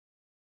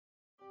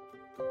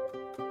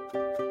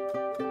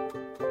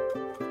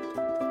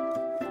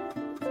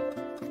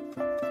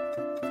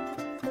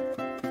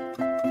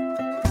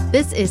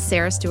This is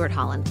Sarah Stewart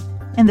Holland.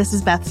 And this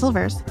is Beth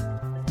Silvers.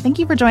 Thank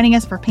you for joining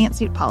us for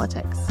Pantsuit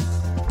Politics.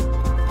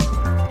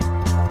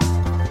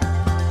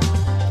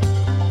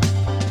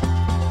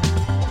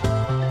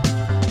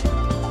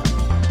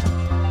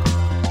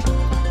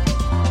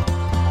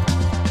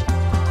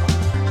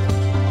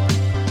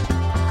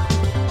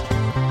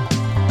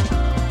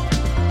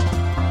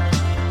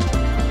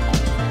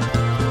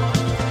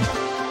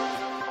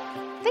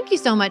 Thank you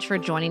so much for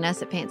joining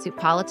us at Pantsuit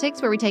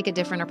Politics, where we take a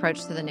different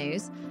approach to the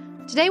news.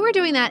 Today, we're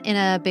doing that in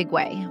a big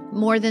way.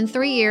 More than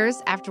 3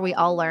 years after we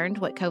all learned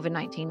what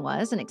COVID-19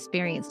 was and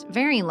experienced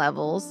varying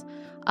levels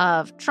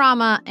of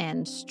trauma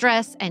and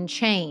stress and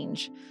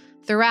change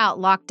throughout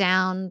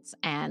lockdowns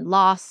and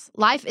loss,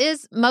 life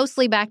is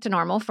mostly back to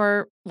normal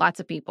for lots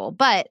of people.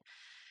 But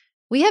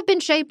we have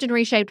been shaped and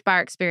reshaped by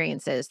our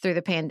experiences through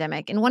the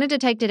pandemic and wanted to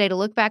take today to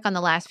look back on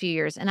the last few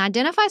years and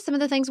identify some of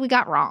the things we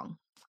got wrong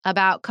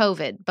about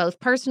COVID, both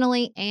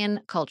personally and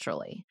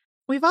culturally.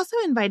 We've also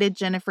invited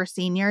Jennifer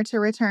Senior to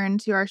return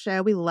to our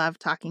show. We love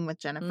talking with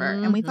Jennifer,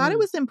 and we thought it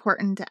was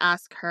important to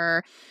ask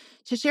her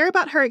to share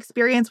about her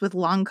experience with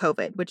long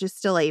COVID, which is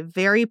still a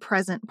very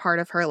present part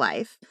of her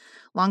life.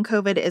 Long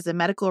COVID is a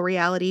medical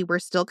reality we're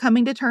still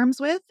coming to terms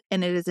with,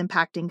 and it is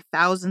impacting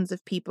thousands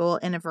of people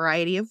in a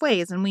variety of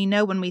ways. And we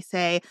know when we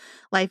say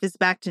life is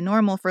back to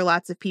normal for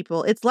lots of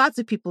people, it's lots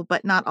of people,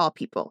 but not all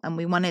people. And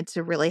we wanted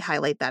to really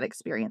highlight that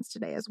experience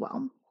today as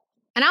well.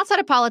 And outside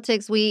of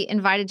politics, we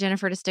invited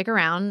Jennifer to stick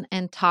around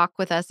and talk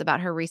with us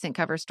about her recent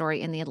cover story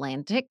in The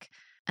Atlantic.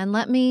 And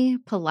let me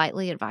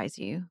politely advise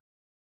you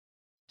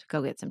to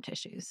go get some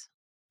tissues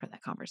for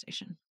that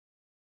conversation.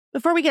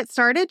 Before we get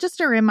started,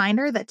 just a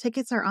reminder that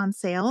tickets are on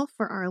sale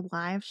for our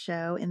live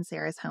show in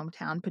Sarah's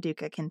hometown,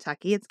 Paducah,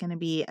 Kentucky. It's going to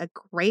be a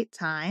great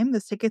time. The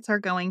tickets are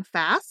going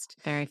fast.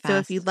 Very fast. So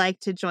if you'd like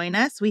to join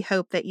us, we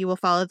hope that you will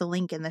follow the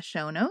link in the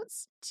show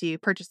notes to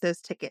purchase those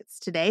tickets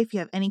today. If you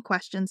have any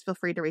questions, feel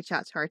free to reach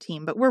out to our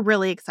team. But we're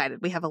really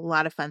excited. We have a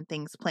lot of fun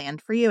things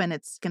planned for you, and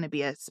it's going to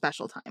be a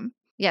special time.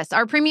 Yes,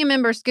 our premium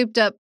members scooped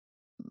up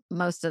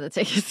most of the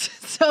tickets.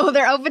 So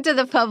they're open to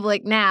the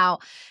public now.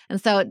 And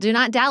so do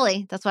not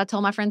dally. That's what I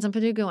told my friends in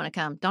Paducah when I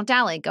come. Don't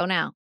dally. Go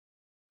now.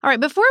 All right.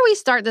 Before we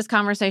start this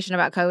conversation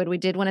about COVID, we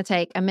did want to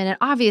take a minute,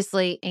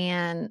 obviously,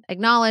 and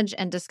acknowledge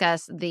and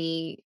discuss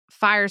the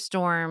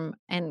firestorm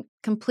and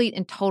complete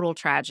and total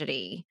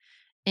tragedy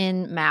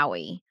in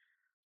Maui.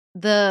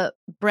 The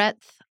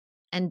breadth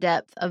and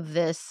depth of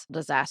this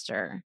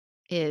disaster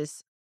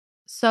is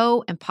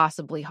so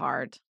impossibly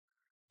hard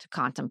to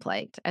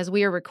contemplate. As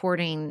we are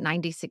recording,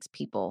 96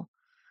 people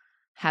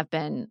have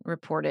been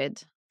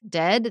reported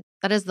dead.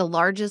 That is the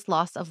largest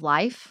loss of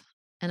life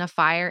in a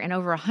fire in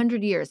over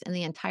 100 years in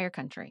the entire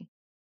country.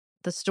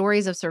 The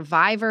stories of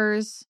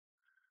survivors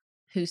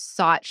who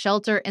sought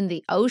shelter in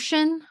the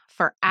ocean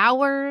for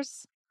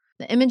hours.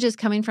 The images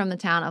coming from the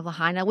town of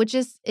Lahaina, which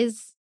is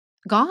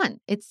gone.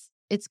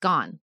 It's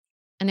gone.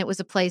 And it was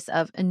a place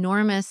of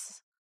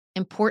enormous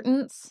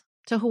importance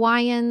to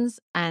Hawaiians,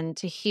 and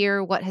to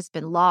hear what has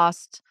been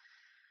lost,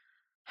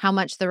 how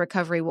much the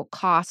recovery will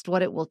cost,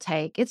 what it will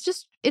take.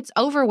 It's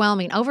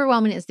overwhelming.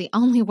 Overwhelming is the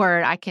only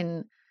word I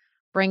can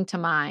bring to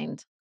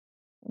mind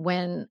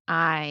when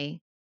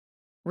I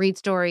read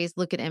stories,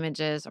 look at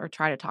images, or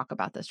try to talk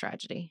about this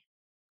tragedy.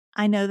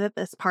 I know that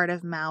this part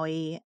of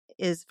Maui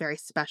is very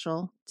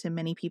special to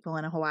many people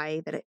in Hawaii,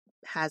 that it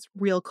has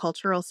real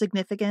cultural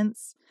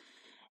significance,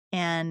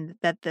 and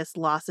that this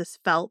loss is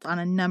felt on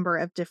a number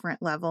of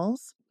different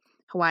levels.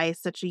 Hawaii is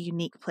such a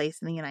unique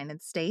place in the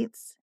United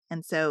States.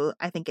 And so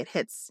I think it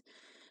hits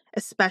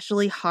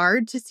especially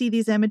hard to see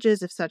these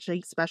images of such a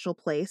special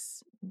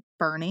place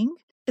burning.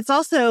 It's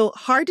also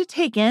hard to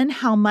take in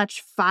how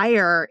much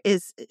fire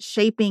is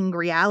shaping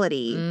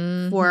reality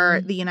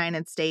for the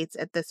United States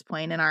at this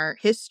point in our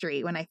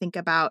history. When I think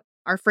about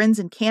our friends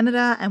in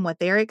Canada and what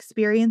they're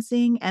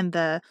experiencing and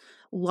the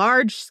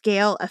large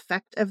scale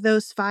effect of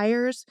those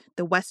fires,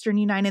 the Western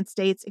United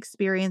States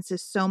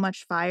experiences so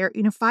much fire.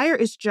 Fire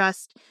is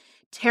just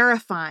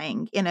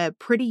terrifying in a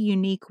pretty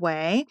unique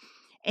way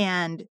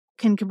and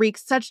can wreak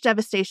such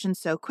devastation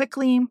so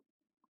quickly.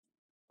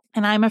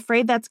 And I'm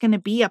afraid that's going to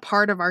be a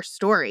part of our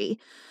story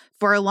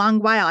for a long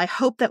while. I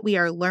hope that we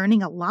are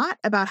learning a lot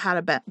about how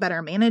to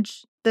better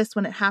manage this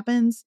when it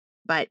happens.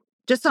 But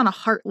just on a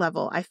heart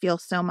level, I feel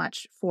so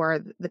much for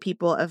the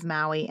people of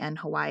Maui and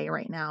Hawaii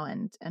right now,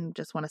 and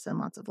just want to send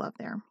lots of love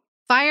there.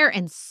 Fire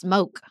and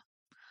smoke.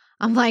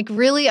 I'm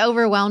really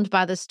overwhelmed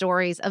by the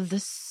stories of the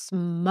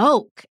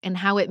smoke and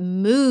how it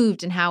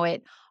moved and how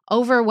it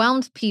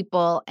overwhelmed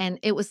people. And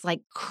it was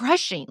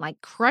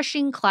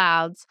crushing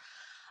clouds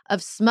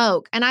of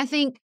smoke. And I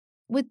think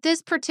with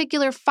this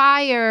particular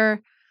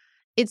fire,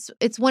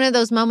 it's one of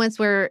those moments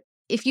where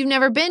if you've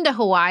never been to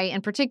Hawaii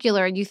in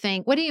particular, you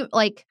think, what do you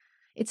like?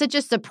 It's such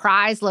a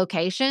surprise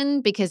location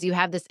because you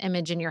have this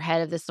image in your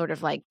head of this sort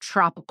of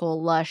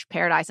tropical, lush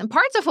paradise. And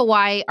parts of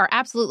Hawaii are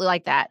absolutely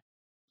like that.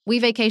 We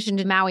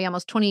vacationed in Maui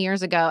almost 20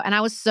 years ago, and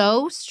I was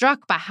so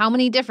struck by how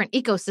many different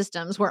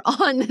ecosystems were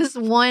on this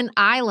one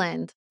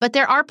island. But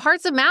there are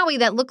parts of Maui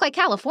that look like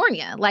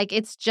California, like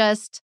it's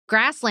just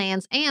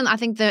grasslands. And I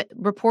think that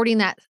reporting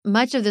that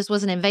much of this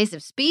was an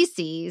invasive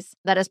species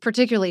that is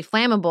particularly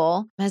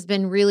flammable has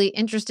been really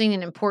interesting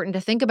and important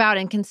to think about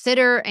and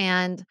consider.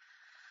 And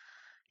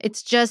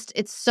it's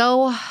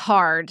so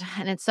hard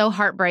and it's so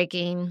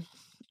heartbreaking.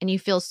 And you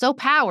feel so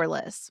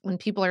powerless when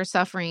people are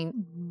suffering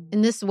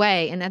in this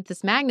way and at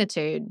this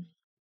magnitude.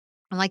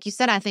 And like you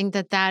said, I think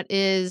that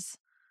is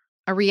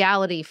a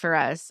reality for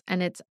us.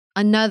 And it's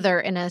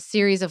another in a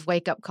series of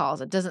wake-up calls.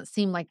 It doesn't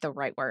seem like the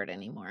right word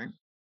anymore.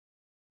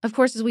 Of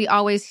course, as we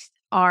always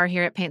are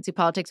here at Pantsuit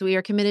Politics, we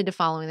are committed to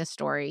following this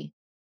story,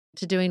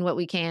 to doing what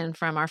we can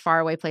from our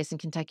faraway place in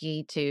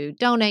Kentucky to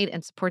donate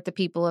and support the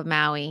people of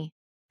Maui.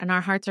 And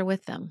our hearts are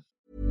with them.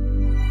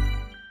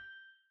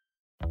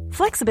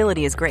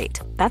 Flexibility is great.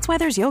 That's why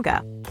there's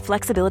yoga.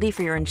 Flexibility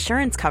for your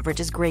insurance coverage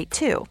is great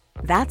too.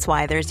 That's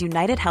why there's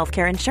United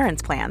Healthcare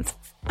Insurance Plans.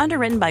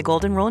 Underwritten by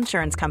Golden Rule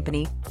Insurance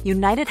Company,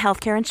 United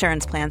Healthcare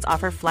Insurance Plans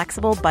offer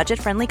flexible,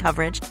 budget-friendly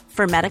coverage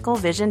for medical,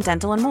 vision,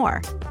 dental, and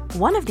more.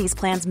 One of these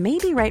plans may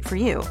be right for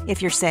you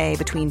if you're, say,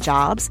 between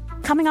jobs,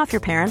 coming off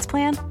your parents'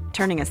 plan,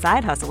 turning a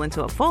side hustle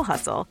into a full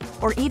hustle,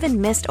 or even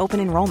missed open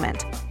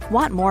enrollment.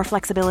 Want more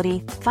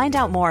flexibility? Find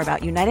out more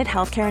about United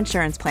Healthcare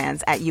Insurance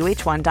Plans at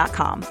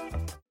uh1.com.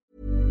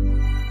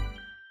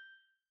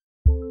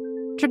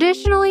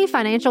 Traditionally,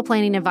 financial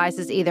planning advice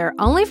is either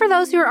only for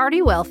those who are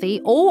already wealthy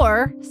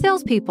or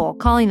salespeople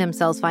calling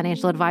themselves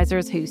financial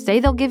advisors who say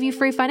they'll give you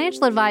free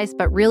financial advice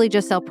but really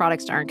just sell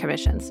products to earn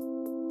commissions.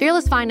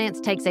 Fearless Finance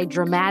takes a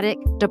dramatic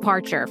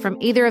departure from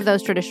either of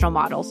those traditional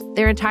models.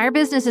 Their entire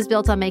business is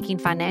built on making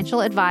financial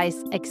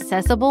advice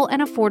accessible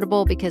and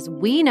affordable because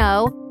we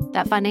know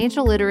that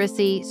financial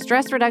literacy,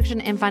 stress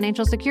reduction, and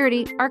financial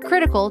security are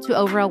critical to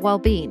overall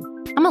well-being.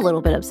 I'm a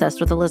little bit obsessed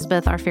with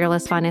Elizabeth, our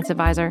Fearless Finance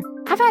advisor.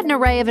 I've had an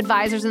array of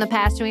advisors in the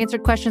past who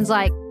answered questions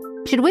like,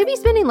 should we be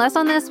spending less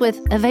on this, with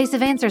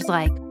evasive answers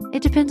like,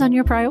 it depends on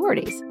your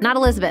priorities. Not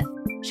Elizabeth.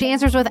 She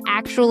answers with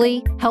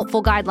actually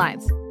helpful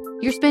guidelines.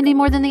 You're spending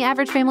more than the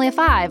average family of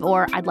 5,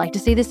 or I'd like to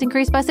see this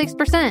increase by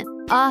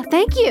 6%.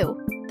 Thank you.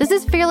 This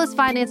is Fearless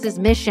Finance's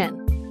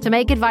mission, to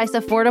make advice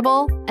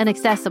affordable and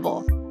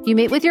accessible. You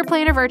meet with your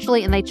planner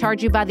virtually and they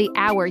charge you by the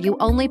hour. You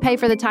only pay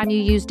for the time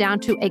you use down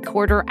to a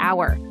quarter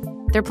hour.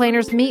 Their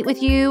planners meet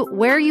with you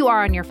where you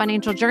are on your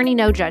financial journey,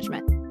 no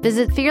judgment.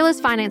 Visit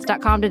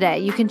fearlessfinance.com today.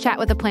 You can chat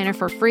with a planner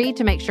for free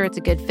to make sure it's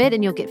a good fit,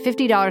 and you'll get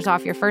 $50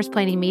 off your first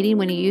planning meeting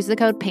when you use the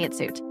code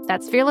PANTSUIT.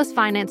 That's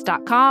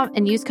fearlessfinance.com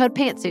and use code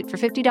PANTSUIT for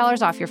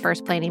 $50 off your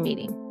first planning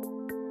meeting.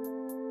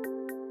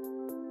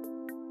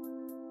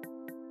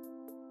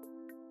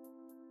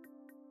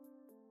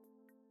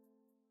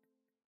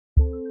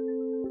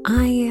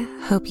 I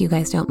hope you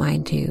guys don't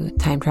mind to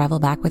time travel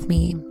back with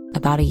me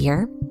about a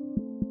year.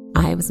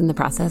 I was in the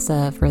process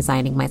of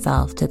resigning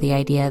myself to the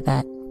idea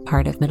that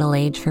part of middle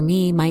age for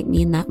me might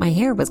mean that my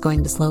hair was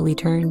going to slowly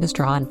turn to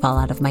straw and fall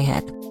out of my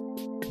head.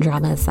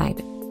 Drama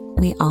aside,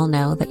 we all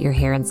know that your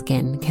hair and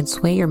skin can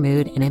sway your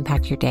mood and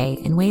impact your day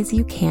in ways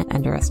you can't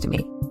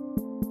underestimate.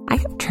 I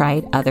have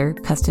tried other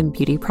custom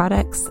beauty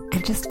products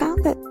and just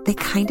found that they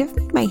kind of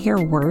made my hair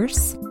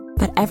worse.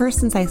 But ever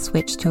since I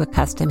switched to a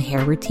custom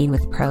hair routine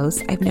with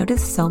Prose, I've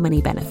noticed so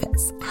many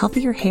benefits.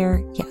 Healthier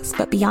hair, yes,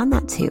 but beyond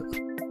that too.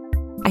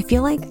 I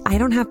feel like I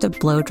don't have to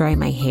blow dry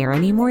my hair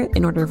anymore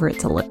in order for it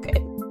to look good,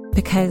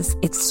 because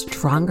it's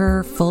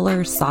stronger,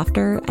 fuller,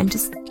 softer, and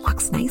just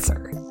looks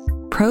nicer.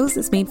 Prose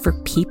is made for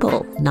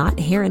people, not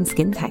hair and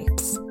skin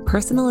types.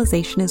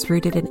 Personalization is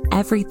rooted in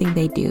everything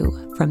they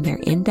do, from their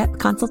in-depth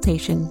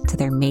consultation to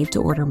their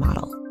made-to-order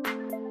model.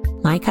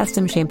 My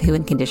custom shampoo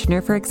and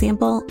conditioner, for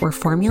example, were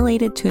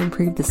formulated to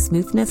improve the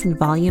smoothness and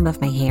volume of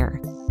my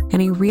hair.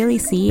 And I really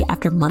see,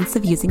 after months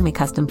of using my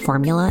custom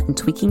formula and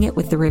tweaking it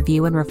with the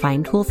Review and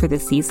Refine tool for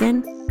this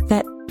season,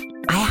 that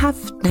I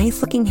have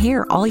nice looking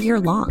hair all year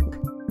long.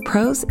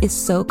 Prose is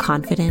so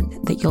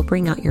confident that you'll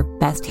bring out your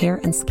best hair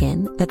and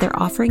skin that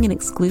they're offering an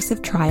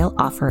exclusive trial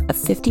offer of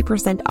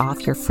 50%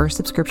 off your first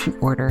subscription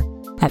order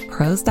at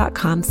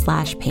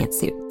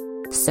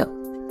prose.com/pantsuit. So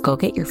go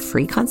get your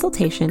free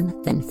consultation,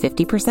 then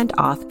 50%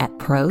 off at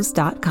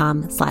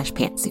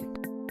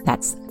prose.com/pantsuit.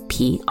 That's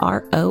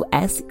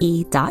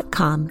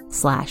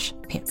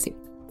prose.com/pantsuit.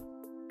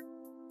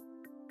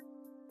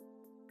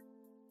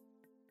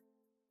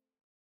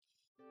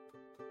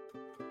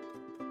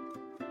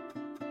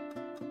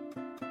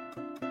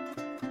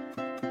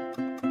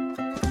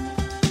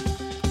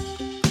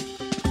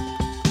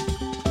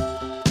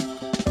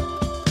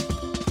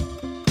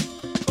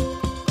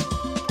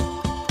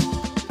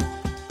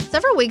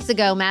 Several weeks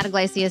ago, Matt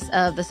Iglesias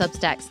of the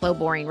Substack Slow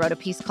Boring wrote a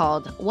piece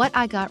called What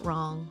I Got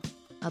Wrong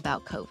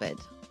About COVID.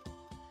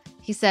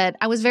 He said,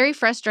 I was very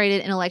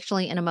frustrated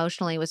intellectually and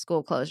emotionally with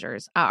school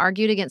closures. I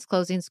argued against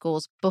closing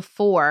schools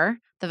before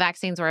the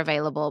vaccines were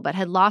available, but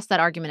had lost that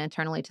argument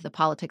internally to the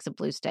politics of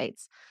blue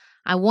states.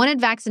 I wanted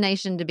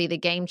vaccination to be the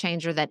game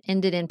changer that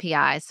ended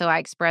NPI, so I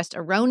expressed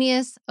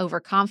erroneous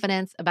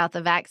overconfidence about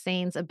the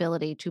vaccine's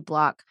ability to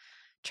block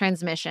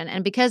transmission.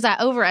 And because I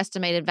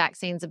overestimated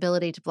vaccines'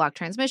 ability to block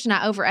transmission,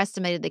 I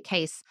overestimated the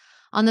case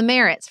on the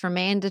merits for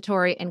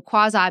mandatory and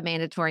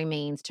quasi-mandatory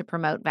means to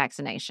promote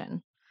vaccination.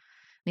 And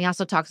he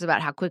also talks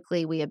about how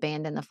quickly we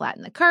abandoned the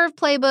flatten the curve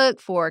playbook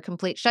for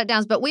complete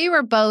shutdowns. But we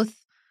were both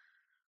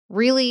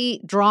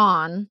really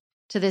drawn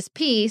to this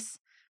piece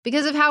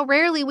because of how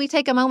rarely we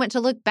take a moment to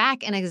look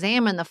back and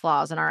examine the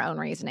flaws in our own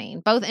reasoning,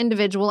 both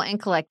individual and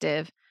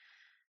collective.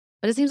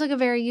 But it seems like a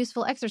very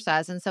useful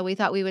exercise. And so we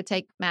thought we would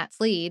take Matt's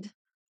lead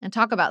and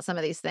talk about some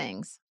of these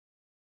things.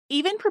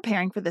 Even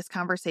preparing for this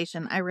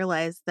conversation, I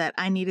realized that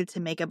I needed to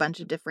make a bunch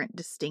of different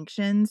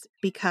distinctions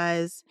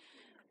because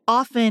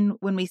often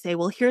when we say,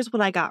 well, here's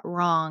what I got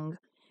wrong,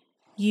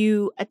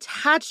 you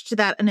attach to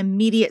that an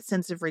immediate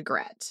sense of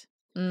regret.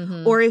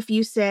 Mm-hmm. Or if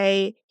you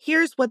say,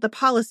 here's what the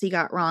policy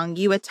got wrong,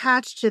 you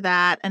attach to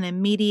that an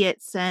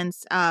immediate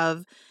sense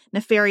of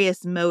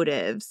nefarious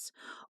motives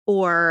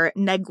or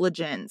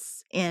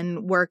negligence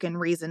in work and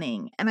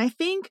reasoning. And I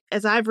think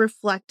as I've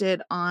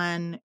reflected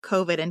on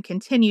COVID and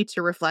continue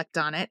to reflect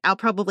on it, I'll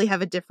probably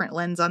have a different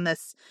lens on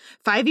this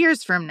 5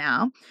 years from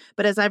now.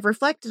 But as I've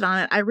reflected on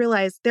it, I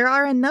realized there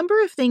are a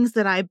number of things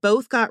that I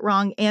both got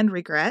wrong and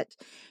regret.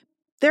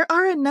 There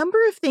are a number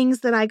of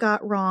things that I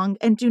got wrong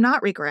and do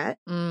not regret.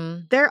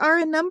 There are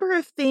a number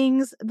of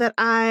things that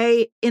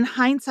I, in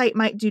hindsight,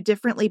 might do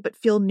differently but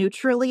feel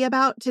neutrally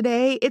about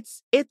today.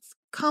 It's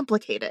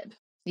complicated.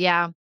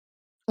 Yeah.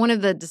 One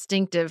of the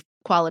distinctive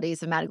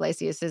qualities of Matt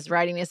Yglesias'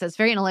 writing is it's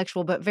very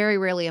intellectual, but very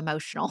rarely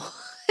emotional.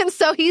 And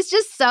so he's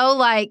just so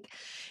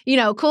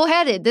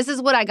cool-headed. This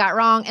is what I got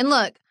wrong. And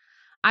look,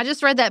 I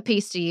just read that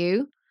piece to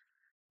you.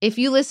 If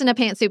you listen to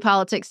Pantsuit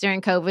Politics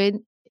during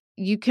COVID,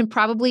 you can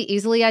probably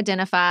easily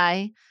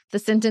identify the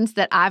sentence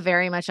that I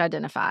very much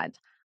identified.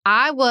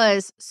 I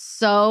was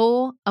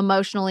so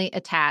emotionally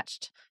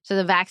attached to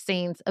the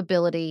vaccine's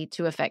ability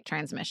to affect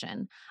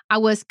transmission. I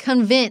was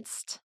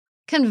convinced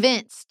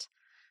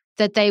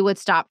that they would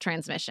stop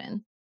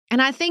transmission.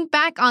 And I think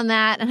back on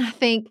that and I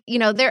think,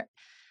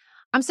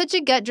 I'm such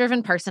a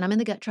gut-driven person. I'm in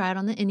the gut triad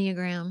on the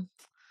Enneagram.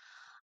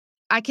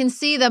 I can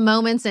see the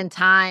moments in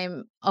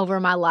time over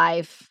my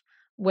life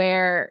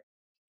where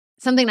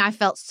something I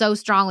felt so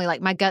strongly,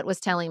 like my gut was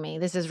telling me,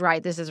 this is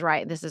right, this is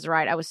right, this is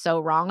right. I was so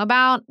wrong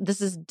about.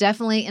 This is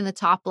definitely in the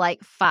top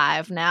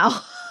 5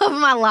 now of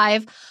my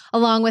life,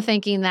 along with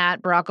thinking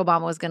that Barack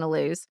Obama was going to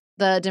lose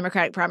the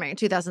Democratic primary in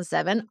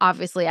 2007.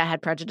 Obviously, I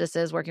had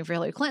prejudices working for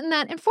Hillary Clinton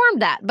that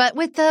informed that. But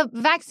with the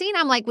vaccine,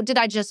 I'm like, well, did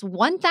I just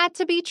want that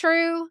to be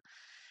true?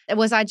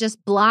 Was I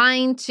just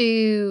blind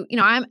to,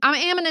 I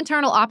am an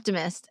internal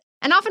optimist,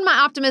 and often my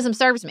optimism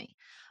serves me.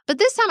 But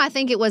this time, I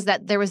think it was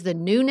that there was the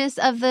newness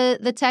of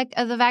the tech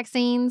of the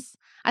vaccines.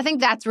 I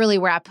think that's really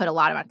where I put a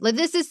lot of it.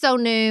 This is so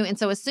new. And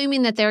so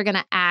assuming that they're going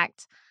to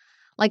act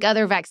like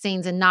other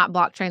vaccines and not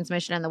block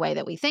transmission in the way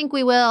that we think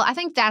we will, I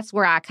think that's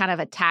where I kind of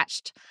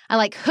attached.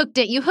 I hooked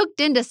it. You hooked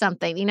into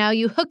something,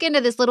 you hook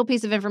into this little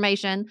piece of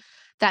information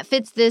that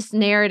fits this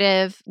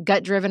narrative,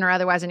 gut-driven or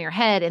otherwise in your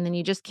head, and then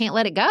you just can't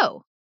let it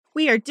go.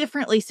 We are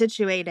differently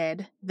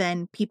situated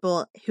than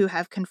people who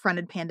have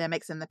confronted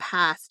pandemics in the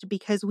past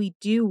because we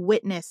do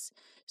witness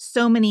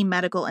so many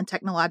medical and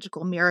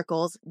technological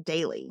miracles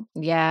daily.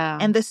 Yeah.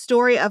 And the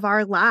story of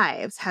our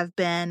lives have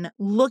been,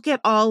 look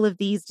at all of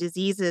these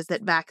diseases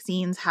that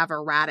vaccines have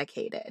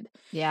eradicated.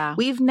 Yeah.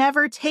 We've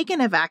never taken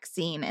a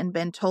vaccine and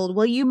been told,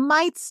 well, you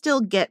might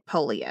still get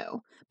polio,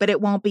 but it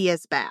won't be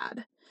as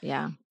bad.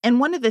 Yeah. And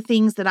one of the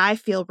things that I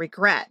feel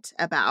regret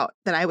about,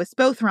 that I was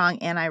both wrong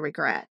and I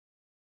regret,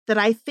 that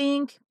I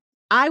think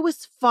I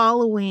was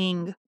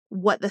following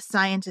what the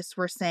scientists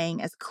were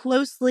saying as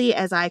closely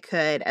as I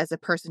could as a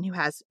person who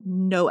has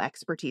no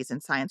expertise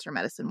in science or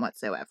medicine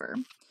whatsoever.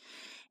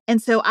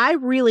 And so I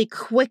really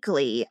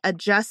quickly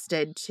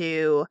adjusted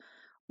to,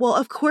 well,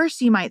 of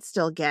course you might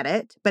still get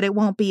it, but it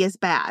won't be as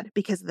bad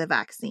because of the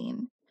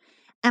vaccine.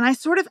 And I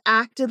sort of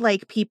acted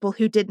like people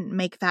who didn't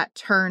make that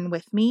turn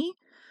with me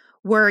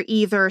were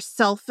either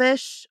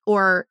selfish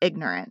or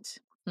ignorant.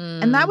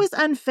 And that was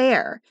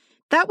unfair.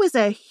 That was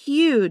a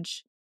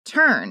huge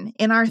turn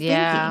in our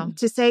thinking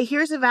to say,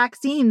 here's a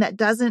vaccine that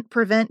doesn't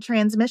prevent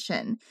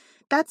transmission.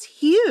 That's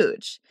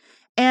huge.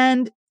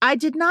 And I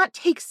did not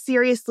take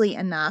seriously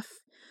enough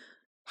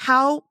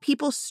how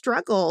people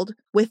struggled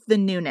with the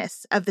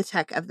newness of the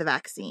tech of the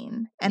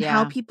vaccine and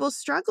how people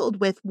struggled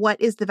with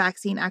what is the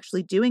vaccine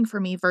actually doing for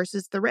me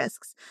versus the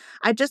risks.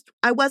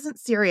 I wasn't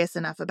serious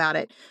enough about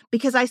it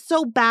because I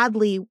so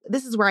badly,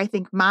 this is where I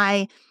think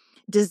my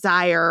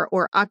desire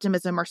or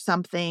optimism or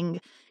something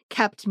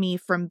kept me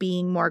from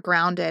being more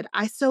grounded.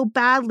 I so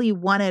badly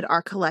wanted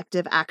our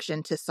collective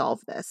action to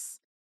solve this.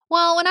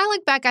 Well, when I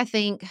look back, I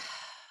think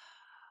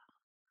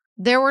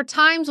there were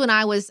times when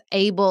I was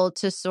able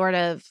to sort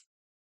of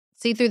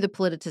see through the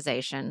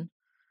politicization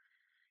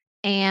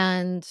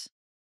and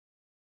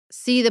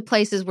see the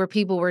places where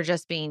people were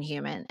just being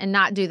human and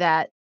not do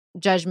that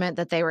judgment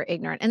that they were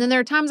ignorant. And then there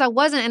are times I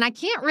wasn't, and I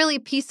can't really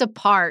piece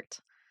apart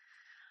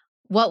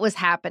what was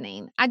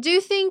happening. I do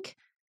think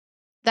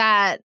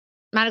that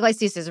Matt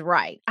Iglesias is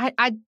right.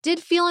 I did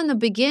feel in the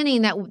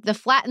beginning that the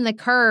flatten the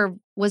curve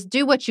was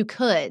do what you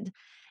could.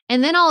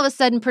 And then all of a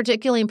sudden,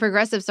 particularly in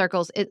progressive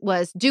circles, it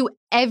was do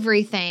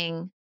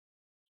everything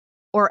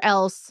or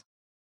else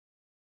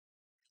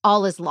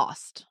all is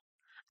lost.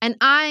 And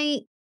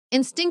I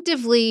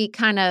instinctively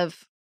kind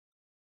of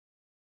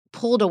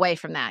pulled away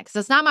from that because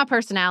it's not my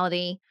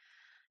personality.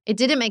 It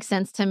didn't make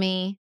sense to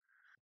me,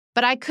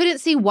 but I couldn't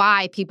see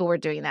why people were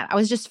doing that. I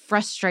was just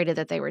frustrated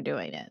that they were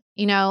doing it.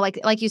 You know,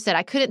 like you said,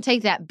 I couldn't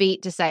take that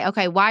beat to say,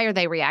 okay, why are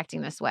they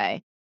reacting this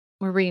way?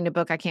 We're reading a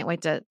book I can't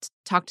wait to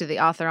talk to the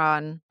author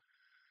on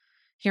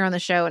here on the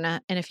show in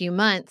a few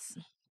months.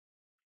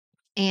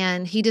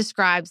 And he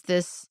describes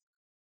this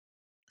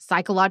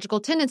psychological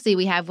tendency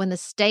we have when the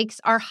stakes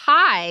are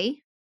high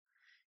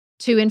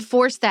to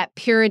enforce that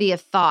purity of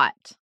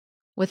thought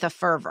with a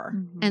fervor.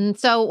 Mm-hmm. And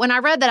so when I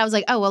read that, I was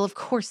like, oh, well, of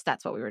course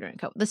that's what we were doing.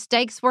 The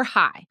stakes were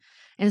high.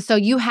 And so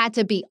you had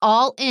to be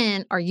all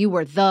in or you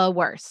were the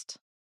worst.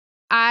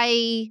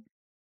 I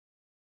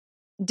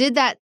did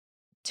that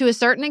to a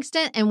certain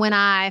extent. And when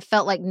I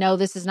felt like, no,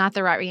 this is not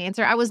the right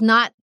answer, I was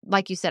not,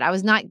 like you said, I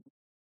was not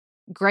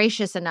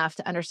gracious enough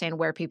to understand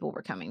where people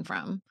were coming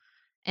from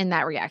in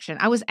that reaction.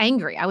 I was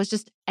angry. I was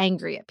just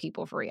angry at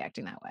people for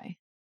reacting that way.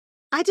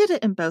 I did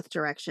it in both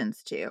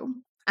directions too.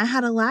 I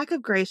had a lack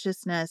of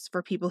graciousness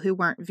for people who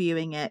weren't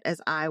viewing it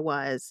as I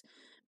was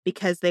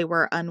because they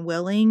were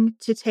unwilling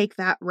to take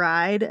that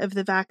ride of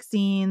the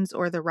vaccines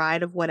or the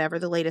ride of whatever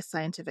the latest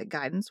scientific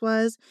guidance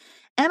was.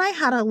 And I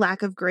had a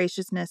lack of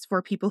graciousness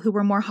for people who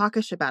were more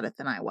hawkish about it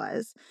than I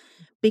was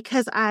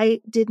because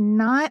I did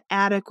not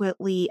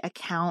adequately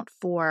account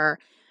for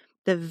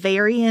the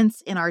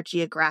variance in our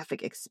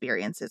geographic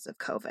experiences of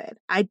COVID.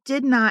 I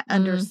did not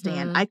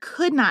understand. I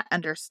could not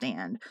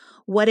understand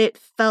what it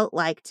felt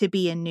like to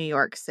be in New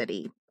York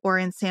City or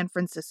in San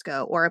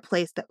Francisco or a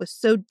place that was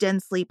so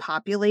densely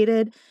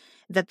populated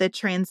that the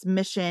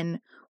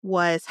transmission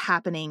was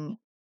happening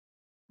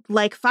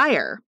like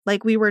fire,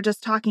 like we were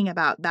just talking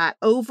about, that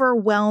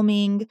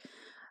overwhelming,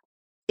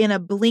 in a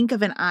blink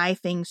of an eye,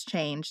 things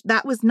change.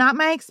 That was not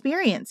my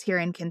experience here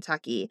in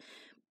Kentucky.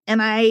 And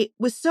I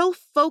was so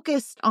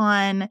focused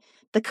on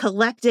the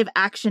collective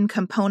action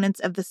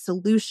components of the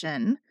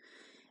solution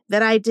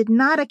that I did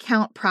not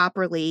account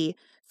properly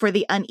for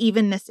the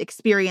unevenness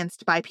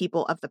experienced by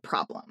people of the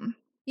problem.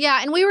 Yeah,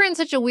 and we were in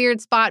such a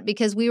weird spot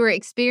because we were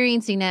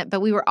experiencing it,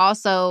 but we were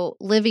also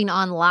living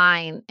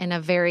online in a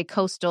very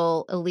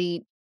coastal,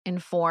 elite,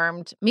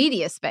 informed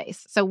media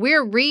space. So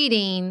we're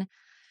reading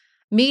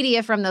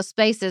media from those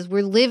spaces.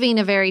 We're living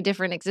a very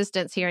different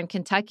existence here in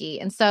Kentucky.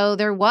 And so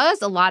there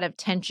was a lot of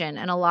tension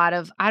and a lot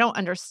of, I don't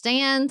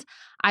understand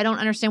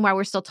why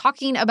we're still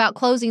talking about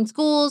closing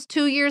schools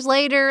 2 years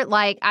later.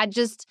 Like,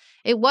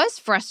 it was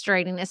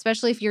frustrating,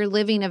 especially if you're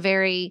living a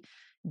very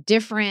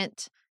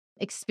different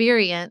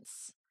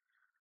experience,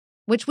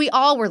 which we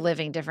all were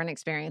living different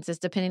experiences,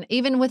 depending,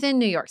 even within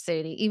New York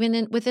City,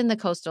 even within the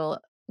coastal,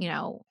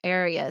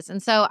 areas.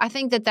 And so I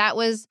think that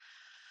was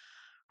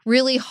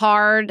really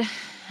hard.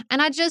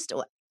 And I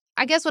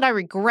guess what I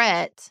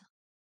regret,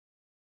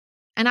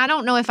 and I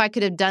don't know if I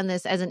could have done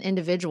this as an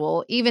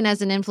individual, even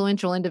as an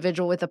influential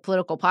individual with a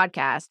political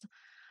podcast,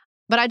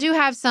 but I do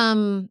have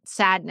some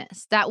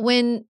sadness that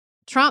when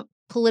Trump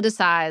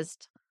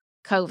politicized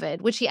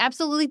COVID, which he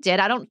absolutely did,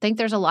 I don't think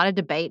there's a lot of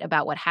debate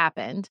about what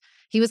happened.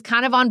 He was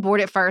kind of on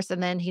board at first,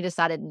 and then he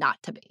decided not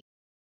to be.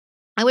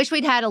 I wish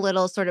we'd had a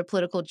little sort of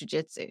political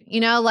jujitsu,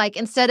 like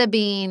instead of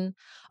being,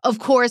 of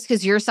course,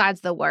 because your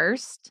side's the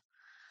worst,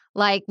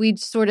 like we'd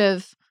sort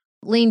of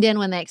leaned in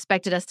when they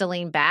expected us to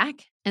lean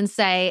back and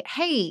say,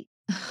 hey,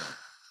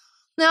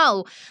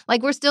 no,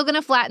 like we're still going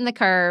to flatten the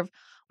curve.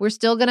 We're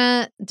still going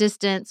to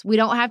distance. We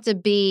don't have to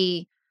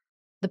be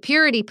the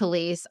purity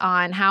police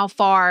on how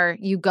far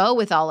you go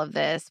with all of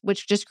this,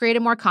 which just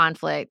created more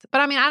conflict.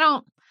 But I mean, I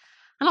don't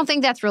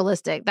think that's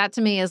realistic. That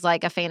to me is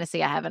like a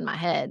fantasy I have in my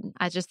head.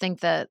 I just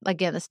think that,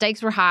 again, the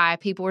stakes were high.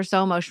 People were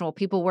so emotional.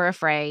 People were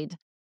afraid.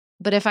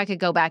 But if I could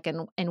go back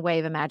and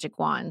wave a magic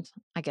wand,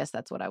 I guess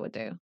that's what I would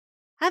do.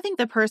 I think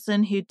the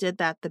person who did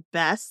that the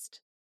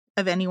best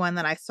of anyone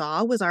that I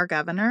saw was our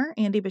governor,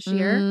 Andy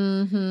Beshear.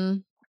 Mm-hmm.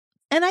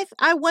 And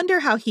I wonder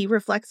how he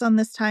reflects on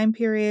this time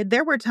period.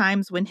 There were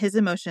times when his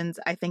emotions,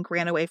 I think,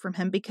 ran away from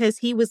him because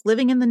he was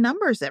living in the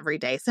numbers every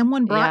day.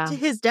 Someone brought to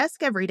his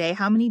desk every day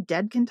how many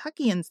dead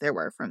Kentuckians there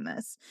were from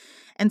this.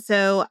 And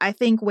so I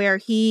think where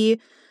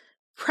he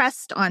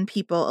pressed on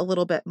people a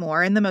little bit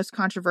more, and the most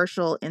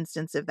controversial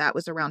instance of that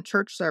was around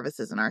church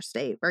services in our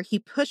state, where he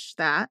pushed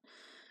that.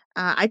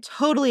 I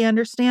totally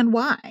understand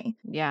why.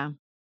 Yeah.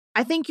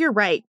 I think you're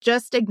right.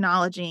 Just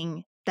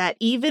acknowledging that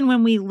even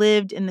when we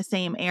lived in the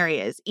same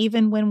areas,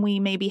 even when we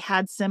maybe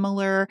had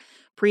similar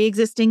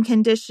pre-existing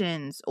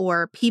conditions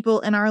or people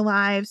in our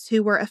lives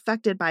who were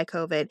affected by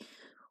COVID,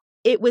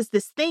 it was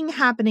this thing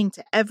happening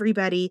to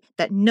everybody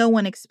that no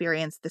one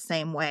experienced the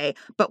same way,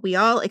 but we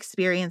all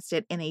experienced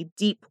it in a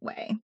deep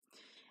way.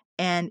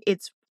 And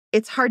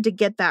it's hard to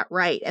get that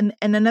right. And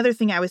another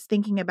thing I was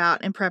thinking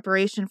about in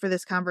preparation for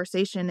this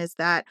conversation is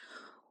that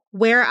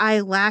where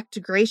I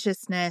lacked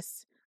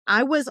graciousness,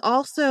 I was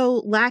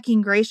also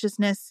lacking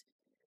graciousness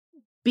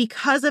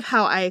because of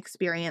how I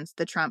experienced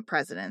the Trump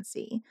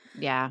presidency.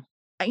 Yeah.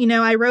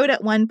 I wrote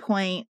at one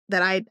point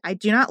that I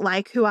do not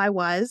like who I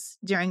was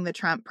during the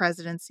Trump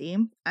presidency.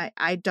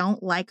 I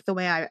don't like the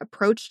way I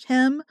approached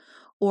him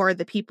or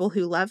the people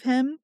who love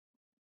him.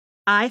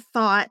 I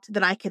thought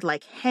that I could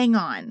hang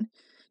on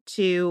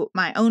to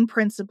my own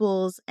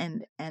principles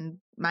and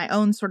my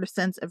own sort of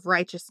sense of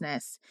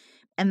righteousness.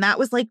 And that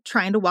was like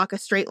trying to walk a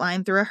straight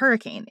line through a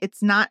hurricane.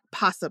 It's not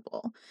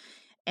possible.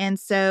 And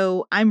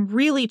so I'm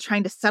really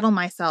trying to settle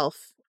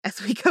myself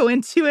as we go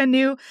into a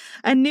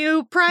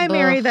new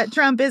primary that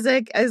Trump is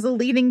a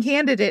leading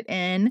candidate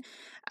in,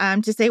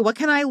 to say, what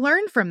can I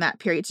learn from that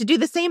period? To do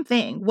the same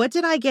thing. What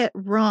did I get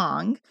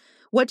wrong?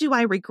 What do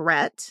I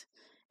regret?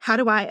 How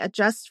do I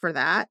adjust for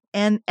that?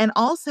 And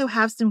also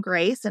have some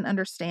grace and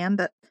understand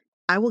that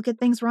I will get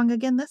things wrong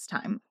again this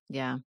time.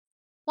 Yeah.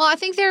 Well, I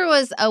think there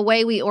was a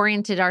way we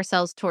oriented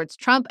ourselves towards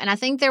Trump, and I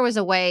think there was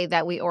a way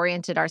that we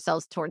oriented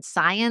ourselves towards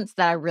science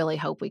that I really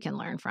hope we can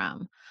learn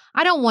from.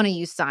 I don't want to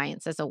use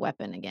science as a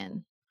weapon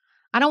again.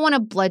 I don't want to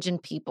bludgeon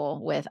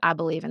people with, I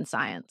believe in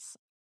science.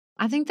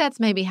 I think that's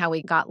maybe how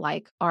we got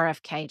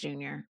RFK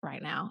Jr.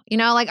 right now.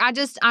 I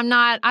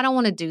don't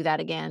want to do that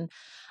again.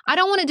 I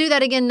don't want to do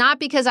that again, not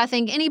because I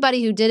think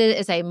anybody who did it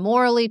is a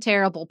morally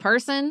terrible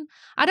person.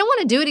 I don't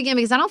want to do it again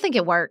because I don't think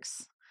it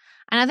works.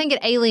 And I think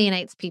it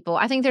alienates people.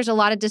 I think there's a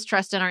lot of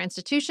distrust in our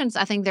institutions.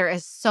 I think there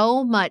is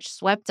so much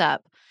swept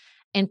up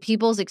in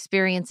people's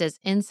experiences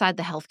inside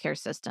the healthcare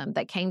system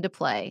that came to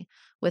play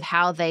with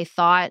how they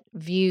thought,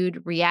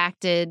 viewed,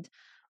 reacted,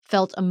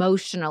 felt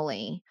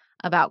emotionally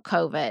about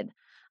COVID,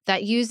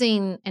 that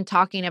using and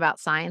talking about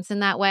science in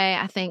that way,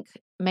 I think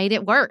made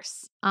it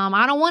worse.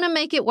 I don't want to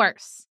make it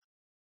worse.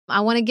 I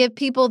want to give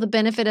people the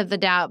benefit of the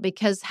doubt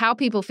because how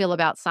people feel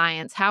about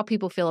science, how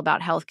people feel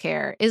about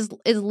healthcare is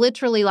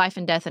literally life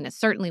and death, and it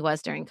certainly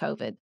was during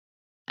COVID.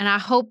 And I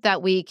hope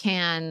that we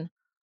can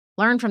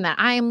learn from that.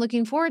 I am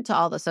looking forward to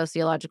all the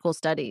sociological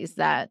studies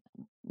that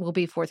will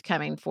be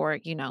forthcoming for,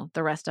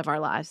 the rest of our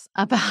lives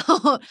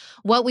about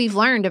what we've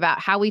learned about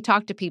how we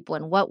talk to people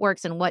and what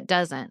works and what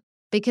doesn't,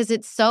 because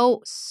it's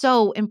so,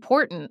 so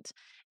important.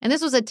 And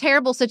this was a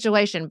terrible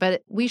situation,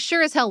 but we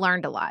sure as hell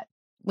learned a lot.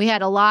 We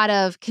had a lot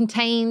of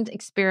contained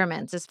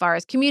experiments as far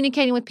as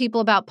communicating with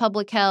people about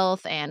public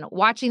health and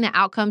watching the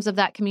outcomes of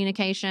that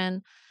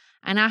communication.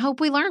 And I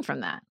hope we learn from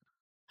that.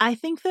 I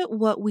think that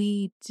what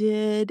we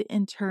did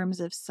in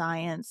terms of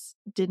science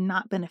did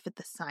not benefit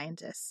the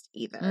scientists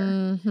either.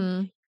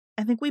 Mm-hmm.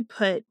 I think we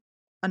put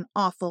an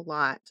awful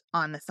lot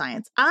on the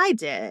science. I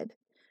did.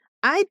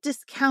 I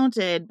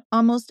discounted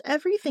almost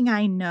everything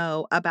I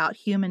know about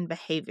human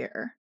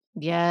behavior.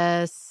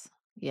 Yes.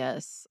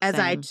 As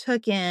I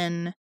took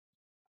in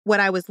what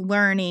I was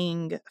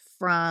learning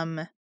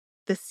from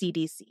the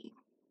CDC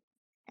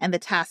and the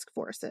task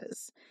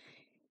forces.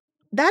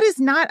 That is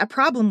not a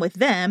problem with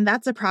them.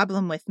 That's a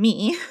problem with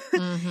me.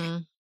 Mm-hmm.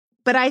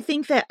 But I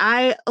think that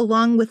I,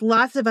 along with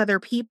lots of other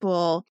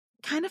people,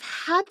 kind of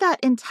had that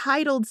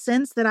entitled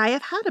sense that I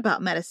have had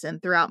about medicine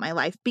throughout my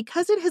life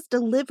because it has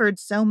delivered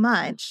so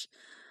much.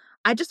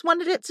 I just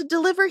wanted it to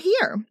deliver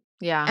here.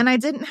 Yeah. And I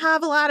didn't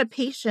have a lot of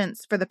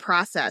patience for the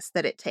process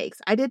that it takes.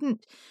 I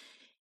didn't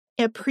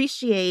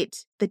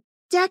appreciate the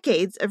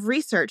decades of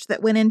research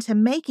that went into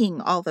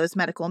making all those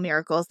medical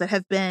miracles that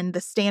have been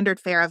the standard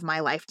fare of my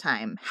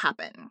lifetime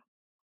happen.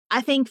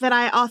 I think that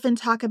I often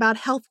talk about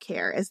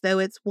healthcare as though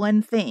it's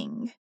one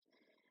thing.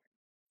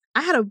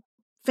 I had a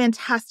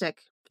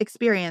fantastic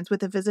experience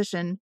with a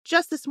physician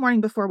just this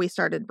morning before we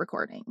started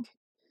recording.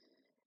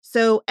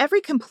 So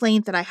every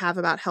complaint that I have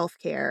about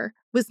healthcare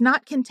was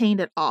not contained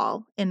at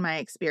all in my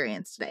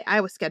experience today. I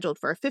was scheduled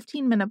for a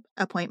 15-minute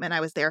appointment. I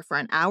was there for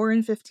an hour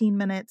and 15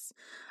 minutes.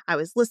 I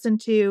was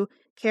listened to,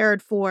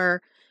 cared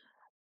for.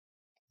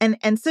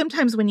 And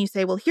sometimes when you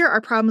say, well, here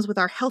are problems with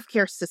our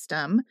healthcare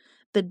system,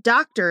 the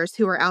doctors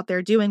who are out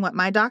there doing what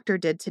my doctor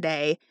did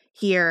today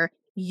hear,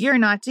 you're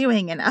not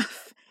doing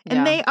enough.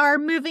 And they are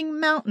moving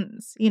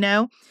mountains,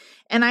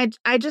 And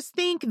I just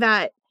think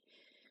that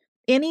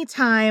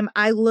anytime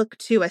I look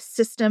to a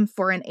system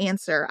for an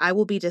answer, I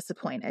will be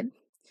disappointed.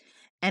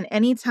 And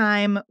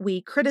anytime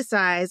we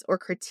criticize or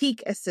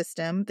critique a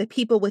system, the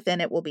people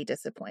within it will be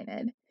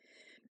disappointed.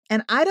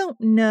 And I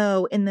don't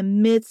know, in the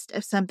midst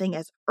of something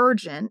as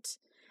urgent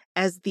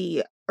as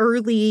the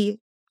early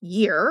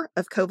year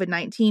of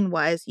COVID-19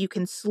 was, you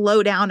can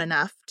slow down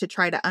enough to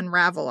try to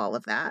unravel all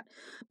of that.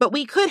 But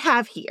we could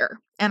have here,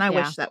 and I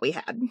wish that we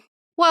had.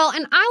 Well,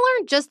 and I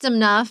learned just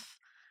enough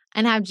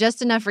and have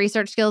just enough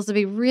research skills to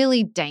be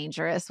really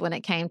dangerous when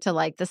it came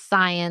to the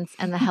science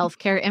and the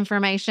healthcare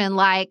information.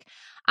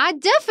 I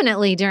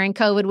definitely during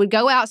COVID would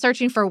go out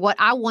searching for what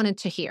I wanted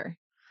to hear.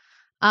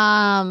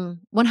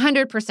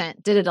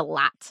 100% did it a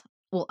lot.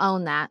 We'll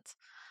own that.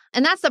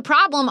 And that's the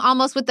problem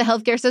almost with the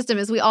healthcare system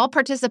is we all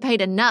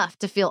participate enough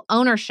to feel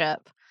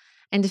ownership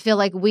and to feel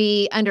like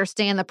we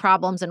understand the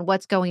problems and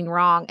what's going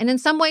wrong. And in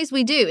some ways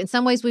we do. In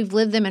some ways we've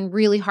lived them in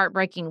really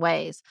heartbreaking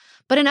ways.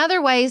 But in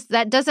other ways,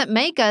 that doesn't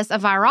make us a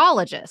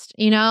virologist.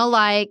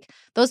 Like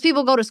those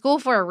people go to school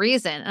for a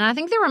reason. And I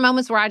think there were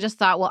moments where I just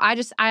thought, well,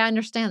 I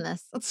understand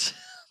this.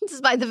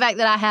 Despite the fact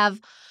that I have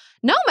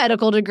no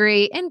medical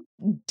degree and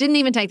didn't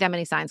even take that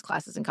many science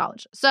classes in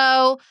college.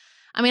 So,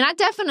 I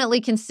definitely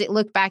can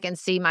look back and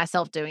see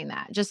myself doing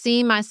that. Just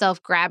seeing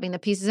myself grabbing the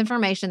pieces of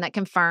information that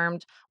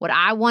confirmed what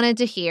I wanted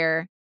to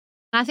hear.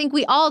 And I think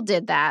we all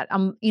did that,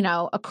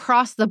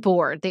 across the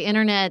board. The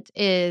internet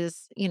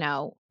is,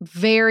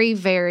 very,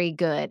 very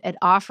good at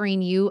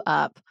offering you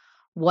up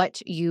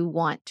what you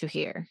want to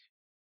hear.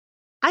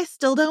 I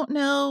still don't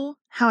know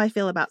how I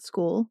feel about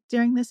school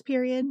during this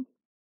period.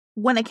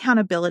 One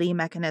accountability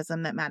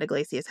mechanism that Matt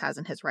Yglesias has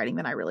in his writing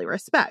that I really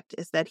respect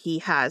is that he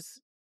has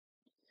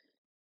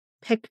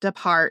picked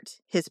apart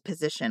his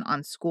position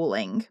on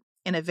schooling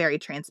in a very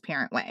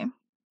transparent way.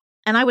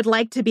 And I would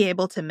like to be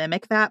able to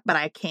mimic that, but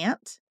I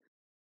can't.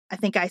 I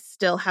think I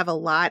still have a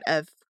lot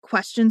of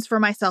questions for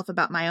myself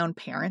about my own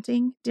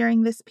parenting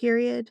during this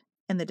period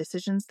and the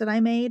decisions that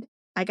I made.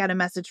 I got a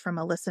message from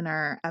a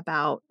listener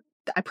about,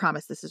 I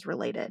promise this is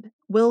related.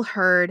 Will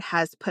Hurd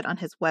has put on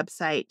his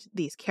website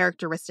these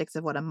characteristics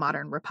of what a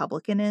modern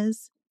Republican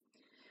is,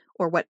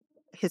 or what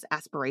his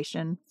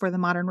aspiration for the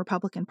modern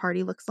Republican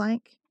Party looks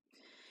like.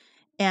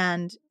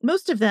 And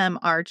most of them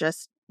are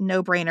just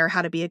no-brainer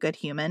how to be a good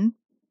human.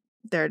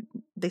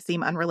 They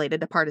seem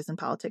unrelated to partisan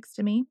politics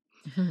to me.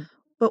 Mm-hmm.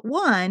 But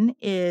one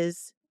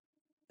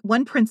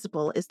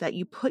principle is that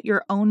you put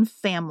your own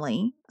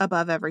family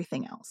above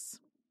everything else.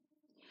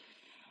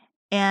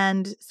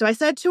 And so I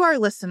said to our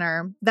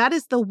listener, that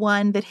is the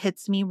one that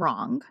hits me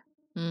wrong.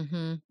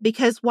 Mm-hmm.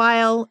 Because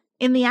while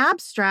in the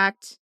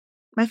abstract,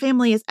 my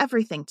family is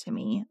everything to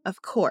me,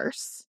 of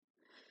course,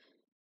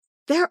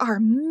 there are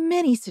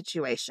many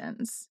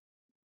situations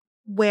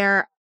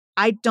where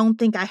I don't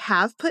think I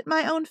have put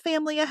my own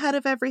family ahead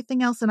of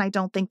everything else, and I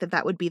don't think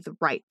that would be the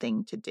right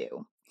thing to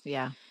do.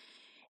 Yeah.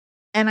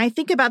 And I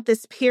think about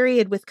this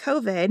period with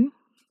COVID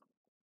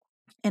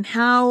and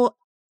how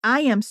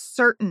I am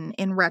certain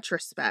in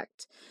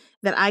retrospect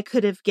that I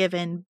could have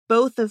given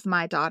both of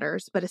my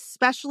daughters, but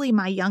especially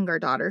my younger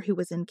daughter who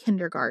was in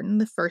kindergarten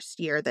the first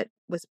year that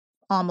was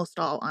almost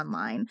all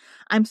online.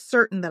 I'm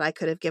certain that I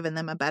could have given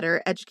them a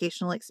better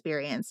educational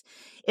experience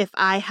if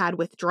I had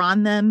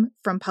withdrawn them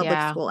from public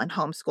school and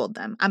homeschooled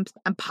them.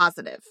 I'm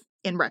positive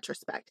in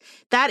retrospect.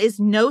 That is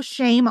no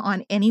shame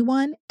on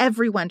anyone.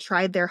 Everyone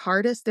tried their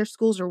hardest. Their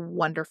schools are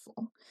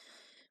wonderful.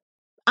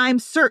 I'm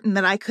certain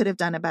that I could have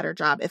done a better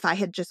job if I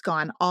had just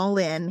gone all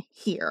in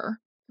here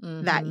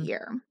that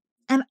year.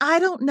 And I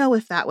don't know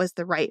if that was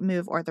the right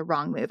move or the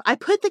wrong move. I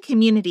put the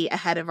community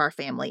ahead of our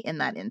family in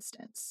that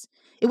instance.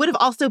 It would have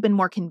also been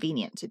more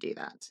convenient to do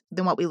that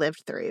than what we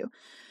lived through.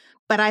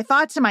 But I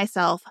thought to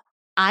myself,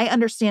 I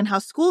understand how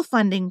school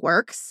funding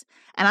works,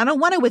 and I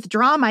don't want to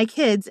withdraw my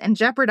kids and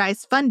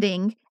jeopardize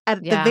funding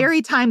at the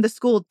very time the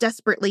school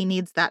desperately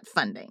needs that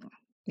funding.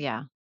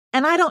 Yeah.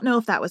 And I don't know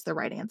if that was the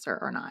right answer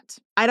or not.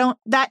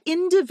 That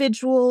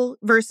individual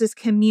versus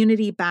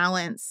community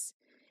balance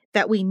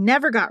that we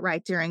never got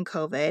right during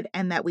COVID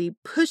and that we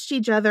pushed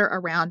each other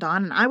around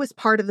on, and I was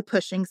part of the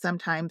pushing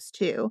sometimes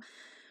too,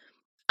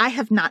 I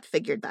have not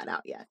figured that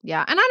out yet.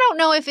 Yeah. And I don't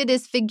know if it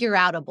is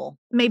figure-outable.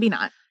 Maybe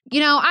not.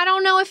 I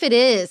don't know if it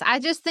is. I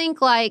just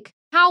think, like,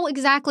 how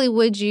exactly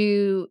would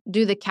you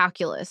do the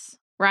calculus,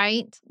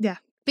 right? Yeah.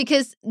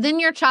 Because then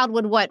your child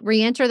would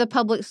re-enter the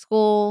public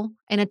school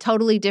in a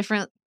totally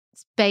different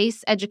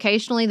space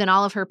educationally than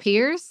all of her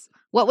peers?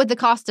 What would the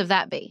cost of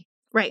that be?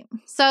 Right.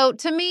 So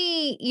to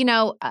me,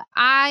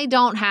 I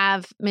don't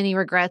have many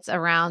regrets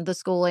around the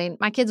schooling.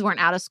 My kids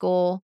weren't out of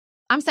school.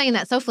 I'm saying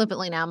that so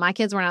flippantly now. My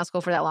kids weren't out of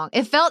school for that long.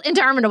 It felt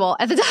interminable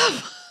at the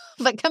time.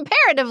 But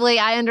comparatively,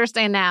 I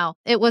understand now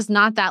it was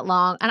not that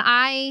long.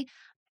 And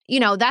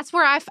that's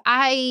where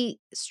I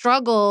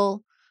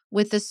struggle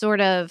with this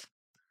sort of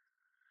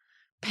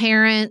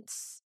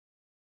parents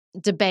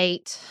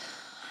debate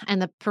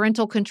and the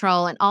parental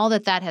control and all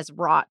that has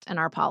wrought in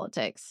our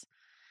politics.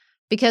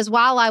 Because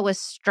while I was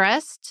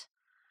stressed,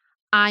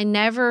 I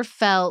never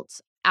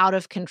felt out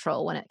of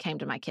control when it came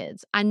to my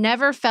kids. I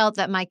never felt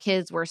that my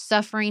kids were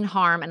suffering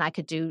harm and I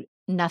could do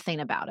nothing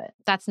about it.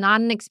 That's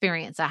not an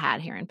experience I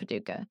had here in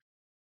Paducah.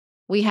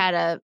 We had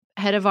a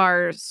head of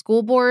our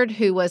school board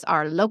who was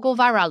our local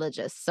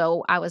virologist.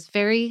 So I was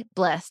very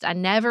blessed. I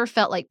never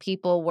felt like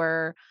people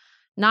were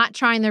not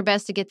trying their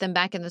best to get them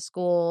back in the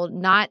school,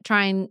 not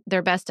trying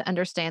their best to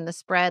understand the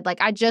spread.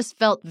 Like, I just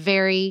felt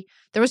there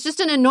was just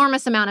an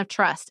enormous amount of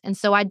trust. And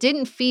so I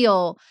didn't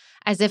feel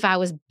as if I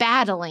was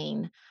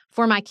battling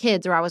for my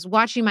kids or I was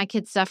watching my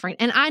kids suffering.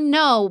 And I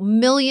know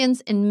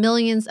millions and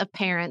millions of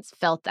parents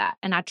felt that.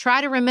 And I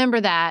try to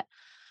remember that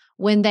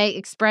when they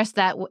express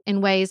that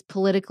in ways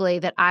politically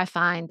that I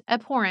find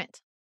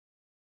abhorrent.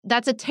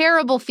 That's a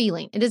terrible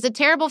feeling. It is a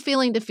terrible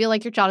feeling to feel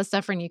like your child is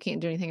suffering and you can't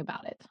do anything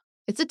about it.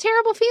 It's a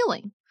terrible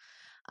feeling.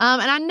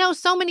 And I know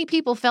so many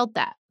people felt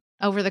that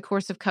over the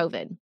course of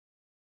COVID.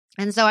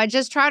 And so I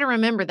just try to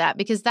remember that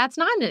because that's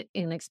not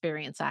an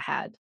experience I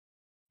had.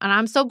 And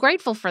I'm so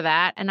grateful for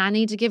that. And I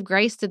need to give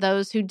grace to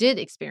those who did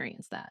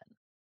experience that.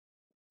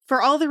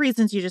 For all the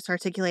reasons you just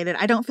articulated,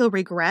 I don't feel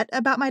regret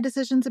about my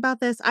decisions about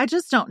this. I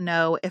just don't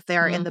know if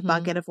they're in the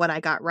bucket of what I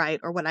got right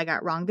or what I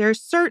got wrong. They're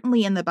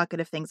certainly in the bucket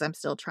of things I'm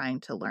still trying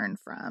to learn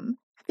from.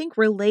 I think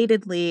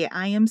relatedly,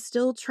 I am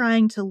still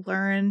trying to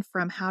learn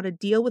from how to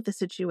deal with the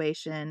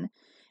situation.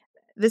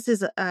 This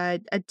is a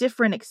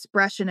different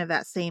expression of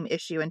that same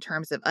issue in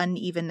terms of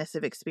unevenness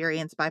of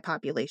experience by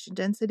population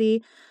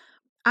density.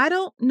 I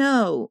don't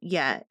know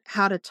yet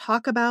how to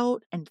talk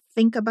about and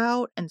think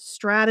about and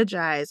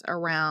strategize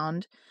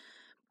around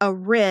a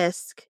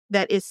risk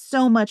that is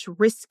so much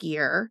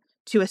riskier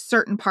to a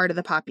certain part of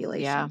the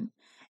population.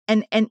 Yeah.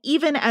 And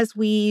even as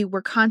we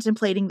were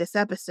contemplating this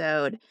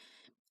episode,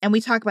 and we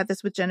talk about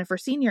this with Jennifer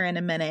Senior in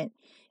a minute,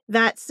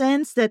 that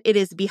sense that it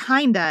is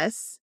behind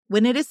us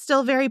when it is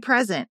still very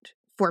present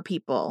for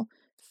people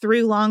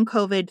through long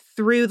COVID,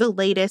 through the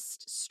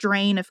latest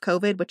strain of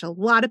COVID, which a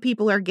lot of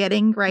people are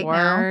getting right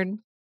now.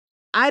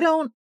 I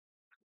don't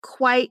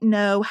quite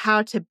know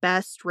how to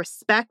best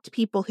respect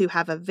people who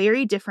have a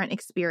very different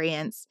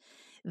experience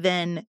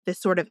than the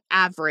sort of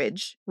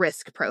average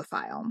risk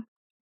profile.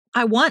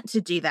 I want to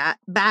do that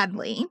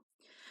badly.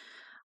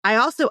 I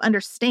also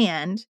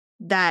understand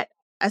that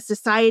a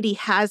society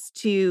has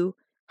to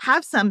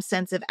have some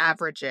sense of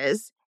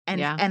averages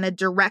and a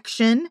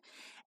direction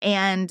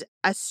and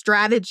a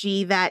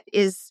strategy that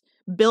is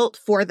built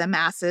for the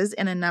masses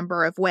in a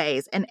number of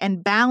ways.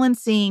 And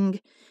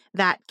balancing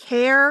that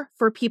care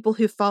for people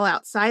who fall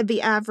outside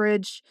the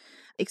average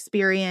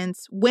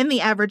experience when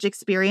the average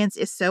experience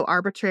is so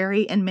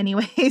arbitrary in many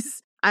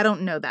ways. I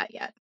don't know that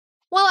yet.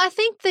 Well, I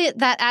think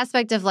that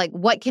aspect of like,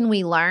 what can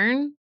we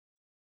learn?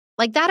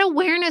 Like that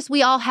awareness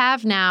we all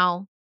have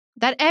now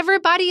that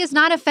everybody is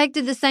not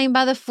affected the same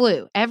by the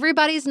flu.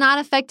 Everybody's not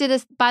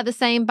affected by the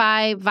same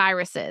by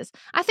viruses.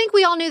 I think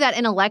we all knew that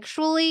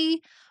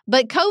intellectually,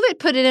 but COVID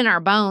put it in our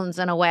bones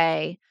in a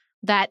way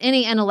that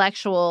any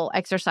intellectual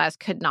exercise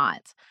could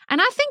not. And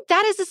I think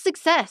that is a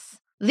success.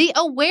 The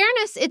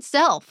awareness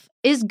itself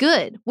is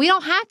good. We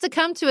don't have to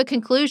come to a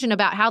conclusion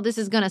about how this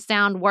is going to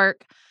sound,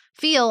 work,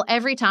 feel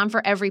every time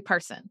for every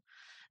person.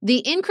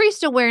 The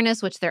increased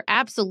awareness, which there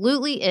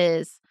absolutely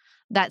is,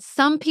 that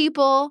some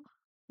people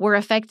were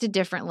affected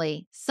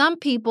differently. Some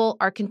people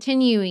are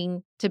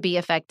continuing to be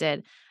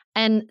affected,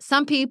 and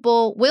some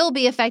people will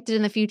be affected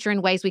in the future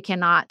in ways we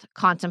cannot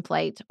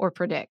contemplate or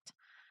predict.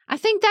 I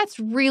think that's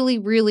really,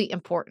 really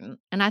important.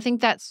 And I think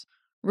that's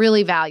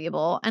really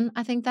valuable. And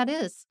I think that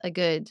is a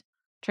good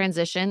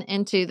transition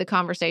into the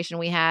conversation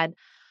we had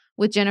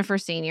with Jennifer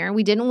Senior.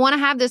 We didn't want to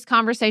have this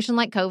conversation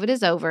like COVID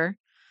is over.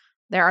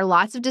 There are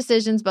lots of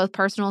decisions, both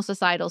personal and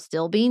societal,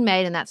 still being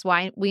made. And that's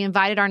why we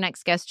invited our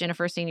next guest,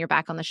 Jennifer Senior,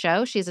 back on the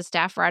show. She's a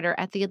staff writer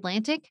at The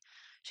Atlantic.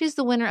 She's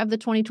the winner of the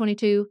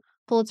 2022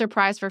 Pulitzer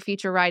Prize for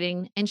Feature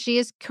Writing. And she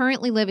is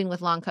currently living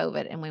with long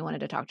COVID. And we wanted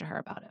to talk to her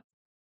about it.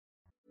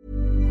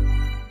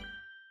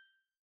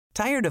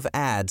 Tired of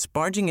ads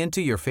barging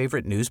into your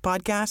favorite news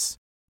podcasts?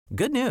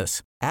 Good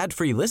news.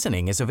 Ad-free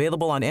listening is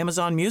available on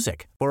Amazon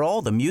Music for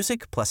all the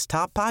music plus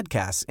top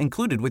podcasts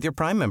included with your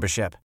Prime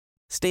membership.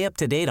 Stay up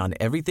to date on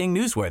everything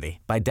newsworthy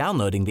by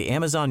downloading the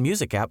Amazon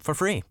Music app for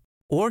free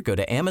or go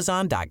to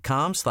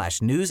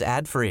amazon.com/news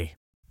ad free.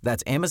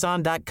 That's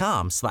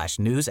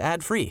amazon.com/news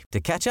ad free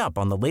to catch up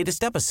on the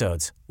latest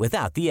episodes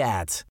without the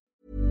ads.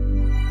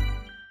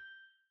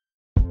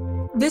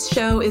 This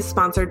show is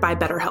sponsored by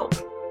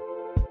BetterHelp.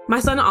 My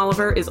son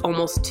Oliver is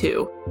almost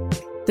 2.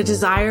 The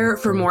desire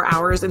for more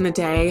hours in the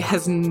day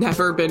has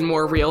never been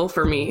more real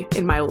for me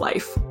in my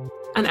life.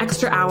 An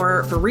extra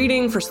hour for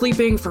reading, for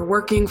sleeping, for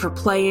working, for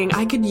playing,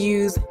 I could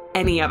use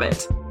any of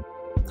it.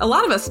 A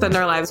lot of us spend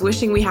our lives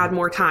wishing we had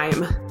more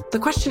time. The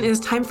question is,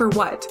 time for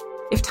what?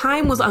 If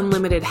time was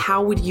unlimited,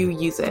 how would you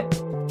use it?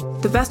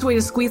 The best way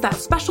to squeeze that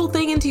special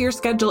thing into your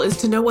schedule is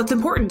to know what's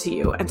important to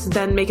you and to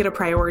then make it a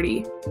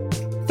priority.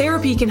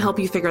 Therapy can help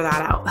you figure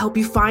that out, help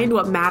you find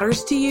what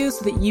matters to you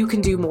so that you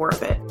can do more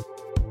of it.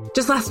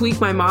 Just last week,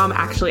 my mom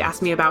actually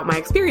asked me about my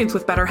experience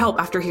with BetterHelp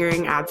after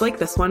hearing ads like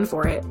this one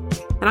for it.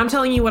 And I'm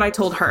telling you what I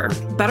told her.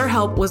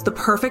 BetterHelp was the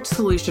perfect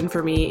solution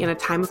for me in a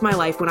time of my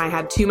life when I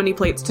had too many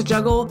plates to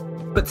juggle,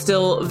 but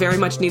still very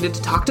much needed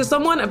to talk to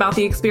someone about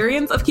the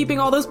experience of keeping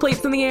all those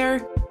plates in the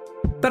air.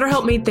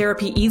 BetterHelp made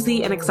therapy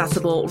easy and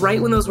accessible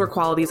right when those were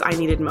qualities I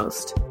needed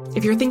most.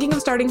 If you're thinking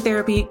of starting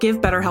therapy, give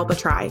BetterHelp a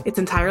try. It's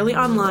entirely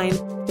online.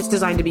 It's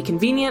designed to be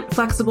convenient,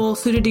 flexible,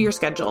 suited to your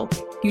schedule.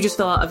 You just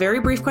fill out a very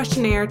brief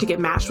questionnaire to get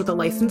matched with a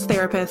licensed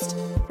therapist,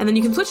 and then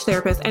you can switch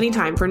therapists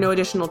anytime for no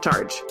additional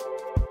charge.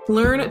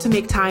 Learn to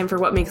make time for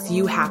what makes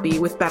you happy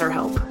with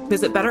BetterHelp.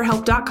 Visit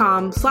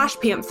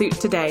betterhelp.com/pantsuit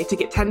today to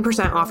get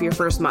 10% off your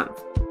first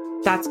month.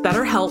 That's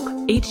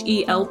BetterHelp,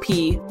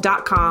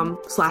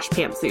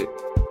 HELP.com/pantsuit.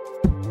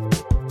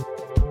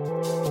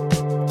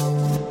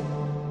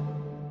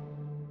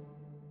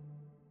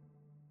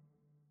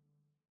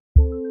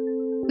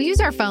 We use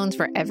our our phones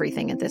for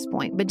everything at this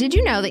point, but did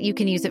you know that you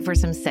can use it for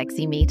some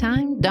sexy me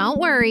time? Don't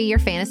worry, your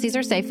fantasies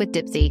are safe with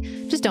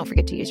Dipsea. Just don't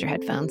forget to use your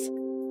headphones.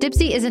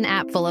 Dipsea is an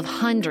app full of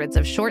hundreds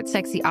of short,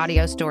 sexy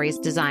audio stories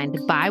designed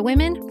by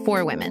women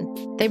for women.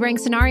 They bring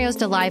scenarios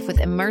to life with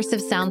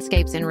immersive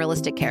soundscapes and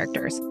realistic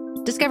characters.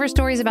 Discover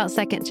stories about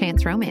second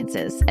chance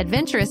romances,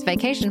 adventurous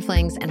vacation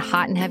flings, and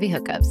hot and heavy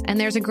hookups. And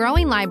there's a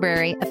growing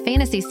library of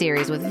fantasy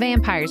series with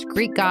vampires,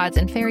 Greek gods,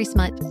 and fairy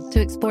smut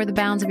to explore the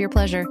bounds of your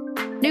pleasure.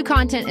 New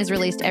content is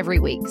released every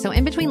week, so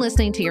in between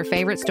listening to your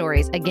favorite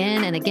stories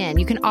again and again,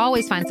 you can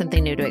always find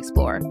something new to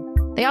explore.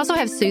 They also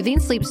have soothing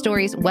sleep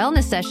stories,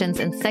 wellness sessions,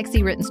 and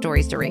sexy written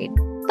stories to read.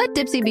 Let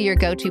Dipsea be your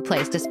go-to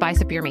place to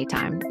spice up your me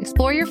time.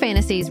 Explore your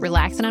fantasies,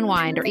 relax and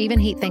unwind, or even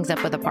heat things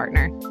up with a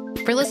partner.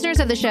 For listeners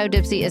of the show,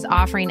 Dipsea is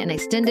offering an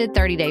extended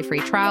 30-day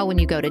free trial when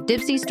you go to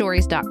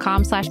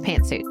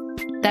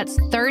dipseastories.com/pantsuit. That's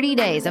 30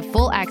 days of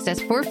full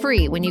access for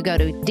free when you go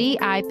to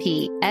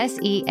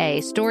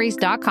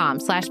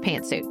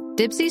dipseastories.com/pantsuit.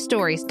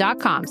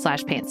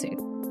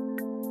 dipseastories.com/pantsuit.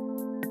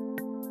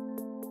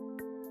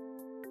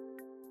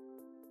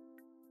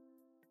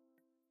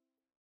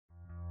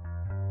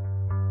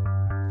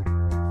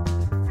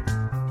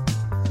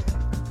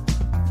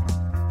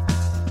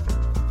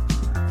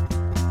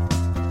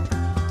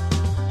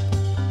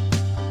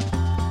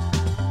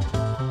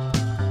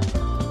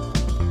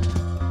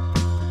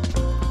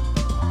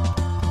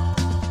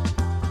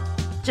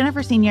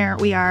 Jennifer Senior,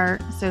 we are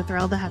so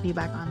thrilled to have you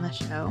back on the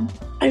show.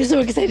 I'm so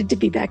excited to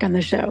be back on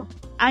the show.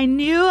 I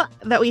knew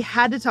that we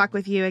had to talk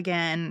with you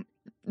again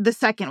the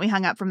second we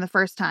hung up from the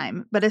first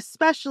time, but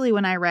especially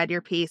when I read your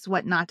piece,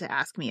 What Not to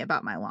Ask Me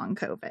About My Long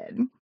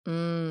COVID.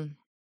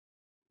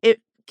 It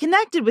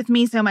connected with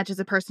me so much as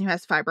a person who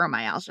has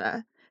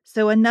fibromyalgia.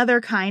 So another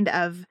kind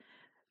of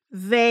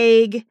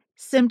vague,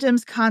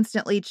 symptoms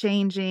constantly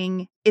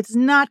changing. It's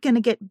not going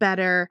to get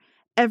better.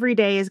 Every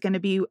day is going to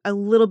be a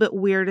little bit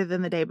weirder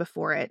than the day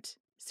before it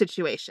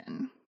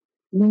situation.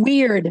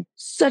 Weird.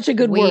 Such a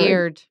good word.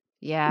 Weird.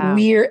 Yeah.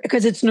 Weird,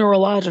 because it's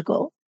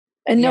neurological.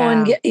 And no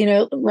one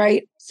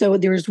right? So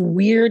there's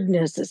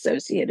weirdness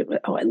associated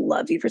with, I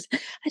love you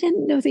I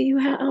didn't know that you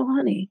had,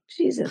 honey,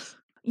 Jesus.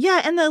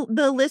 Yeah, and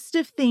the list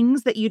of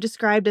things that you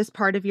described as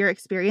part of your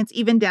experience,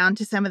 even down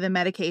to some of the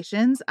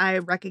medications, I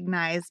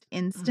recognized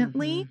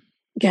instantly.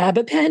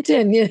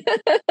 Gabapentin.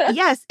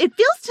 Yes, it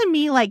feels to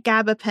me like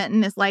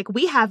gabapentin is like,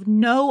 we have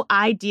no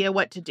idea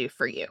what to do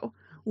for you.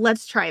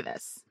 Let's try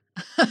this.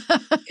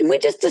 Can we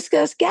just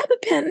discuss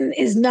gabapentin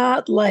is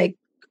not like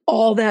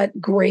all that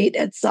great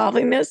at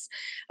solving this.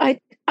 I'm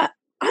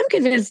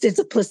convinced it's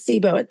a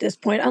placebo at this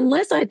point,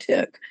 unless I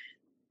took,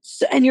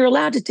 and you're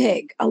allowed to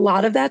take a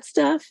lot of that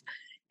stuff.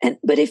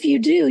 But if you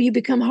do, you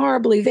become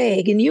horribly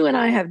vague. And you and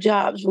I have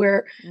jobs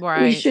where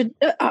we should,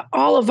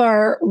 all of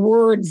our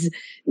words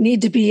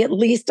need to be at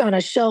least on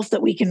a shelf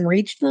that we can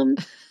reach them.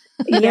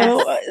 You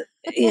know?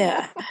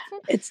 Yeah,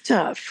 it's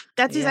tough.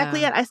 That's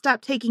exactly it. I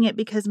stopped taking it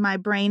because my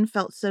brain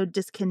felt so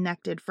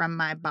disconnected from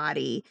my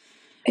body.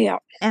 Yeah.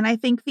 And I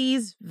think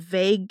these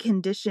vague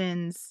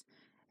conditions,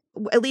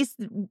 at least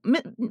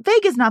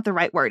vague is not the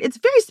right word. It's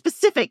very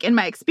specific in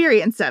my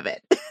experience of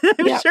it.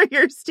 I'm sure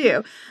yours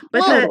too.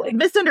 But the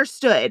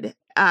misunderstood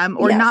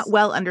or not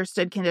well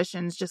understood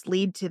conditions just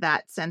lead to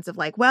that sense of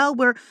like, well,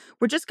 we're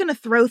just going to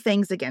throw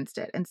things against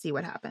it and see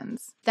what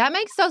happens. That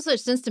makes so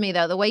much sense to me,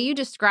 though. The way you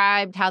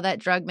described how that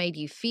drug made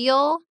you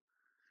feel,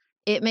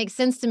 it makes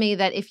sense to me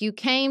that if you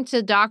came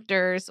to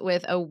doctors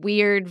with a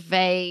weird,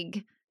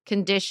 vague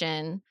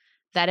condition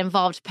that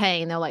involved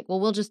pain, they're like, well,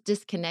 we'll just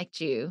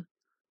disconnect you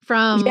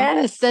from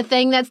the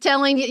thing that's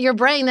telling you, your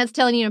brain that's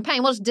telling you in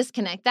pain. We'll just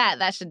disconnect that.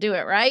 That should do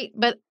it, right?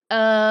 But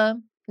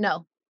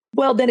no.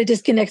 Well, then it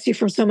disconnects you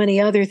from so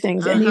many other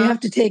things, and you have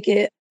to take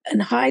it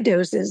in high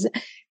doses.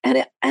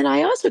 And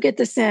I also get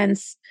the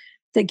sense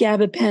that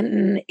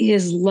gabapentin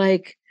is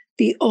like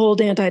the old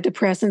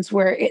antidepressants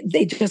where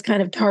they just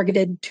kind of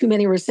targeted too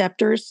many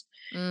receptors.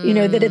 You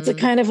know, that it's a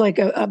kind of like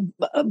a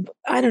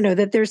I don't know,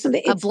 that there's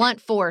something. A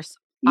blunt force.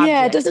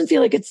 Yeah, it doesn't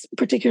feel like it's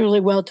particularly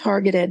well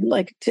targeted,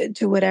 like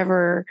to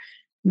whatever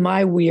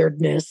my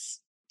weirdness,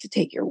 to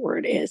take your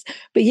word, is.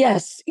 But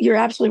yes, you're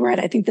absolutely right.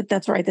 I think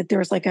that's right, that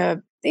there's like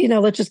a,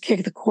 let's just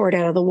kick the cord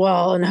out of the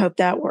wall and hope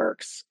that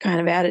works kind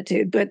of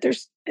attitude. But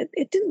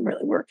it didn't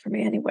really work for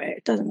me anyway.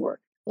 It doesn't work.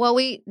 Well,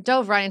 we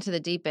dove right into the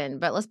deep end,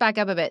 but let's back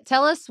up a bit.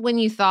 Tell us when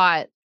you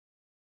thought,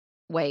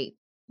 wait,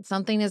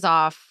 something is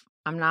off.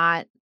 I'm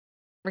not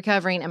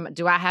recovering.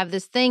 Do I have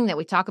this thing that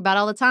we talk about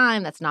all the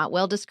time that's not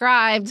well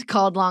described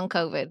called long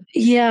COVID?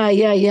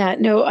 Yeah.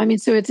 No, I mean,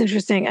 so it's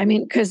interesting. I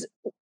mean, because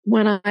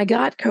when I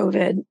got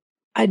COVID,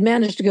 I'd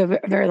managed to go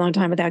a very long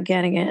time without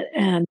getting it.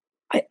 And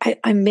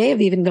I may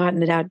have even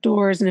gotten it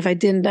outdoors. And if I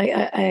didn't,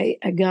 I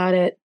got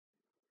it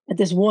at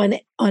this one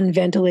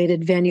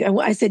unventilated venue.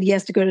 I said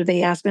yes to go to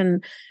the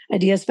Aspen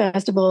Ideas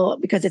Festival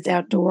because it's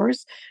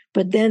outdoors.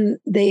 But then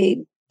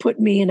they put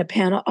me in a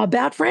panel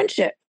about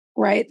friendship,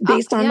 right?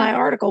 Based on my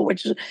article,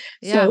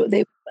 so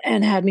they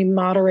had me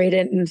moderate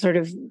it and sort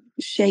of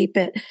shape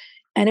it.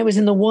 And it was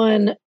in the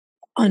one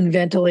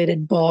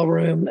unventilated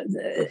ballroom.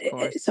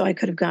 So I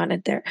could have gotten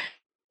it there.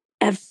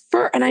 At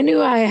first, and I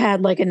knew I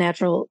had like a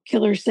natural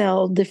killer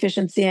cell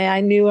deficiency.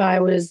 I knew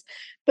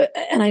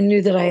and I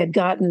knew that I had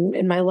gotten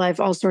in my life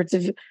all sorts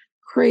of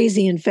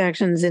crazy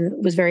infections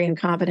and was very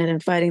incompetent in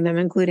fighting them,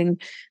 including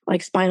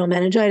like spinal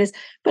meningitis.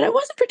 But I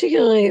wasn't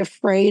particularly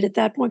afraid at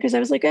that point because I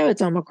was like, oh,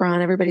 it's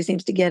Omicron. Everybody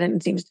seems to get it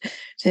and seems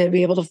to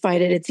be able to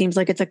fight it. It seems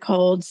like it's a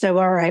cold. So,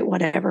 all right,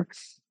 whatever.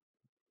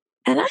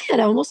 And I had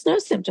almost no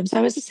symptoms.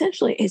 I was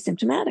essentially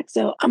asymptomatic.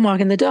 So I'm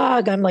walking the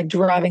dog. I'm like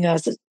driving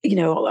us, on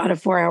a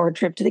 4-hour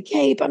trip to the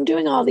Cape. I'm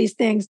doing all these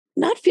things,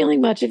 not feeling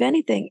much of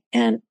anything.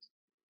 And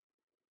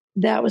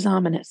that was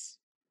ominous.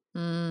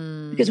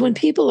 Because when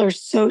people are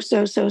so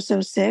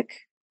sick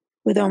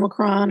with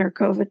Omicron or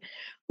COVID,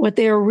 what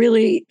they are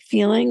really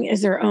feeling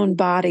is their own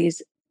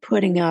bodies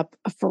putting up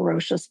a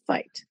ferocious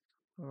fight.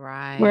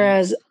 Right.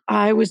 Whereas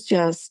I was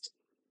just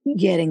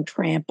getting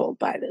trampled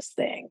by this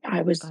thing.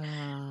 I was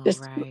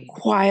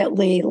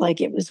quietly, like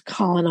it was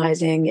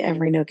colonizing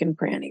every nook and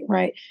cranny,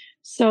 right?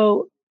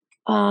 So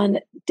on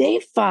day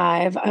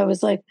 5, I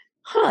was like,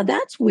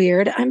 that's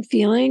weird. I'm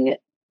feeling,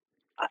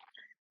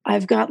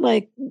 I've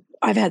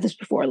had this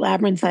before,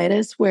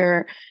 labyrinthitis,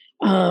 where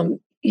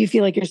you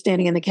feel like you're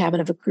standing in the cabin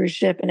of a cruise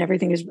ship and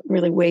everything is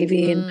really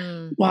wavy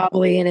and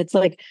wobbly. And it's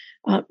like,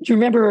 do you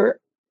remember,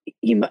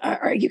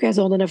 are you guys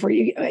old enough where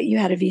you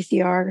had a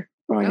VCR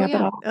growing up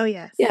at all? Oh,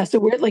 yes. Yeah. So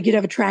we're like, you'd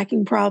have a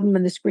tracking problem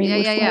and the screen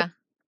would flip.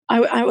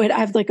 I would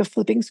have like a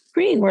flipping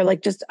screen where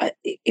like just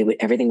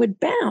everything would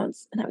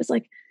bounce. And I was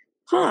like,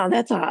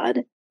 that's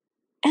odd.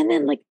 And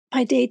then like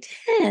by day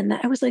 10,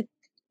 I was like,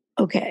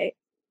 okay,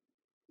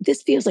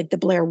 this feels like the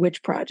Blair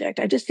Witch Project.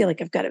 I just feel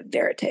like I've got a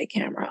verite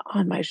camera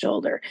on my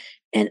shoulder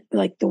and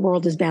like the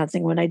world is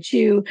bouncing when I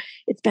chew.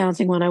 It's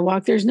bouncing when I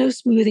walk. There's no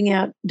smoothing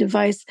out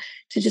device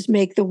to just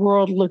make the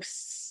world look,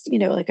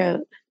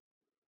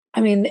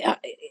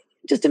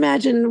 just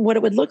imagine what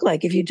it would look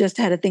like if you just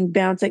had a thing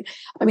bouncing.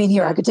 I mean,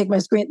 here, I could take my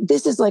screen.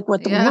 This is like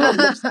what the world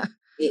looks like.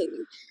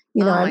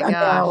 I'm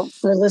now,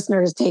 for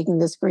listeners, taking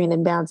the screen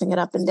and bouncing it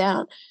up and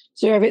down.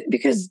 So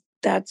because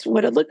that's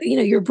what it looked,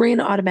 your brain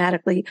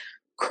automatically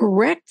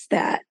corrects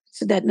that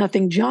so that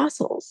nothing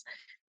jostles.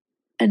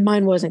 And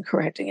mine wasn't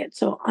correcting it.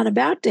 So on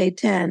about day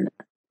 10,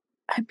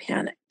 I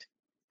panicked.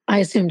 I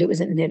assumed it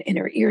was an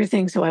inner ear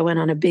thing. So I went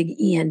on a big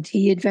ENT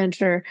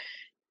adventure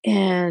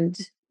and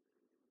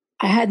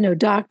I had no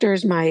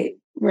doctors. My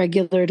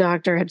regular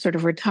doctor had sort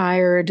of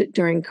retired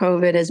during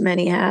COVID, as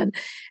many had.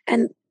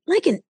 And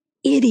like an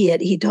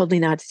idiot, he told me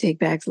not to take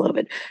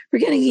Paxlovid,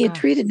 forgetting he had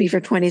treated me for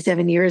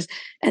 27 years.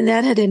 And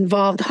that had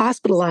involved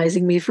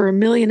hospitalizing me for 1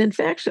 million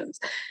infections,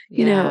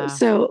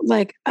 So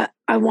like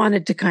I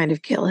wanted to kind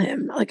of kill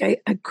him. Like I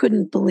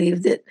couldn't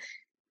believe that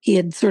he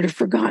had sort of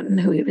forgotten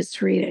who he was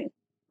treating,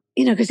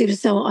 because he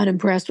was so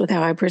unimpressed with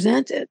how I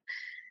presented.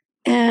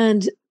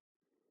 And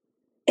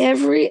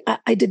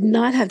I did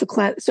not have the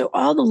class. So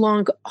all the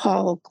long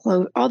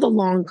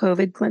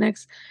COVID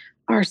clinics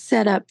are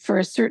set up for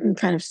a certain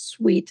kind of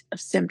suite of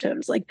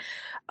symptoms. Like,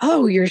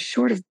 oh, you're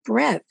short of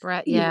breath.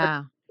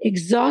 Yeah.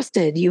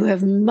 Exhausted. You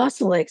have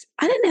muscle aches.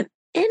 I didn't have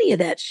any of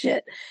that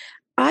shit.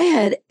 I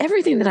had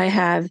everything that I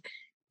have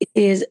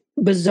is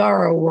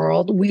bizarro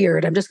world,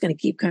 weird. I'm just going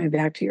to keep coming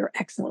back to your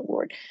excellent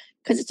word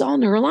because it's all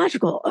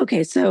neurological.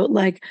 Okay. So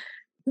like,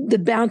 the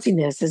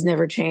bounciness has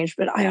never changed,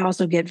 but I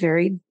also get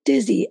very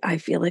dizzy. I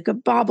feel like a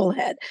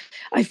bobblehead.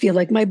 I feel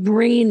like my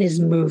brain is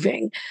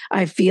moving.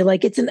 I feel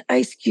like it's an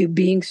ice cube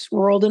being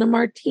swirled in a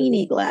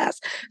martini glass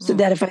so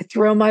that if I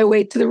throw my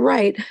weight to the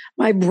right,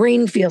 my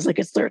brain feels like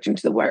it's lurching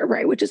to the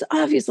right, which is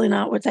obviously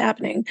not what's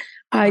happening.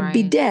 I'd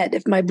be dead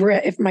if my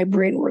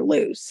brain were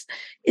loose.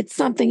 It's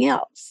something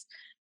else.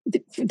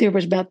 There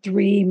was about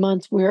 3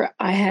 months where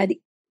I had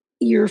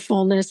ear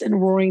fullness and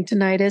roaring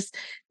tinnitus.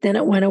 Then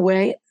it went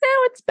away. Now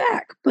it's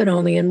back, but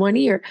only in one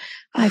ear.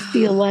 I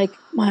feel like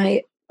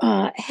my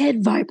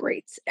head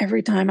vibrates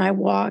every time I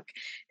walk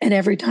and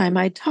every time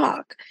I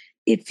talk.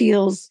 It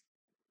feels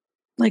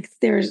like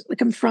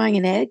I'm frying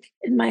an egg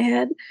in my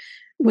head,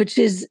 which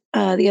is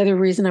the other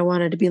reason I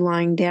wanted to be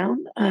lying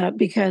down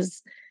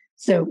because,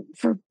 so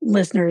for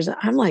listeners,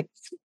 I'm like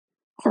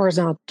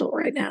horizontal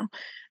right now.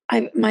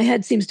 My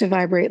head seems to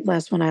vibrate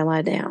less when I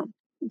lie down.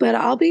 But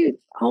I'll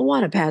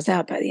want to pass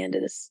out by the end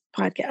of this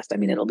podcast. I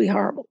mean, it'll be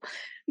horrible,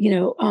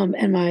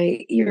 and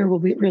my ear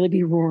will really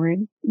be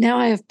roaring. Now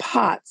I have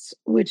POTS,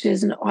 which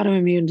is an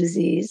autoimmune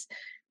disease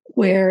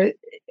where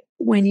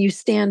when you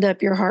stand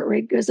up, your heart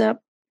rate goes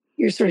up.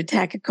 You're sort of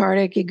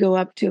tachycardic. You go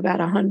up to about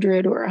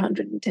 100 or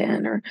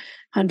 110 or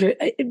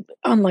 100.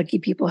 Unlucky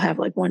people have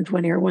like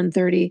 120 or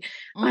 130.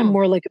 I'm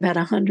more like about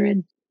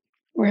 100.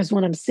 Whereas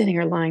when I'm sitting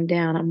or lying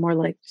down, I'm more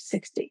like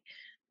 60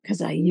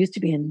 because I used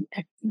to be in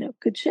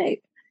good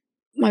shape.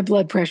 My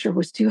blood pressure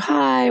was too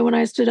high when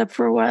I stood up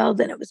for a while.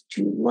 Then it was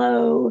too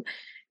low.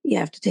 You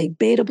have to take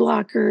beta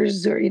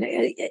blockers or,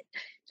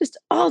 just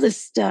all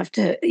this stuff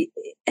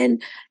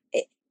and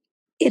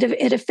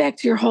it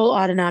affects your whole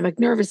autonomic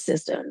nervous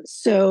system.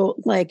 So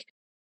like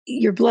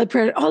your blood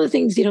pressure, all the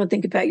things you don't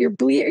think about. Your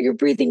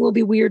breathing will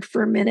be weird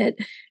for a minute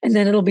and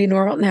then it'll be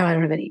normal. Now I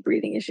don't have any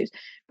breathing issues,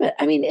 but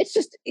I mean, it's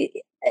just,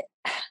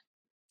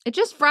 It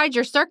just fried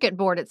your circuit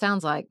board, it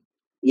sounds like.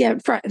 yeah,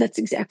 that's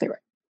exactly right.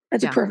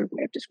 That's Yeah. a perfect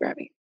way of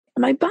describing it.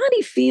 My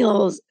body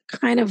feels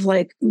kind of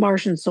like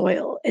Martian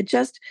soil. It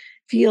just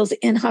feels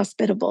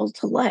inhospitable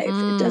to life.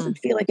 It doesn't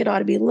feel like it ought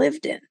to be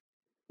lived in,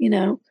 you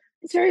know?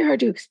 It's very hard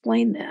to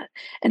explain that.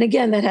 And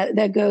again,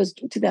 that goes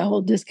to that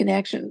whole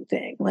disconnection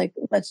thing. Like,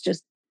 let's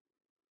just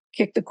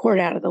kick the cord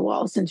out of the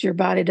wall since your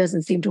body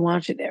doesn't seem to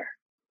want you there.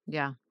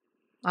 Yeah.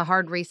 A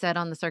hard reset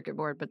on the circuit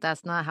board, but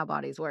that's not how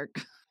bodies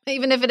work,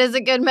 even if it is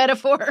a good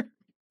metaphor.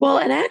 Well,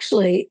 and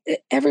actually,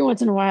 every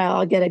once in a while,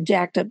 I'll get a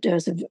jacked up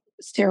dose of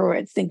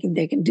steroids thinking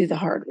they can do the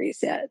hard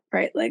reset,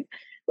 right? Like,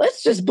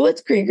 let's just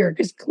blitzkrieg her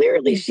because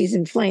clearly she's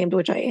inflamed,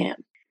 which I am.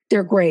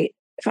 They're great.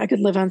 If I could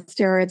live on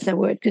steroids, I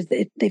would because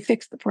they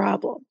fix the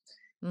problem.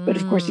 But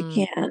of course, you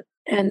can't.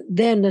 And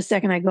then the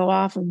second I go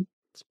off them,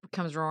 it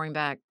comes roaring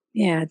back.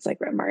 Yeah, it's like,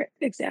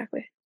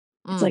 exactly.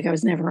 It's like I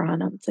was never on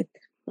them. It's like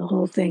the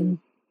whole thing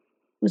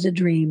was a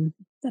dream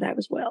that I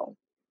was well.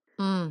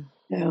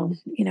 So,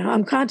 you know,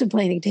 I'm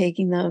contemplating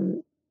taking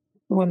them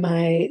when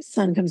my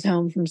son comes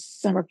home from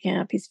summer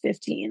camp. He's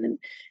 15. And,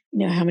 you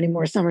know, how many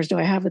more summers do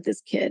I have with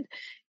this kid?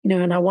 You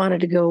know, and I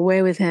wanted to go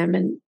away with him.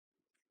 And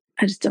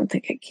I just don't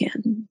think I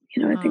can.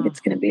 You know, I think it's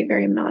going to be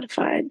very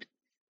modified.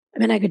 I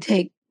mean, I could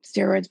take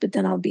steroids, but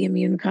then I'll be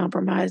immune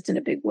compromised in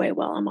a big way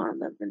while I'm on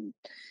them. And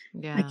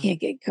I can't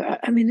get caught.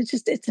 I mean,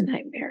 it's a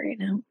nightmare, you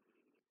know.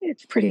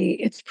 It's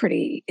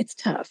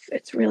tough.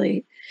 It's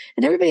really,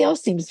 and everybody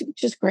else seems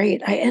just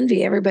great. I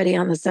envy everybody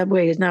on the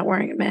subway who's not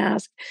wearing a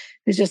mask.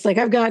 It's just like,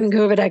 I've gotten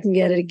COVID, I can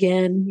get it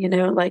again. You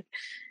know, like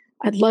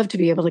I'd love to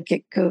be able to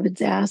kick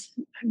COVID's ass.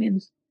 I mean,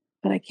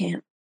 but I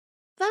can't.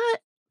 That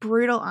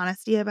brutal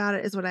honesty about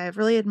it is what I have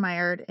really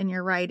admired in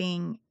your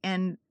writing.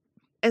 And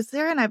as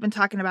Sarah and I have been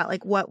talking about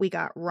like what we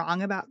got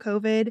wrong about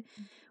COVID,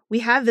 we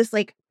have this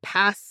like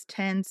past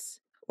tense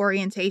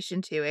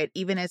orientation to it,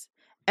 even as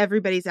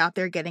everybody's out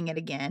there getting it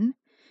again.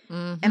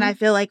 And I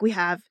feel like we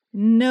have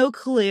no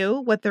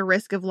clue what the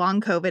risk of long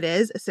COVID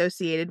is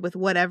associated with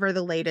whatever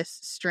the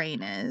latest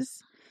strain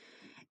is.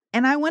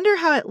 And I wonder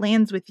how it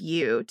lands with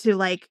you to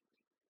like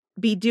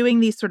be doing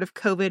these sort of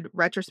COVID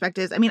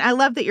retrospectives. I mean, I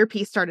love that your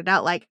piece started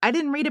out like, I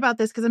didn't read about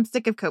this because I'm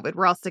sick of COVID.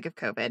 We're all sick of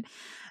COVID.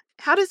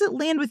 How does it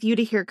land with you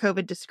to hear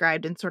COVID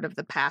described in sort of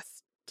the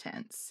past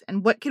tense?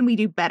 And what can we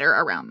do better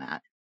around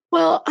that?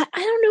 Well, I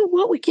don't know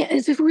what we can.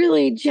 It's a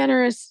really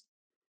generous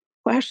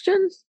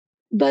question.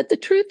 But the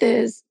truth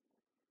is,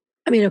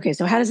 I mean, okay,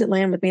 so how does it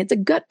land with me? It's a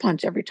gut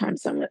punch every time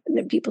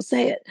people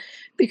say it,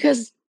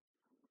 because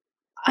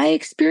I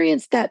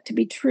experienced that to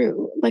be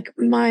true. Like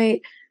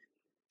my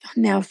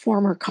now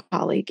former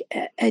colleague,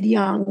 Ed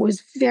Young,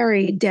 was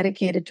very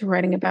dedicated to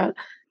writing about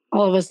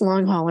all of us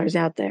long haulers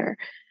out there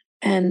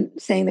and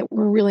saying that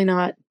we're really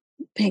not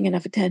paying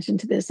enough attention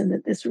to this and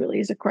that this really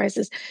is a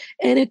crisis.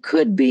 And it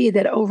could be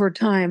that over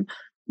time,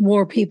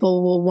 more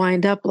people will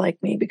wind up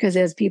like me, because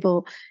as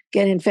people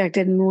get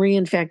infected and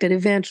reinfected,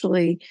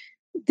 eventually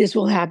this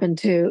will happen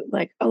to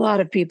like a lot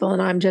of people.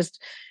 And I'm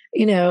just,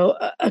 you know,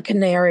 a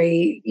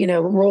canary, you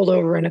know, rolled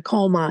over in a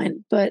coal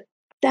mine. But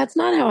that's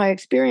not how I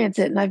experience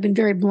it. And I've been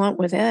very blunt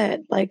with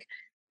Ed. Like,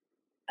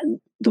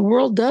 the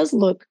world does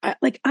look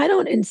like, I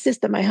don't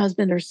insist that my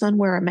husband or son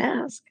wear a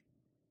mask.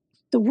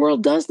 The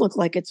world does look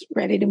like it's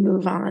ready to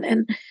move on.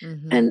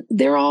 And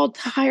they're all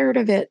tired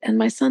of it. And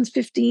my son's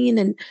 15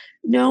 and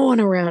no one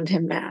around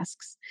him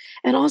masks.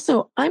 And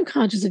also I'm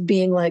conscious of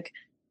being like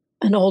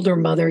an older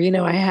mother. You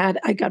know,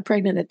 I got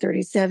pregnant at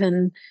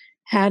 37,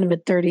 had him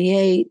at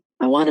 38.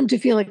 I want him to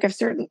feel like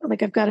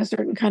I've got a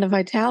certain kind of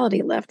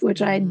vitality left,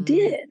 which I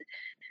did,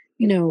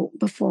 you know,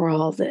 before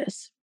all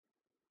this.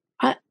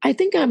 I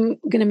think I'm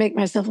going to make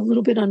myself a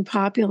little bit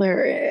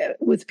unpopular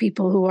with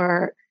people who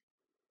are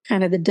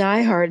kind of the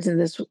diehards in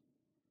this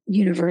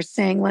universe,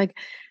 saying like,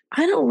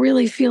 I don't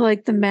really feel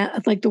like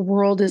the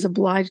world is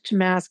obliged to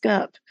mask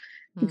up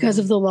because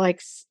of the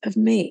likes of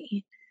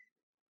me.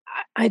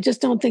 I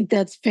just don't think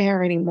that's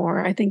fair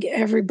anymore. I think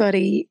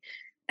everybody,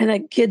 and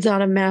like kids ought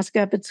to mask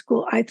up at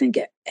school. I think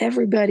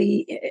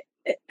everybody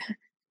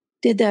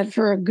did that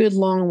for a good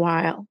long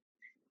while.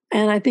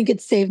 And I think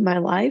it saved my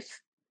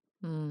life.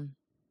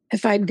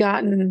 If I'd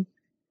gotten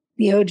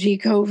the OG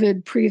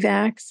COVID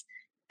pre-vax,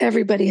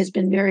 everybody has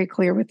been very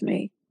clear with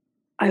me,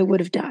 I would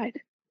have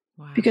died.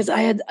 Wow. Because I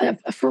had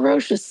a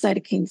ferocious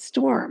cytokine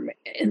storm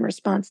in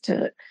response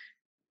to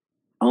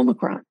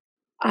Omicron.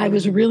 I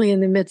was really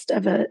in the midst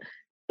of an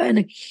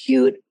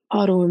acute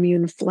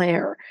autoimmune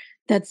flare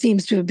that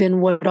seems to have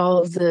been what all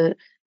of the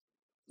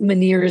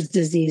Meniere's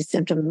disease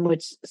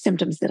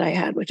symptoms that I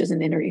had, which is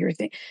an inner ear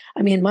thing.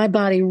 I mean, my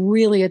body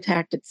really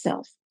attacked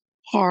itself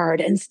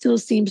hard and still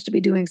seems to be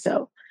doing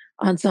so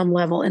on some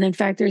level. And in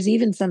fact, there's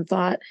even some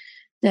thought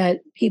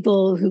that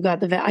people who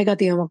got I got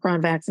the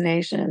Omicron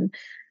vaccination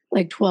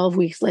like 12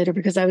 weeks later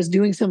because I was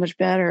doing so much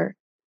better.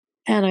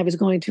 And I was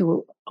going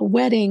to a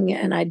wedding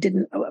and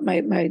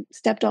my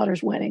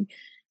stepdaughter's wedding.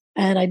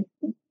 And I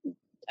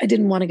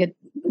didn't want to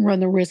run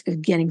the risk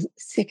of getting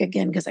sick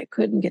again because I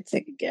couldn't get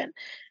sick again.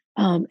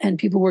 And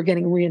people were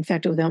getting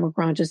reinfected with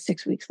Omicron just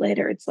 6 weeks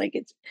later. It's like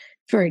it's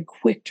very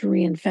quick to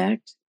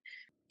reinfect.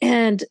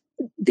 And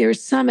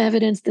there's some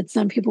evidence that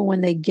some people,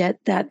 when they get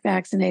that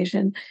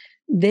vaccination,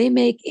 they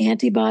make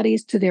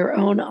antibodies to their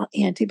own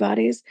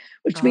antibodies,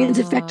 which means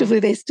effectively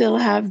they still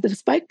have the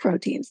spike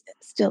proteins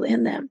still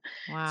in them.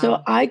 Wow.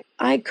 So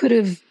I could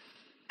have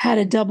had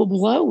a double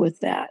blow with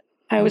that.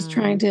 I was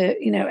trying to,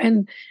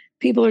 and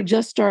people are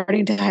just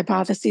starting to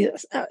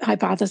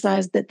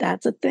hypothesize that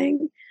that's a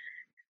thing.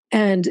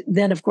 And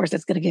then, of course,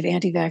 it's going to give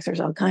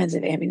anti-vaxxers all kinds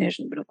of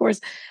ammunition. But of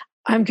course,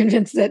 I'm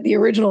convinced that the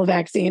original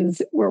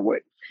vaccines were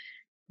what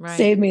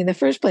saved me in the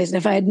first place. And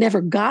if I had never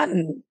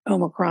gotten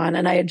Omicron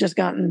and I had just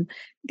gotten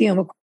the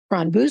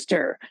Omicron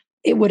booster,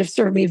 it would have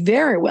served me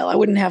very well. I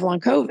wouldn't have long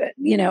COVID.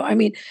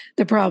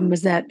 The problem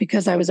was that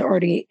because I was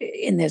already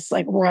in this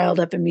like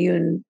riled up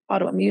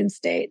autoimmune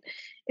state,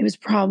 it was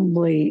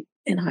probably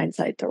in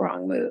hindsight the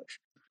wrong move.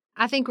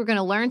 I think we're going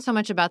to learn so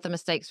much about the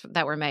mistakes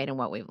that were made and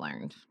what we've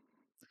learned.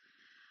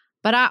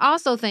 But I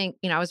also think,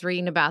 I was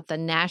reading about the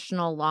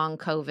National Long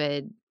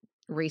COVID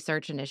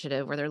Research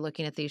Initiative where they're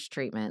looking at these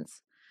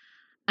treatments.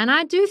 And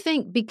I do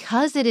think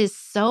because it is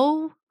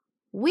so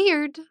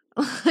weird,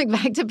 like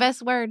back to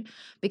best word,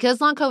 because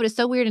long COVID is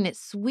so weird and it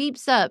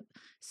sweeps up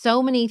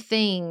so many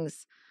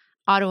things,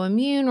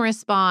 autoimmune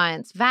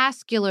response,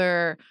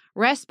 vascular,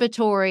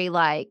 respiratory,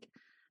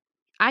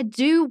 I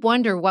do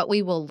wonder what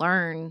we will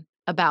learn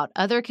about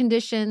other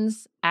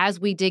conditions as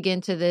we dig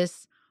into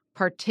this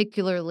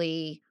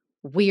particularly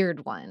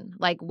weird one.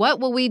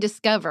 What will we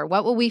discover?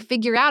 What will we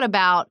figure out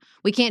about?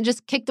 We can't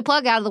just kick the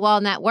plug out of the wall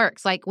and that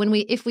works.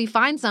 If we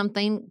find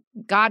something,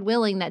 God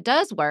willing, that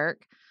does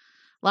work,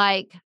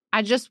 I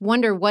just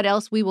wonder what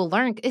else we will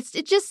learn.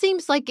 It just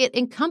seems like it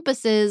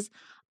encompasses,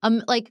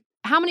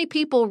 how many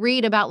people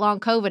read about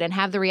long COVID and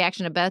have the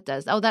reaction that Beth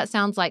does? Oh, that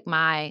sounds like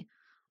my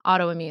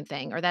autoimmune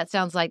thing, or that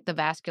sounds like the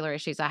vascular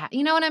issues I have.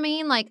 You know what I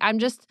mean?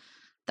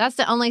 That's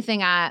the only thing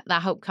that I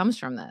hope comes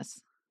from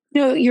this.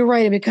 No, you're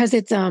right. Because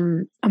it's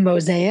a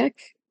mosaic.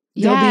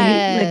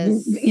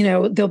 Yes.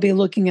 They'll be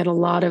looking at a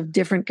lot of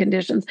different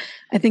conditions.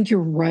 I think you're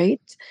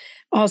right.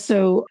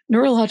 Also,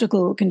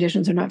 neurological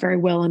conditions are not very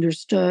well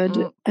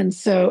understood. And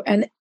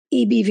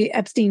EBV,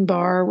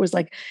 Epstein-Barr, was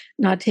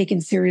not taken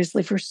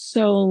seriously for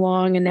so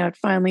long. And now it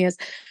finally is.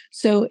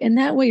 So in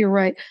that way, you're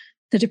right.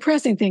 The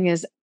depressing thing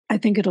is, I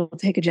think it'll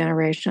take a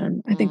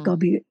generation. I think they'll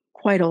be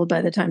quite old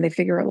by the time they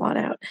figure a lot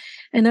out.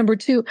 And number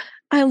two,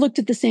 I looked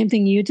at the same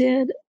thing you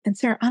did. And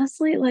Sarah,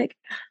 honestly,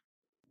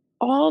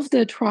 all of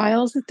the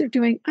trials that they're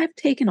doing, I've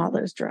taken all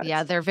those drugs.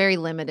 Yeah, they're very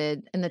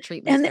limited in the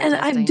treatment. And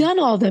I've done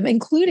all of them,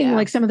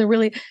 including some of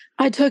the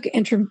I took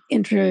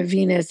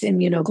intravenous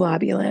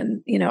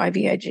immunoglobulin,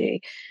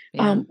 IVIG,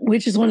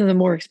 which is one of the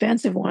more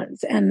expensive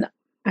ones. And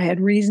I had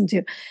reason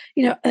to,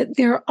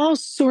 there are all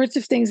sorts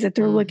of things that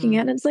they're looking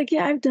at. And it's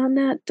I've done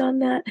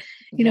that.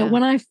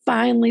 When I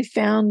finally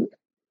found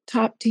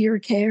top tier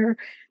care,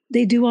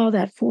 they do all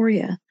that for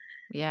you.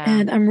 Yeah.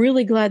 And I'm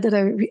really glad that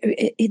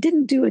it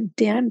didn't do a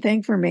damn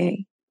thing for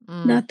me.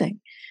 Nothing.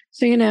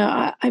 So,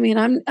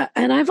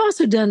 I've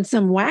also done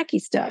some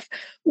wacky stuff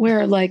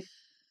where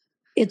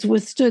it's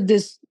withstood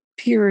this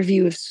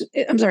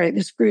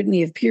the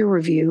scrutiny of peer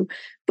review,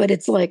 but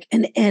it's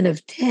an N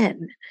of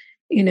 10,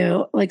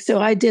 so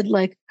I did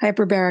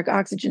hyperbaric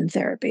oxygen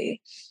therapy,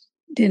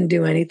 didn't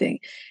do anything.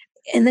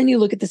 And then you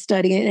look at the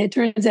study and it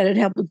turns out it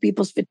helped with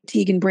people's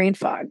fatigue and brain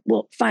fog.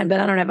 Well, fine, but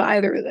I don't have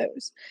either of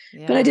those.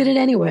 Yeah. But I did it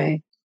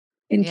anyway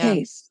in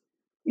case,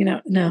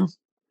 no,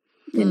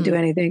 didn't do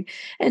anything.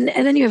 And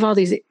then you have all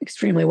these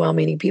extremely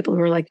well-meaning people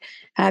who are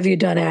have you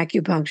done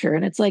acupuncture?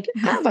 And it's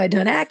have I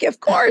done acupuncture? Of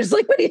course.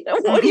 What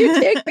do you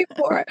take me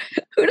for?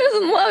 Who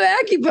doesn't love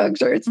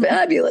acupuncture? It's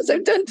fabulous.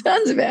 I've done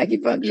tons of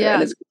acupuncture. Yeah.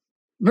 And it's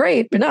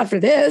great, but not for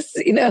this,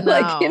 No.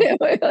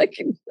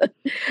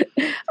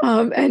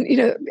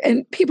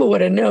 and people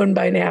would have known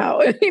by now,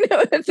 if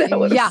that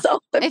would have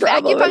solved the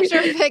problem. If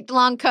acupuncture picked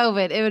long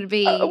COVID, it would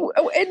be,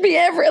 it'd be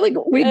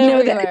we'd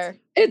know that.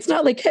 It's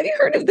not have you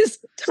heard of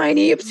this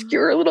tiny,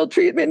 obscure little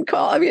treatment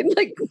called,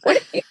 what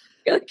are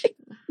you,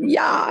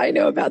 yeah, I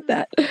know about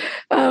that.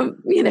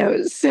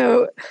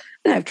 So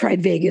I've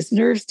tried vagus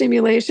nerve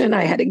stimulation.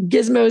 I had a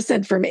gizmo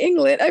sent from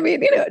England.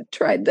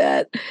 Tried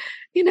that.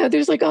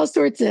 There's all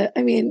sorts of,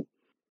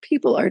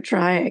 people are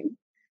trying.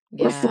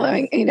 We're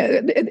flying,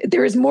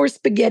 there is more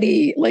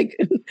spaghetti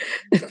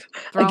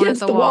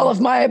against the wall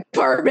of my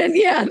apartment.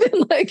 Yeah. Than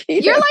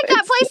You're like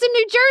that place in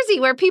New Jersey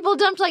where people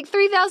dumped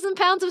 3,000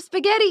 pounds of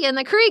spaghetti in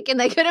the creek and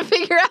they couldn't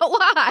figure out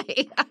why.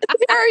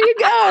 There you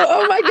go.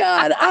 Oh my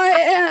God. I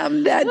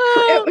am that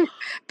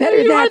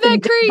better that than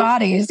dead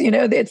bodies.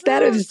 It's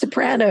that or The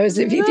Sopranos.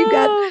 If you've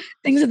got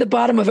things at the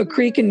bottom of a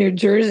creek in New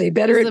Jersey,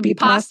 better it be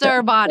pasta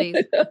or bodies.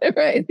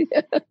 Right.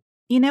 Yeah.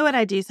 You know what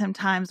I do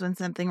sometimes when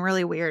something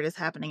really weird is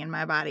happening in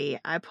my body?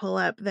 I pull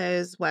up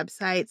those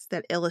websites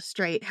that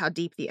illustrate how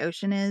deep the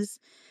ocean is,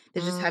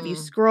 that just have you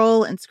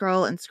scroll and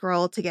scroll and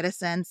scroll to get a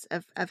sense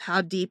of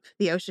how deep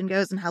the ocean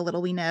goes and how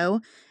little we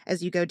know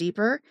as you go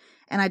deeper.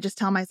 And I just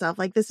tell myself,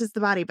 like, this is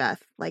the body,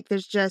 Beth. Like,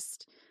 there's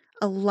just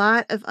a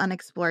lot of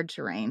unexplored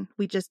terrain.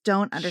 We just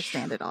don't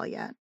understand it all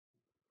yet.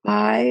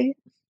 I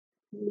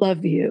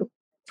love you.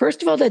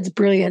 First of all, that's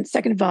brilliant.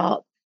 Second of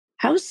all,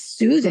 how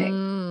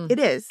soothing. It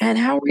is. And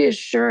how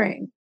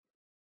reassuring.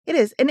 It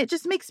is. And it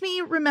just makes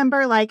me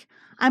remember, like,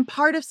 I'm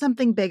part of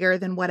something bigger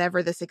than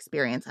whatever this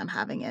experience I'm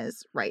having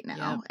is right now.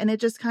 Yeah. And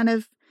it just kind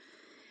of,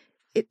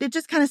 it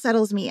just kind of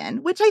settles me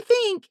in, which I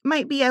think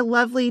might be a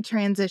lovely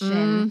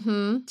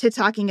transition to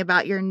talking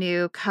about your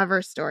new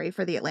cover story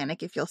for The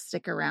Atlantic, if you'll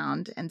stick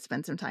around and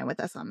spend some time with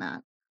us on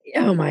that.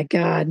 Oh my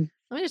God.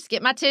 Let me just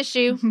get my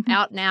tissue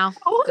out now.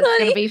 Oh, It's going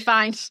honey. to be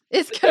fine.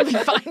 It's going to be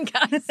fine,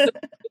 guys.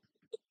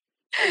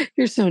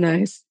 You're so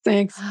nice.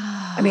 Thanks.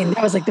 I mean,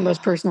 that was like the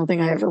most personal thing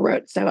I ever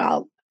wrote. So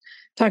I'll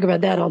talk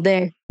about that all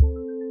day.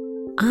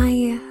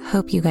 I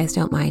hope you guys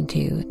don't mind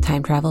to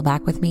time travel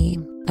back with me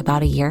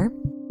about a year.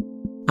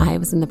 I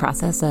was in the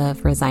process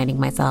of resigning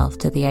myself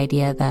to the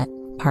idea that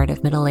part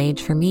of middle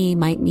age for me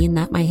might mean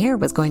that my hair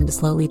was going to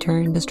slowly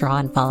turn to straw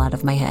and fall out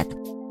of my head.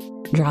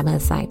 Drama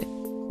aside,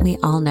 we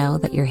all know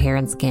that your hair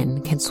and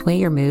skin can sway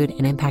your mood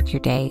and impact your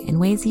day in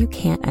ways you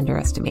can't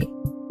underestimate.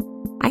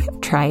 I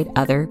have tried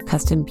other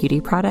custom beauty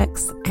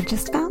products and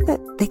just found that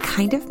they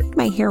kind of made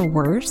my hair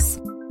worse.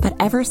 But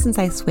ever since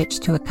I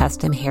switched to a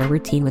custom hair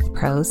routine with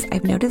Prose,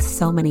 I've noticed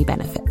so many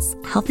benefits.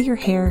 Healthier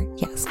hair,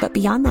 yes, but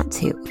beyond that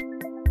too.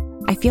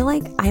 I feel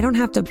like I don't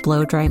have to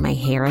blow dry my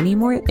hair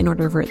anymore in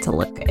order for it to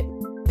look good,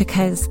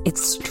 because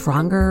it's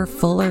stronger,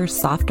 fuller,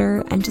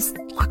 softer, and just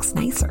looks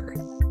nicer.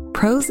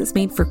 Prose is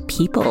made for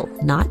people,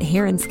 not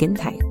hair and skin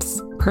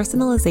types.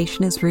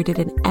 Personalization is rooted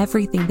in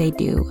everything they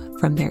do,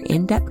 from their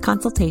in-depth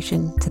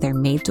consultation to their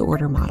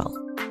made-to-order model.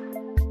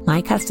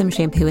 My custom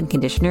shampoo and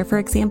conditioner, for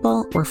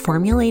example, were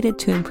formulated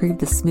to improve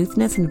the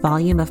smoothness and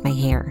volume of my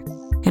hair.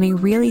 And I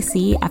really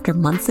see, after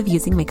months of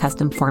using my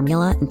custom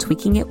formula and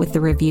tweaking it with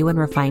the Review and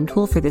Refine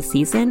tool for this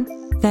season,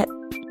 that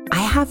I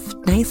have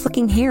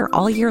nice-looking hair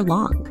all year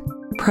long.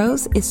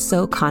 Prose is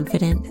so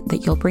confident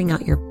that you'll bring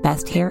out your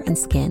best hair and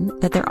skin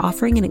that they're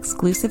offering an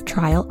exclusive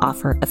trial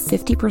offer of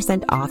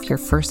 50% off your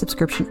first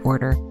subscription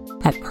order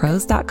at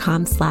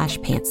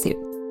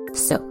prose.com/pantsuit.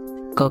 So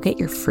go get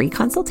your free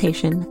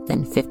consultation,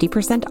 then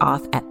 50%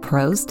 off at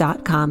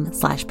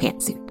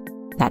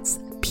prose.com/pantsuit. That's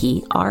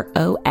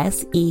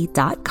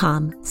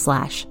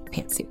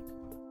prose.com/pantsuit.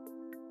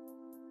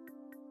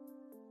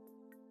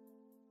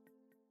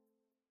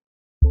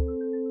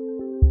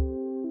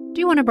 Do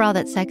you want a bra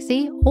that's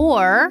sexy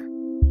or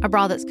a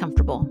bra that's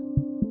comfortable?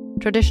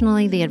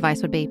 Traditionally, the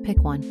advice would be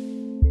pick one.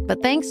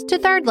 But thanks to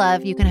Third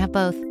Love, you can have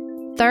both.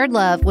 Third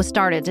Love was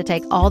started to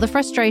take all the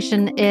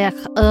frustration,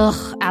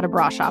 out of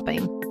bra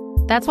shopping.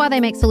 That's why they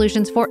make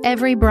solutions for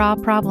every bra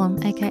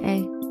problem,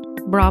 aka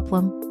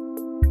problem.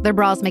 Their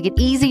bras make it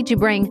easy to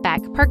bring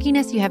back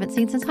perkiness you haven't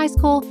seen since high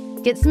school,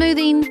 get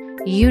smoothing,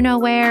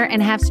 you-know-where,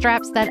 and have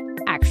straps that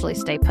actually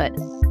stay put.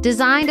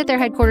 Designed at their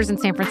headquarters in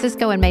San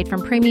Francisco and made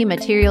from premium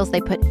materials,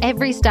 they put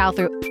every style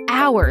through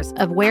hours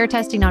of wear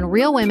testing on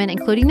real women,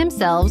 including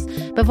themselves,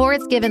 before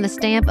it's given the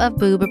stamp of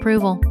boob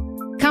approval.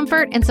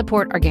 Comfort and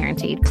support are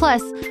guaranteed.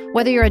 Plus,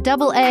 whether you're a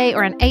double A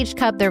or an H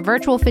cup, their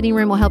virtual fitting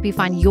room will help you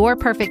find your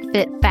perfect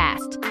fit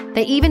fast.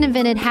 They even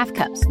invented half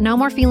cups. No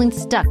more feeling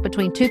stuck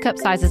between 2 cup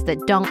sizes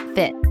that don't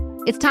fit.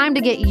 It's time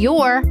to get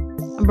your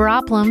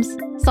problems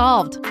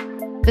solved.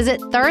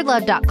 Visit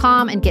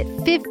thirdlove.com and get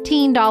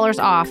 $15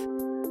 off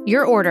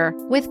your order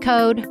with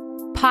code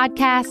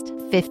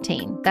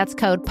PODCAST15. That's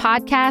code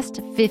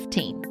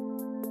PODCAST15.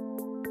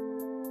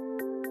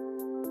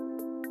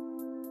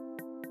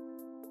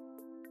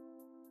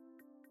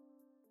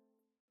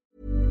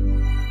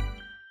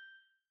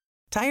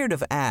 Tired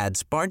of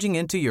ads barging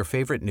into your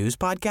favorite news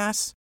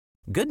podcasts?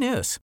 Good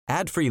news.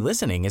 Ad-free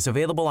listening is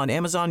available on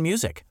Amazon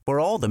Music for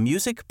all the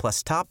music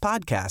plus top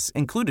podcasts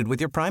included with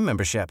your Prime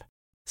membership.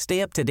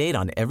 Stay up to date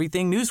on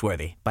everything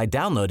newsworthy by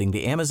downloading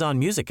the Amazon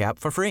Music app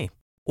for free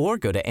or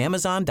go to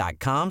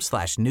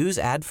amazon.com/news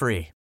ad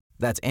free.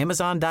 That's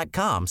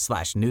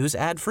amazon.com/news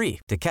ad free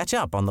to catch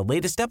up on the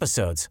latest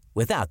episodes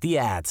without the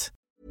ads.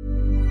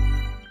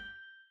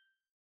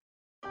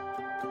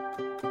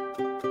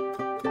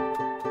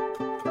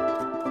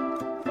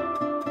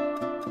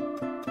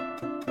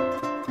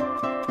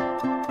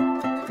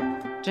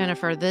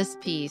 Jennifer, this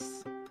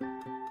piece,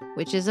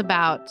 which is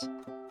about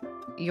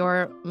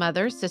your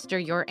mother's sister,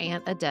 your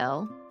Aunt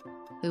Adele,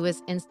 who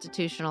was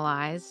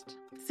institutionalized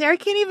Sarah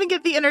can't even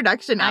get the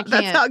introduction I out.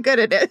 That's can't. how good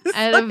it is.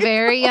 at a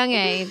very young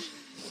age,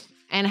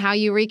 and how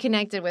you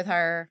reconnected with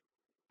her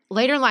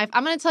later in life.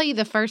 I'm going to tell you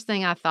the first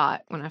thing I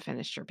thought when I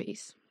finished your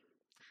piece.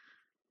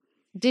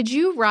 Did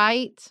you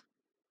write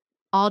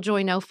All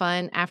Joy, No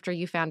Fun after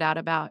you found out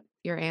about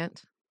your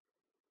aunt?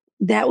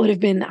 That would have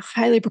been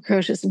highly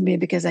precocious of me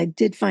because I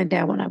did find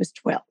out when I was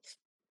 12.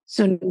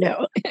 So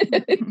no.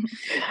 I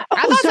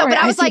thought so, but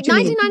I was like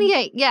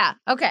 1998. Yeah.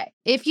 Okay.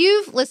 If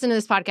you've listened to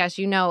this podcast,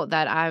 you know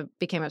that I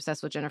became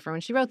obsessed with Jennifer when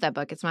she wrote that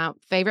book. It's my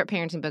favorite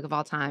parenting book of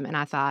all time. And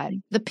I thought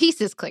the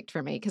pieces clicked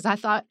for me because I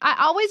thought I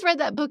always read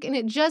that book and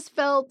it just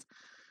felt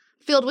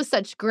filled with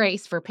such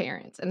grace for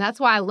parents. And that's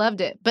why I loved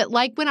it. But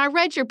like when I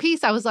read your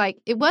piece, I was like,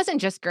 it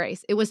wasn't just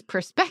grace. It was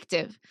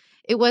perspective.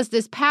 It was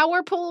this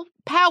powerful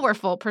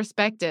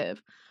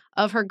perspective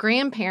of her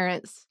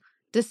grandparents'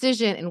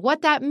 decision and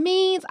what that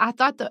means. I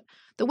thought the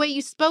way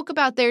you spoke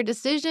about their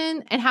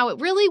decision and how it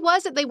really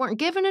was that they weren't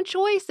given a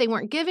choice, they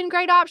weren't given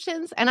great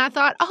options. And I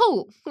thought,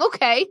 oh,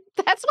 okay,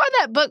 that's why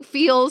that book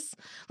feels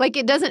like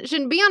it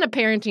shouldn't be on a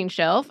parenting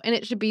shelf and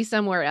it should be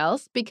somewhere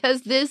else,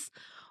 because this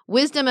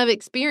wisdom of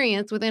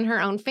experience within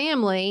her own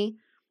family,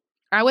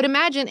 I would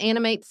imagine,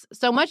 animates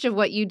so much of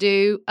what you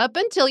do up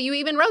until you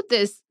even wrote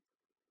this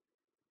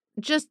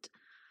just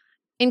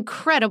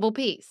incredible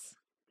piece.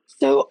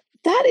 So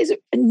that is,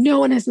 no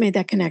one has made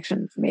that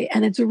connection for me.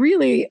 And it's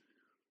really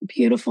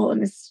beautiful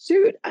and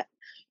astute.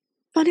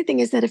 Funny thing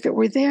is that if it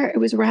were there, it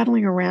was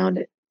rattling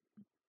around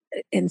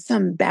in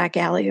some back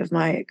alley of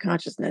my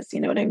consciousness. You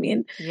know what I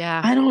mean? Yeah.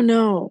 I don't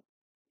know.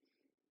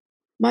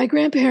 My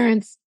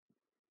grandparents,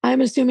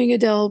 I'm assuming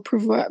Adele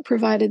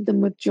provided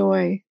them with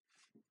joy.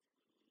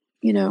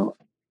 You know,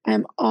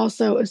 I'm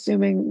also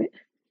assuming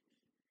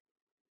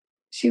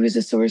she was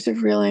a source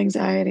of real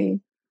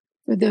anxiety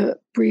for the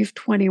brief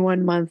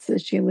 21 months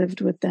that she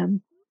lived with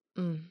them.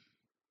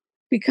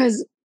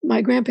 Because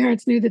my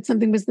grandparents knew that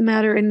something was the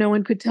matter and no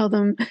one could tell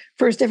them.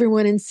 First,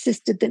 everyone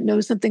insisted that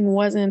no, something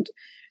wasn't,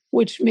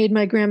 which made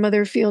my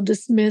grandmother feel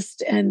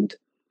dismissed and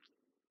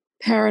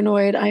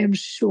paranoid, I am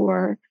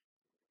sure,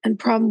 and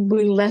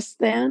probably less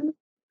than.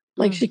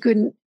 Like she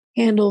couldn't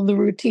handle the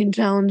routine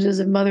challenges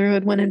of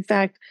motherhood when in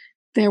fact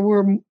there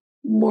were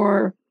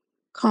more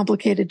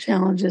complicated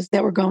challenges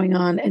that were going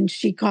on, and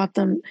she caught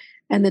them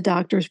and the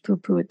doctors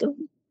poo-pooed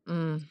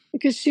them.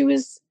 Because she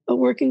was a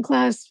working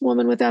class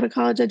woman without a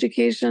college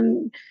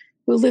education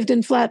who lived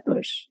in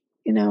Flatbush,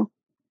 you know,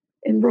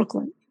 in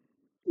Brooklyn.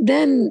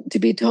 Then to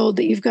be told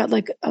that you've got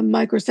like a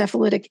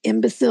microcephalitic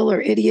imbecile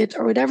or idiot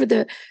or whatever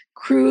the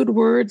crude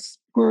words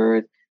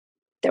were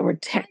that were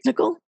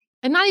technical.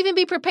 And not even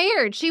be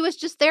prepared. She was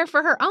just there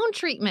for her own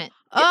treatment.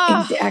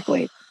 Oh,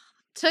 exactly.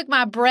 Took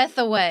my breath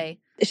away.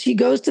 She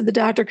goes to the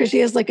doctor because she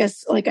has like a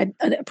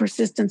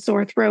persistent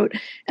sore throat.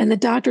 And the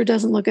doctor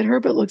doesn't look at her,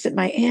 but looks at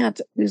my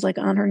aunt who's like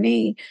on her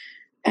knee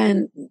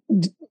and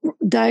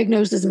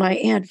diagnoses my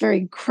aunt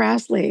very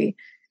crassly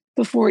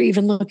before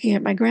even looking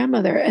at my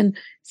grandmother. And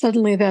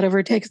suddenly that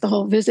overtakes the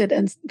whole visit.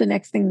 And the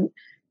next thing,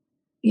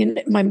 you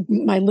know, my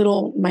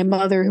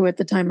mother, who at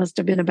the time must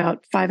have been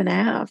about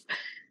 5.5,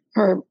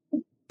 her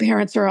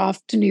parents are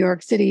off to New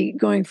York City,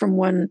 going from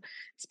one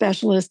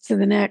specialist to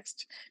the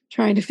next,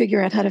 trying to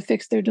figure out how to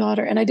fix their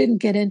daughter. And I didn't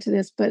get into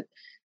this, but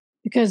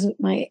because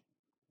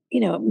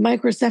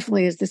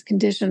microcephaly is this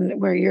condition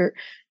where your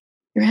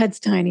head's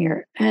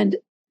tinier. And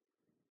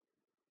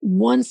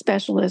one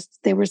specialist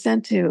they were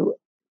sent to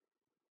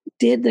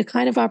did the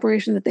kind of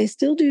operation that they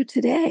still do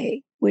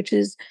today, which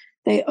is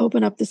they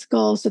open up the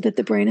skull so that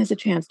the brain has a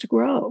chance to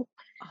grow.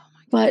 Oh my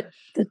gosh. But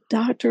the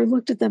doctor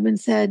looked at them and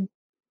said,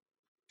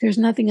 there's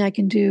nothing I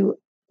can do.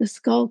 The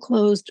skull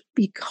closed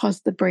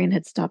because the brain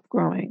had stopped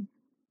growing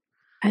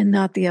and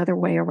not the other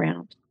way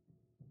around.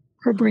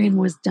 Her brain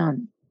was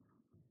done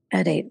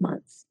at 8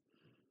 months.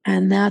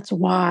 And that's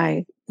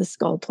why the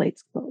skull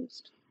plate's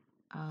closed.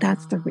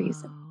 That's the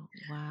reason.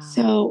 Wow.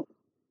 So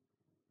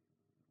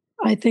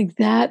I think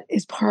that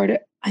is part of,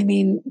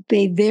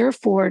 they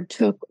therefore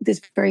took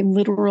this very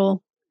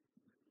literal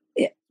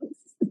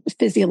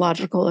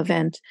physiological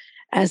event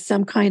as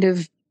some kind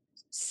of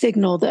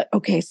signal that,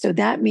 okay, so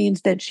that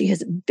means that she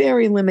has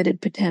very limited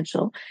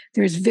potential.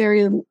 There's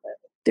very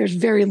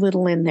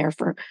little in there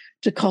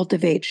to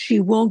cultivate. She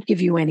won't give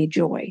you any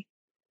joy.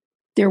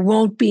 There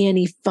won't be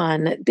any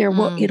fun.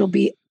 It'll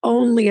be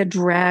only a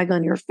drag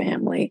on your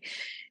family.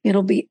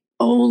 It'll be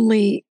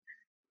only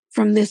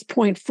from this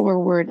point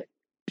forward,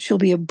 she'll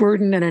be a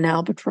burden and an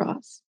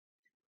albatross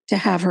to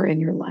have her in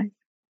your life.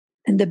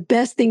 And the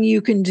best thing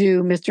you can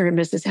do, Mr. and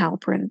Mrs.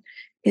 Halprin,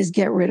 is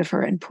get rid of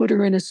her and put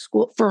her in a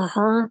school for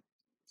her,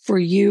 for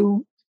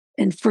you,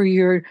 and for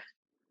your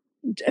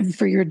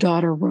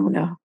daughter,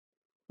 Rona,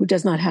 who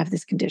does not have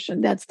this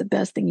condition. That's the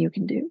best thing you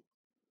can do.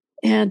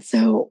 And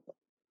so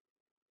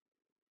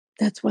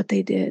that's what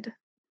they did.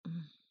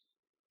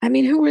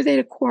 Who were they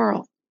to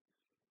quarrel?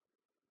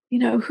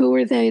 Who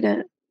were they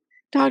to...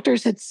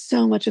 Doctors had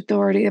so much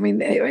authority.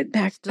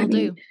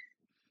 Do.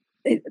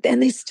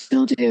 And they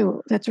still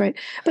do. That's right.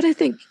 But I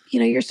think,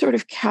 you're sort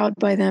of cowed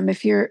by them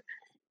if you're...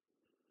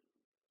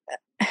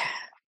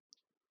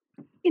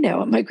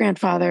 my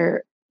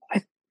grandfather,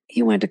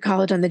 he went to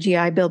college on the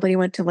GI Bill, but he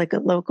went to like a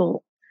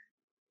local,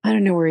 I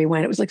don't know where he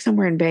went. It was like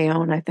somewhere in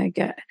Bayonne, I think.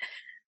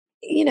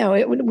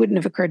 It wouldn't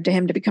have occurred to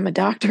him to become a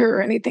doctor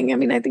or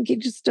anything. I think he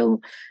just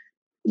still,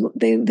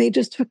 they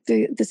just took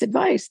this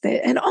advice.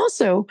 And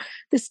also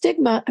the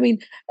stigma,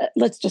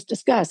 let's just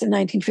discuss. In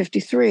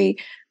 1953,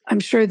 I'm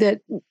sure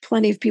that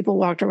plenty of people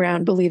walked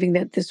around believing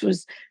that this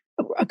was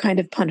a kind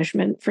of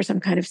punishment for some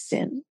kind of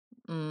sin,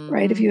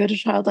 right? If you had a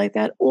child like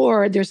that,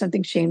 or there's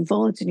something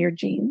shameful, it's in your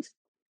genes.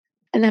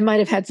 And that might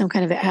have had some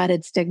kind of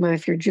added stigma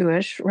if you're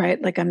Jewish,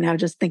 right? Like I'm now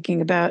just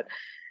thinking about,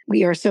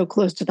 we are so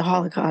close to the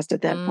Holocaust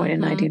at that point in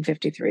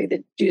 1953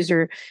 that Jews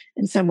are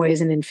in some ways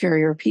an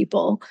inferior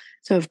people.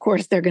 So of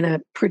course they're going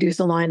to produce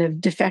a line of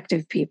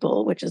defective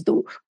people, which is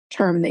the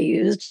term they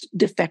used,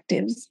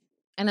 defectives.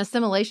 And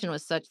assimilation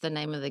was such the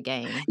name of the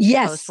game.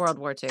 Yes. Post World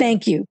War II.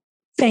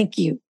 Thank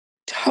you.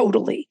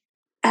 Totally.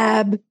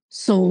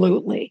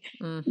 Absolutely.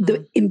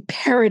 The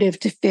imperative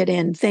to fit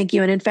in. Thank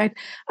you. And in fact,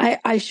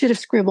 I should have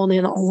scribbled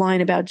in a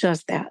line about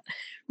just that,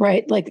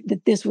 right? Like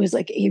that this was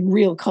like a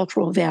real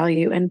cultural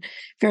value and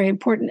very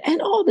important.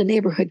 And all the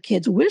neighborhood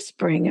kids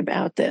whispering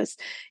about this,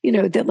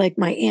 that like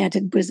my aunt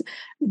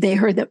they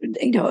heard that,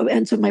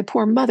 and so my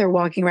poor mother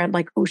walking around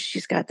like, oh,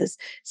 she's got this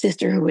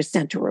sister who was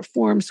sent to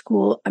reform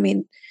school. I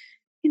mean,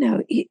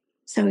 it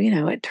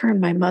turned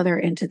my mother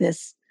into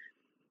this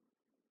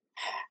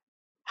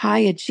high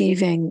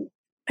achieving.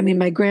 I mean,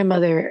 my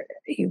grandmother,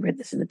 you read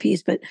this in the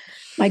piece, but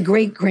my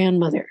great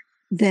grandmother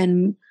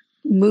then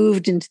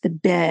moved into the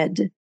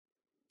bed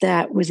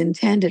that was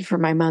intended for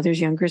my mother's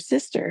younger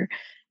sister.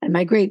 And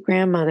my great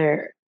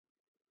grandmother,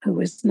 who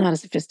was not a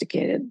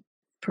sophisticated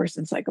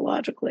person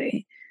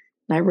psychologically,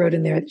 and I wrote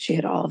in there that she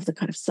had all of the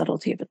kind of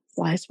subtlety of a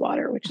fly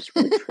swatter, which is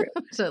really true.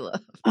 Which I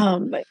love.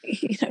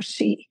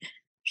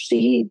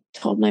 She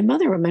told my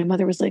mother when my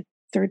mother was like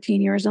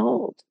 13 years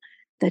old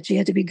that she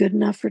had to be good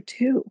enough for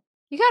two.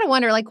 You got to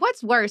wonder, like,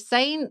 what's worse,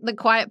 saying the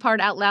quiet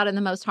part out loud in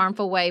the most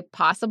harmful way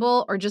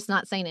possible or just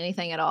not saying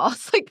anything at all?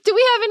 It's like, do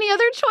we have any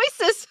other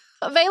choices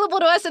available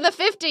to us in the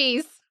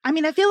 50s? I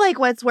mean, I feel like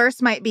what's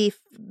worse might be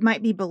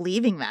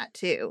believing that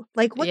too.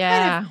 Like, what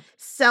kind of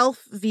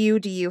self-view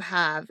do you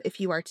have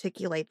if you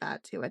articulate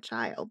that to a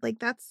child? Like,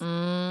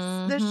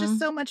 there's just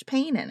so much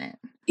pain in it.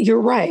 You're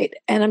right.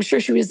 And I'm sure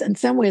she was in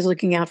some ways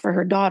looking out for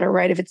her daughter,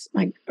 right? If it's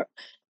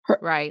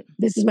right.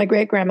 This is my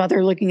great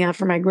grandmother looking out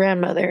for my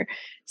grandmother,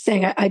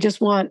 saying, I just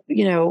want,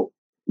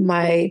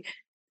 my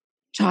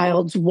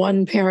child's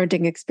one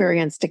parenting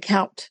experience to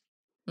count,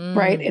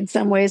 right? In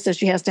some ways. So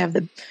she has to have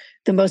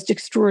the most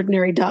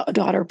extraordinary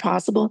daughter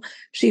possible.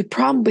 She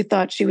probably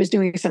thought she was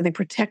doing something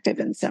protective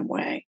in some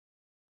way.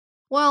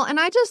 Well, and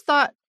I just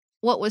thought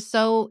what was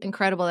so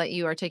incredible that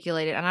you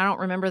articulated, and I don't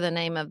remember the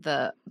name of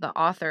the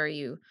author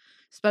you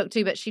spoke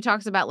to, but she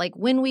talks about like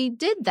when we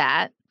did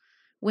that,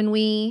 when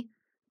we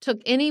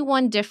took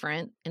anyone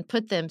different and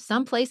put them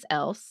someplace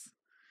else,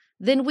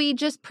 then we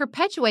just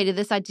perpetuated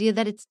this idea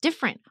that it's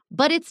different.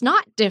 But it's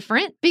not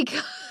different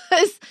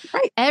because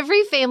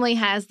every family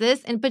has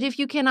this. But if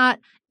you cannot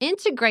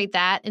integrate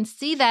that and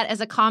see that as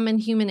a common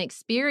human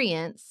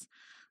experience,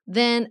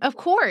 then of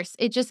course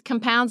it just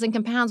compounds and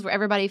compounds where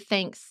everybody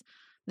thinks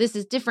this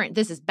is different,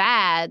 this is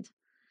bad,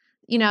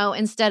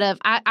 instead of,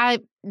 I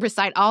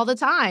recite all the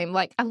time.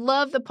 Like I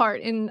love the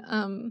part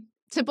in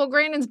Temple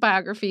Grandin's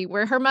biography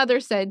where her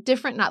mother said,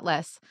 different, not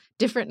less,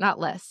 different, not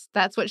less.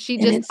 That's what she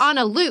just on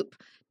a loop,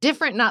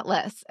 different, not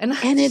less. And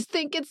I just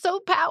think it's so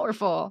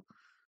powerful.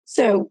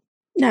 So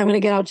now I'm going to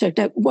get all choked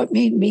up. What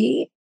made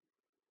me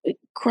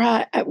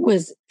cry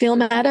was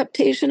film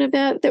adaptation of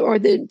that, or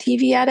the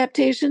TV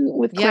adaptation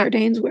with Claire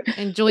Danes.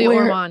 And Julia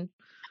Ormond.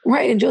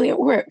 Right. And Julia,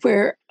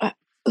 where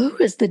who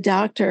was the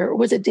doctor?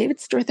 Was it David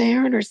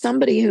Strathairn or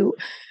somebody who,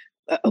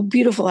 a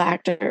beautiful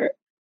actor,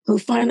 who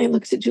finally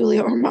looks at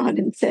Julia Ormond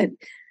and said,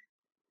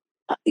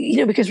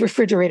 because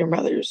refrigerator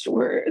mothers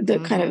were the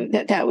kind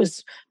of, that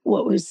was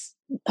what was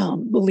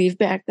believed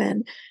back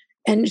then.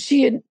 And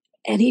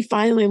he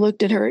finally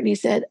looked at her and he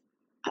said,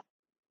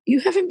 you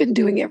haven't been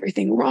doing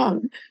everything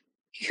wrong.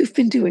 You've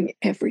been doing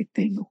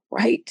everything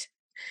right.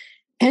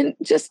 And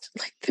just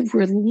like the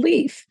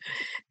relief.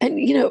 And,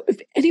 if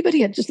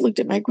anybody had just looked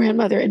at my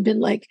grandmother and been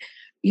like,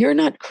 you're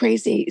not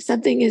crazy.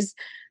 Something is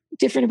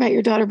different about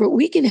your daughter, but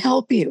we can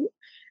help you.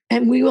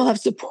 And we will have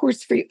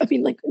supports for you. I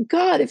mean, like,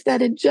 God, if that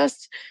had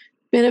just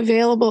been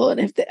available, and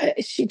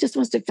if she just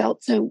must have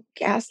felt so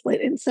gaslit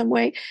in some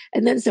way,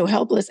 and then so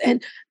helpless.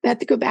 And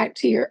that to go back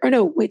to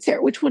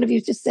Sarah, which one of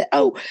you just said,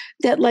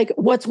 that like,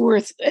 what's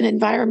worth an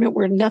environment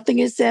where nothing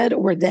is said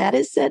or that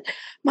is said?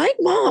 My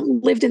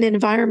mom lived in an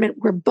environment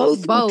where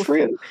both were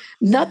true.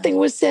 Nothing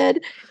was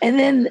said. And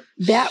then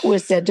that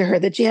was said to her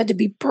that she had to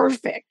be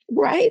perfect.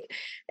 Right.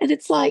 And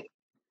it's like,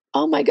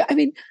 oh my God. I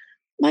mean,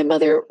 my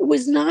mother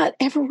was not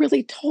ever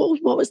really told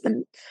what was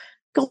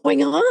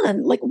going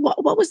on. Like,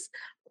 what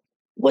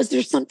was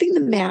there something the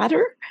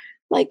matter?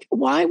 Like,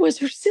 why was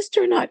her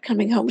sister not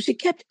coming home? She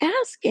kept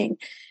asking.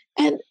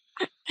 And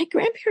my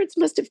grandparents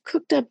must have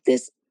cooked up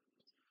this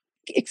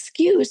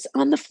excuse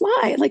on the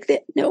fly, like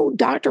that no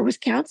doctor was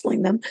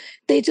counseling them.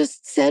 They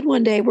just said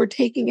one day, we're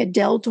taking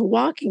Adele to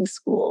walking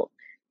school,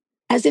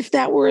 as if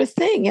that were a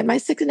thing. And my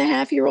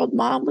 6.5-year-old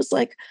mom was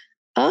like,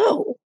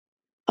 oh,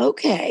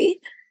 okay.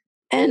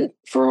 And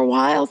for a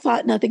while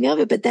thought nothing of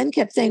it, but then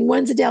kept saying,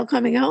 when's Adele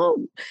coming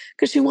home?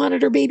 Because she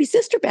wanted her baby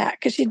sister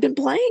back because she'd been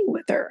playing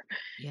with her,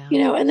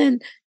 and then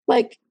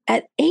like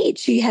at 8,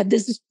 she had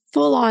this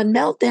full-on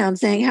meltdown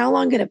saying, how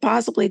long could it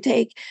possibly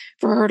take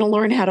for her to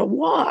learn how to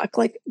walk?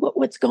 Like,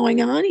 what's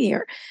going on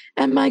here?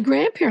 And my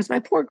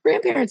poor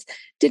grandparents,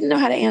 didn't know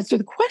how to answer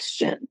the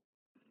question.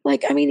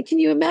 Like, I mean, can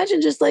you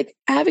imagine just like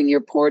having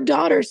your poor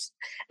daughters?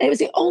 And it was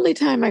the only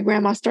time my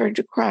grandma started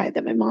to cry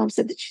that my mom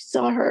said that she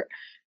saw her,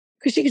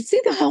 because she could see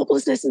the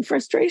helplessness and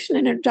frustration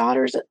in her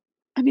daughters.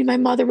 I mean, my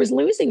mother was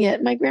losing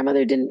it. My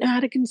grandmother didn't know how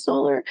to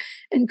console her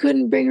and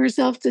couldn't bring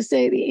herself to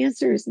say the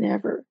answer is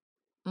never.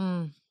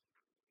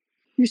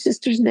 Your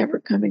sister's never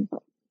coming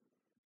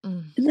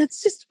home. And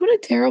that's just, what a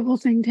terrible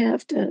thing to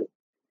have to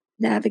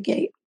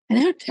navigate. And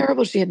how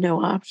terrible she had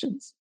no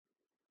options.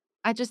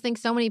 I just think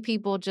so many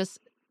people just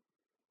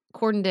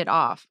cordoned it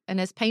off.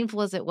 And as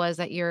painful as it was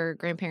that your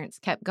grandparents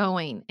kept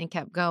going and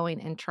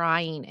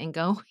trying and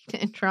going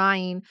and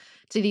trying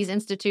to these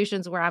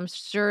institutions where I'm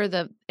sure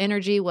the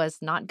energy was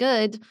not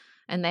good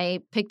and they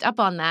picked up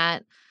on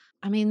that.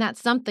 I mean,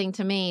 that's something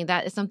to me.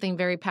 That is something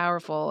very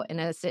powerful in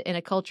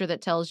a culture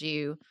that tells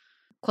you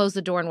close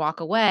the door and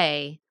walk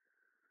away.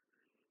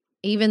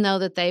 Even though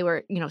that they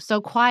were,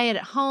 so quiet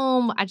at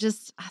home, I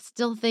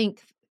still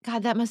think,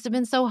 God, that must have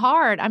been so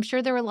hard. I'm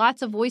sure there were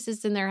lots of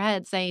voices in their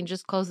head saying,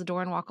 just close the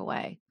door and walk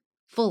away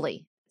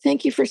fully.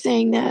 Thank you for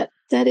saying that.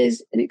 That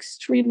is an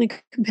extremely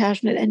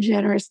compassionate and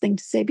generous thing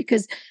to say,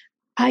 because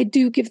I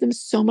do give them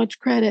so much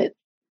credit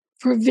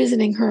for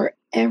visiting her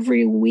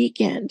every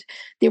weekend.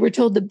 They were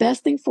told the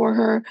best thing for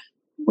her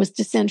was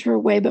to send her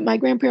away. But my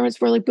grandparents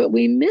were like, but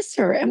we miss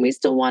her and we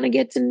still want to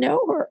get to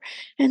know her.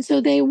 And so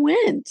they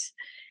went.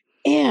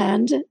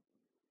 And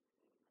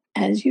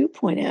as you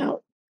point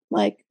out,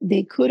 like,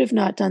 they could have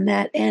not done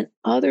that. And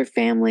other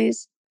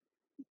families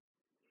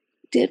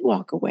did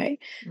walk away.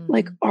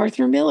 Like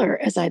Arthur Miller,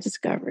 as I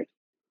discovered,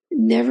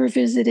 never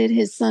visited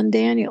his son,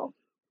 Daniel,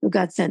 who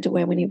got sent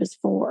away when he was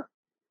 4.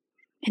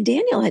 And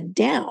Daniel had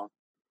Down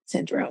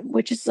syndrome,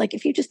 which is like,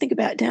 if you just think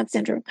about Down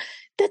syndrome,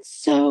 that's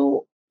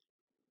so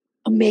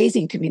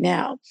amazing to me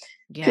now.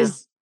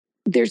 Because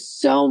there's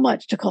so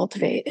much to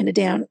cultivate in a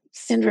Down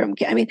syndrome.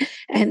 I mean,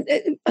 and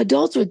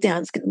adults with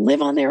Downs can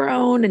live on their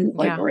own and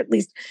or at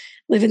least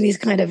live in these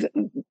kind of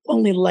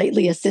only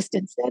lightly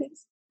assisted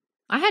settings.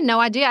 I had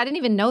no idea. I didn't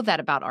even know that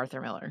about Arthur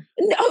Miller.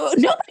 No,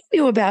 nobody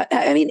knew about.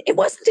 I mean, it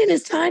wasn't in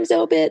his Times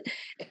obit.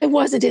 It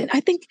wasn't in. I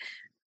think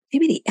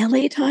maybe the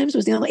LA Times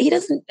was the only. He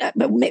doesn't.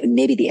 But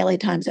maybe the LA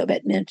Times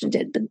obit mentioned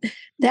it. But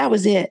that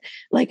was it.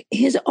 Like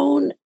his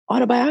own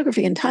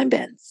autobiography in Time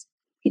Bends,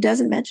 he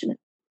doesn't mention it.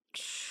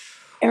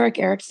 Erik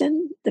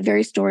Erikson, the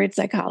very storied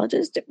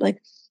psychologist,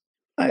 like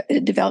a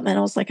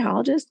developmental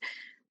psychologist,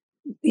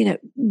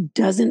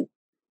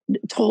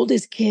 told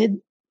his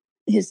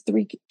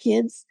 3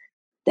 kids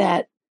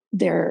that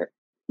their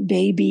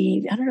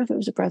baby, I don't know if it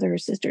was a brother or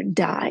sister,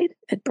 died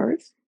at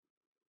birth,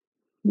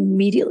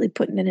 immediately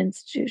put in an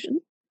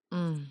institution.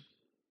 And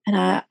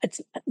I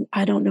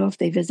don't know if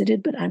they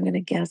visited, but I'm going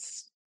to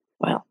guess,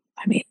 well,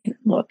 I mean,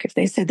 look, if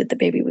they said that the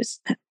baby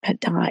had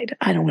died,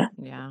 I don't know.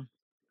 Yeah.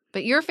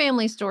 But your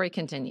family story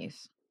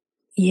continues.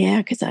 Yeah,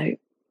 because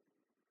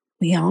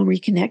we all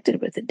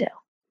reconnected with Adele.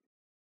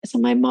 So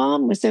my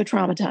mom was so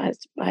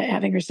traumatized by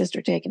having her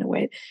sister taken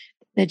away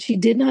that she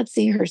did not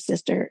see her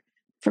sister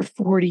for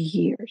 40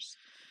 years.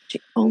 She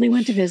only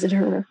went to visit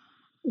her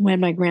when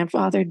my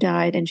grandfather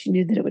died, and she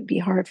knew that it would be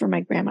hard for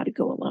my grandma to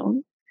go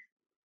alone.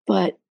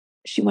 But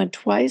she went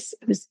twice.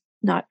 It was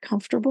not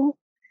comfortable.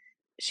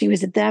 She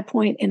was at that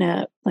point in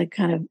a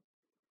kind of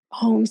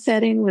home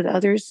setting with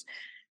others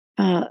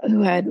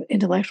who had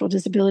intellectual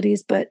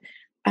disabilities, but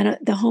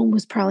the home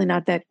was probably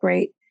not that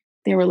great.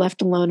 They were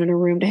left alone in a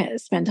room to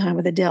spend time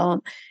with Adele.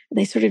 And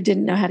they sort of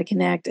didn't know how to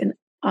connect. And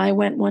I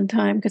went one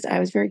time because I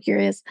was very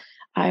curious.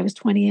 I was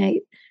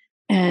 28,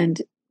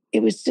 and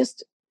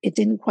it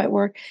didn't quite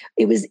work.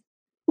 It was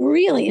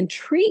really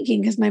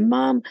intriguing because my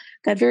mom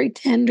got very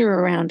tender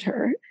around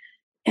her.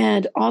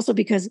 And also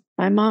because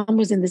my mom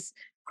was in this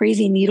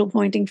crazy needle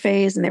pointing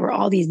phase, and there were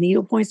all these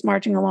needle points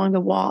marching along the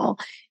wall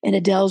in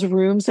Adele's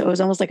room. So it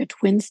was almost like a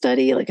twin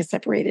study, like a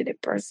separated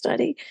at birth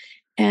study.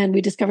 And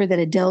we discovered that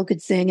Adele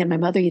could sing, and my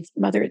mother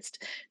had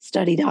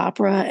studied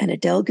opera, and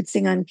Adele could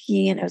sing on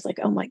key. And I was like,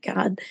 oh my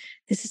God,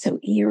 this is so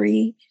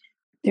eerie.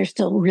 There's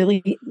still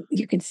really,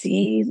 you can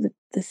see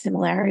the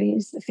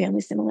similarities, the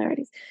family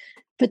similarities.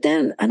 But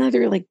then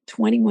another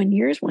 21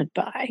 years went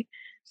by.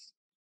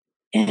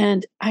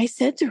 And I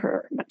said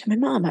to my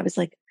mom, I was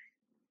like,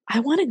 I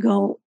want to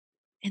go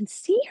and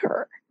see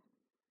her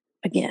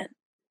again.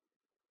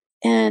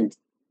 And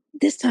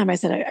this time I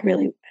said,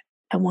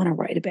 I want to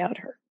write about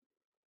her.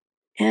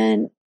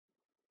 And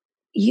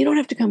you don't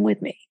have to come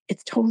with me.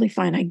 It's totally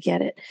fine. I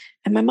get it.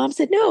 And my mom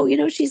said, no,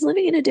 she's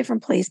living in a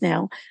different place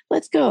now.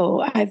 Let's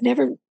go. I've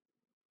never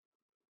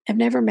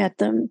met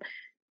them.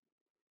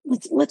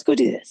 Let's go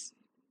do this.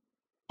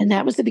 And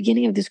that was the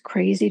beginning of this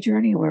crazy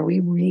journey where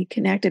we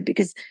reconnected,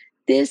 because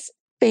this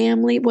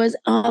family was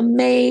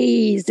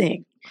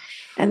amazing.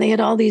 And they had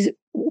all these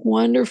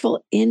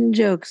wonderful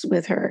in-jokes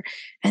with her.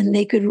 And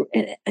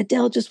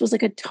Adele just was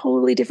like a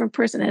totally different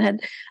person and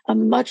had a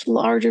much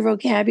larger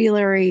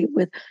vocabulary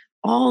with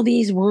all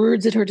these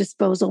words at her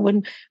disposal.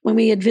 When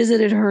we had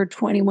visited her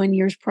 21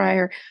 years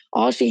prior,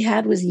 all she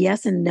had was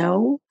yes and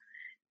no.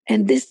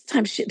 And this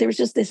time there was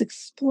just this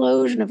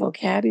explosion of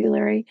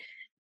vocabulary.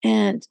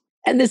 And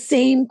the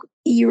same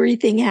eerie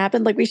thing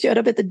happened. Like we showed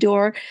up at the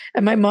door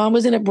and my mom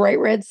was in a bright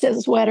red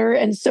sweater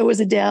and so was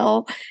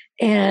Adele.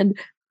 And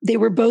they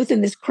were both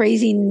in this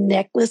crazy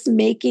necklace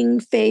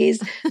making phase.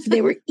 So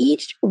they were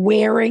each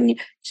wearing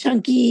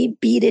chunky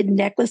beaded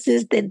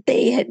necklaces that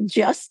they had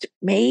just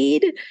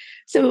made.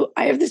 So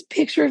I have this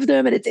picture of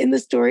them and it's in the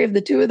story of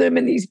the two of them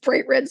in these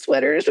bright red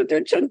sweaters with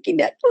their chunky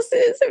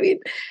necklaces. I mean,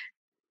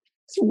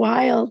 it's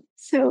wild.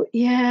 So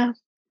yeah.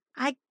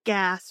 I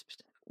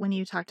gasped when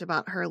you talked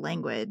about her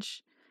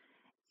language.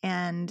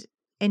 And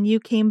you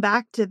came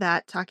back to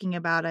that talking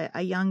about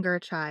a younger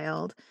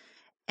child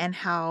and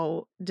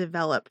how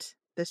developed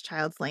this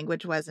child's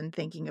language was, and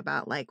thinking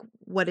about, like,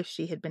 what if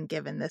she had been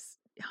given this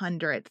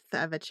 100th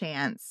of a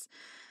chance?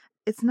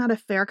 It's not a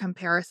fair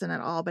comparison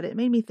at all, but it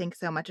made me think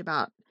so much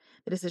about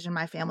the decision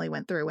my family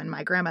went through when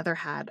my grandmother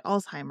had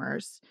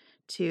Alzheimer's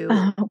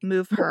to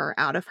move her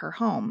out of her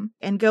home,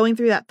 and going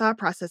through that thought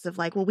process of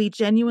like, well, we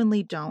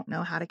genuinely don't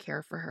know how to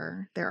care for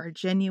her. There are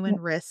genuine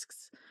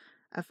risks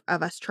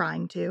of us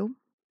trying to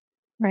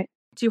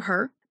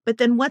her. But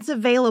then what's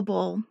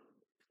available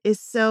is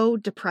so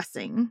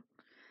depressing.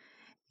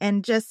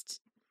 And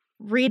just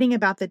reading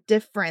about the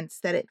difference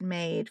that it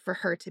made for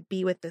her to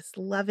be with this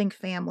loving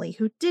family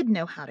who did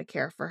know how to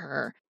care for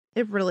her,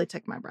 it really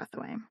took my breath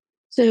away.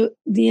 So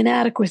the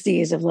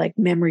inadequacies of like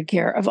memory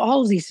care of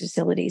all of these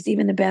facilities,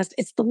 even the best,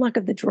 it's the luck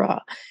of the draw.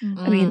 Mm-hmm.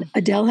 I mean,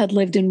 Adele had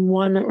lived in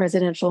one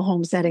residential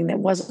home setting that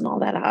wasn't all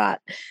that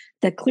hot,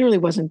 that clearly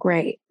wasn't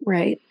great,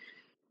 right?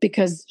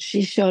 Because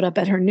she showed up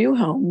at her new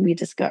home, we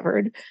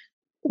discovered,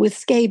 with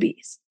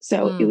scabies.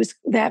 So it was,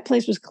 that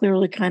place was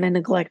clearly kind of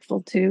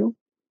neglectful too.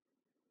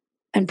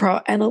 And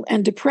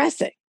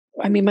depressing.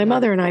 I mean, my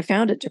mother and I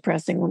found it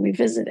depressing when we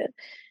visited.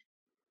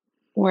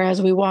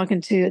 Whereas we walk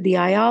into the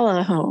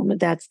Ayala home,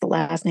 that's the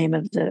last name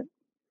of the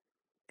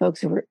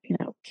folks who were,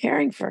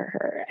 caring for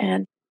her.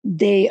 And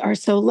they are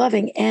so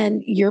loving.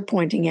 And you're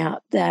pointing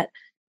out that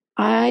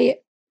I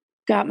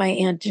got my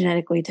aunt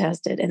genetically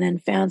tested and then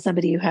found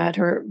somebody who had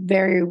her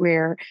very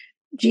rare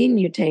gene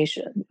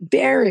mutation,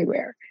 very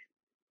rare,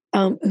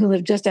 who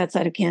lived just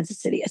outside of Kansas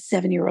City, a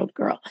 7-year-old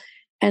girl.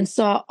 And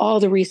saw all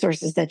the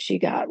resources that she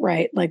got,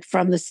 right? Like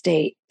from the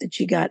state, that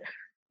she got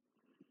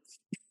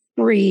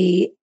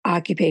free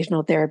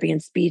occupational therapy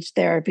and speech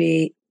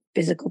therapy,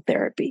 physical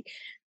therapy.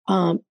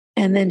 And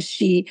then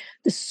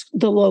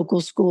the local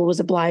school was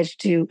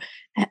obliged to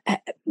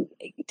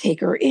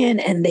take her in,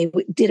 and they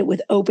did it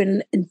with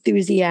open,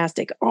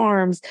 enthusiastic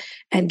arms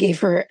and gave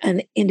her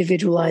an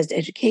individualized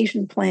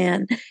education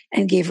plan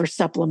and gave her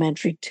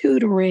supplementary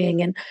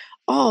tutoring and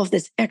all of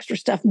this extra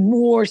stuff,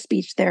 more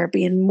speech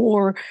therapy and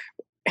more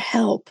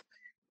help.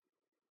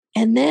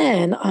 And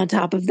then on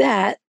top of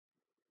that,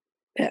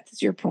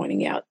 as you're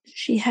pointing out,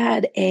 she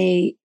had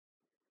a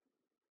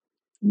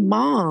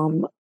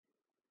mom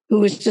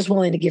who was just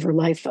willing to give her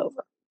life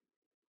over.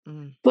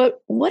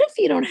 But what if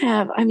you don't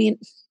have,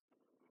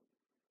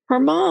 her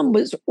mom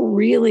was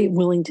really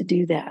willing to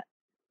do that.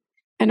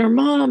 And her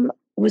mom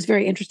was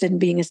very interested in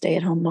being a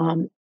stay-at-home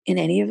mom in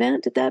any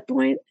event at that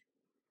point.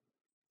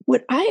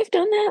 Would I have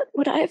done that?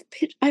 Would I have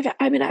pitched? I've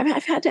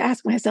had to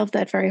ask myself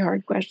that very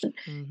hard question.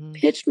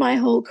 Pitched my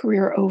whole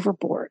career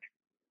overboard.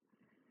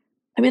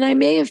 I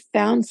may have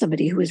found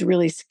somebody who was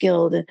really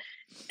skilled,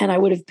 and I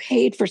would have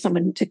paid for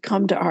someone to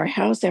come to our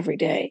house every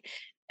day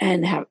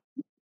and have,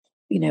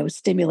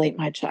 stimulate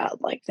my child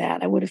like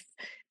that. I would have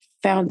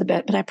found the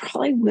best, but I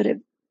probably would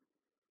have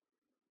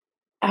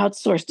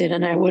outsourced it,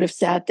 and I would have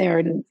sat there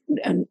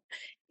and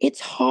it's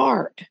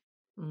hard.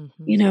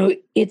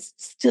 It's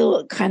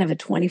still kind of a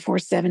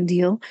 24/7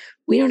 deal.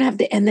 We don't have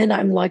to, and then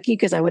I'm lucky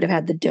because I would have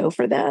had the dough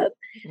for that.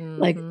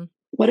 Like,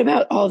 what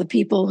about all the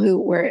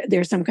people where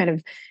there's some kind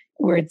of,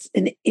 where it's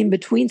an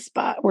in-between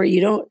spot where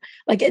you don't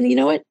like, and you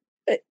know what?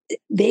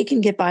 They can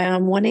get by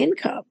on one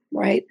income,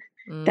 right?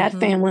 That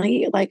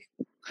family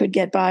could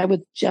get by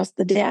with just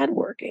the dad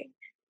working.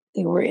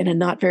 They were in a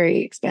not very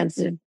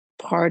expensive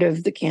part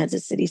of the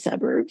Kansas City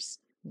suburbs.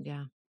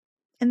 Yeah.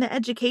 And the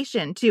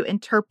education to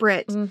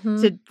interpret,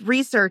 to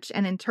research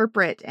and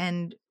interpret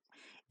and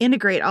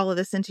integrate all of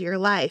this into your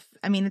life.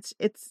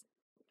 It's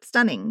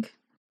stunning.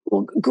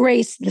 Well,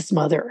 Grace, this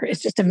mother,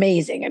 is just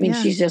amazing.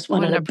 She's just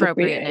one of the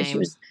appropriate name. She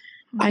was,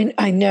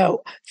 I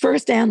know,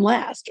 first and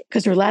last,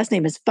 because her last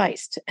name is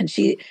Feist, and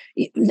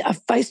a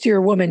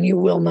feistier woman you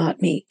will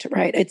not meet,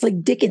 right? It's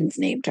like Dickens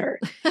named her,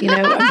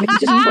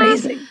 just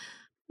crazy.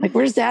 Like,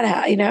 where's that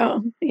at, Yeah.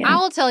 I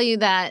will tell you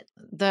that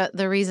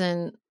the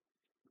reason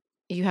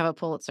you have a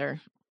Pulitzer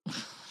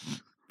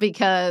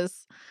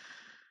because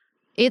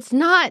it's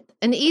not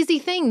an easy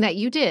thing that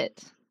you did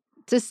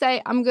to say,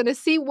 I'm going to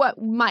see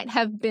what might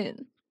have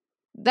been.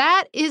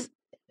 That is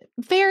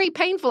very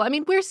painful.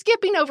 We're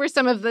skipping over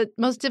some of the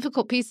most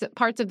difficult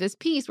parts of this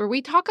piece where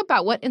we talk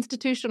about what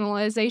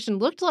institutionalization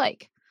looked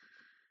like.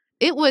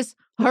 It was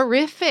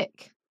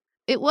horrific.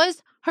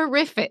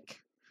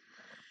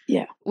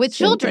 with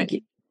So children, thank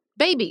you.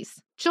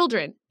 babies,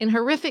 children in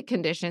horrific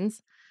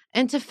conditions.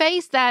 And to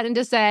face that and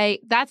to say,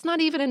 that's not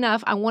even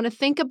enough. I want to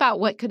think about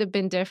what could have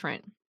been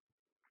different.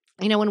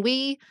 You know, when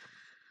we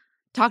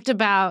talked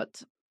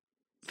about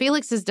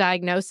Felix's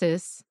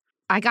diagnosis,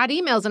 I got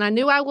emails and I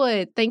knew I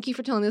would. Thank you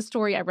for telling this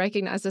story. I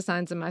recognize the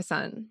signs in my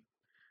son.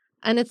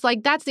 And it's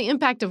like, that's the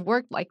impact of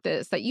work like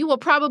this, that you will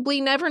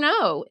probably never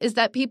know, is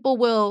that people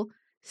will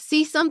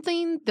see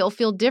something, they'll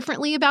feel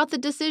differently about the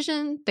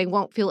decision, they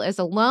won't feel as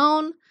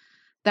alone.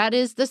 That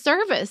is the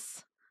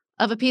service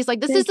of a piece. Like,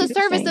 this is the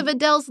service of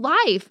Adele's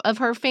life, of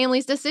her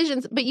family's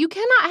decisions. But you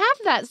cannot have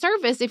that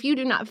service if you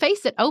do not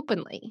face it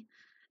openly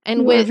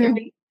and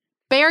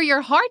bear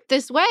your heart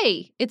this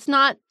way.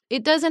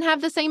 It doesn't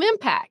have the same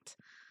impact.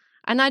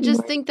 And I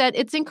just think that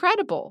it's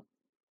incredible.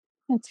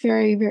 That's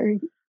very, very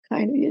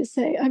kind of you to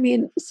say. I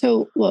mean,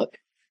 so look,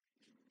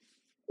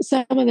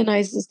 some of the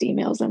nicest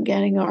emails I'm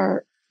getting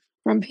are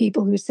from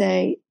people who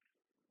say,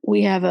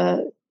 we have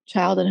a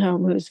child at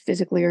home who's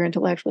physically or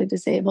intellectually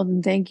disabled,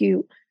 and thank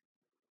you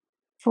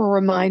for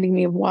reminding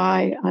me of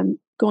why I'm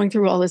going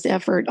through all this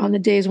effort on the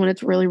days when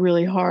it's really,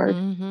 really hard.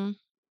 Mm-hmm.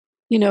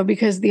 You know,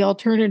 because the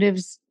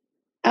alternatives,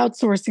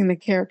 outsourcing the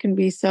care can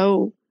be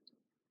so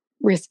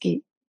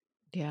risky.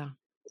 Yeah.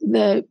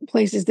 The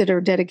places that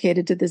are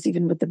dedicated to this,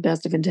 even with the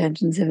best of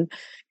intentions, have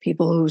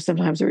people who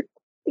sometimes are,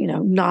 you know,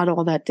 not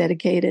all that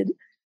dedicated.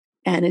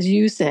 And as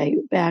you say,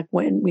 back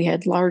when we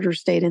had larger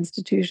state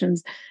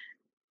institutions,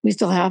 we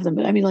still have them.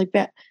 But I mean, like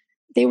that,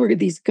 they were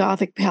these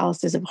Gothic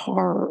palaces of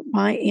horror.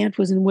 My aunt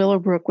was in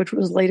Willowbrook, which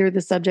was later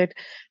the subject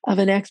of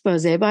an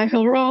expose by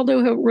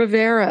Geraldo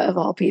Rivera, of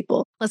all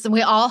people. Listen,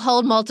 we all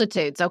hold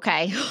multitudes,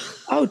 okay?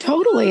 Oh,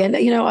 totally. And,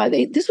 you know,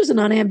 this was an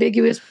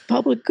unambiguous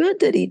public good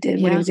that he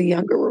did when he was a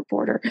younger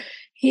reporter.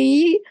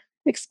 He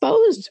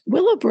exposed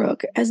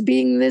Willowbrook as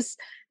being this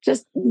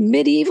just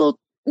medieval,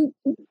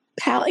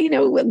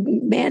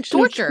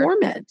 mansion of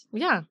torment.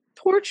 Yeah.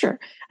 Torture.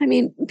 I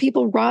mean,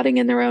 people rotting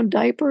in their own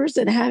diapers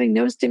and having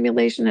no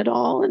stimulation at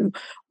all and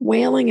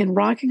wailing and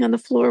rocking on the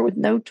floor with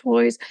no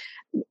toys.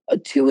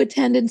 2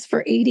 attendants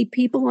for 80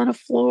 people on a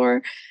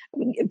floor,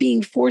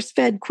 being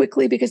force-fed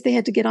quickly because they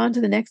had to get on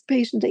to the next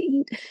patient to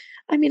eat.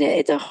 I mean,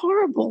 it's a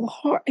horrible.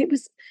 It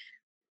was.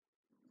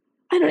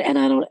 I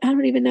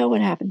don't even know what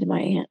happened to my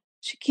aunt.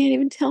 She can't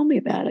even tell me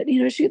about it.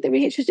 You know, she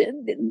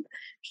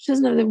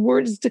doesn't have the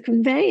words to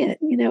convey it.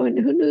 You know, and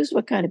who knows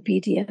what kind of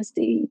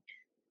PTSD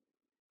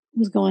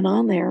was going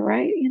on there,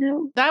 right? You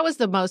know, that was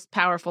the most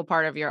powerful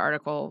part of your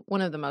article. One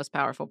of the most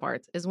powerful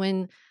parts is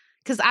when,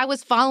 because I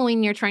was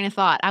following your train of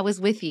thought. I was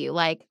with you,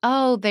 like,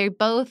 oh, they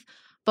both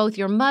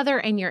your mother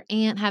and your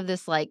aunt have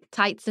this like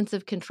tight sense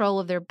of control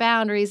of their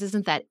boundaries.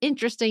 Isn't that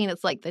interesting? And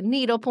it's like the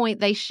needle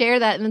point. They share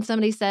that, and then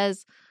somebody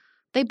says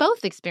they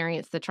both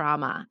experienced the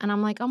trauma, and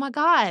I'm like, oh my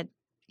God,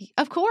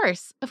 of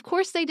course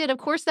they did. Of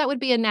course, that would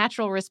be a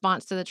natural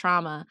response to the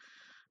trauma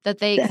that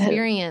they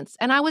experienced.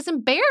 And I was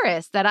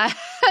embarrassed that I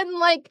hadn't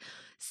like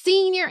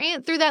seen your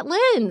aunt through that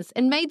lens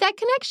and made that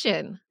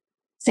connection.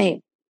 Same.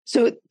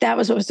 So that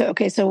was what was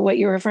okay. So what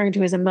you're referring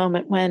to is a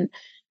moment when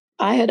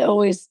I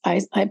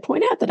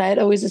point out that I had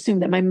always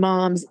assumed that my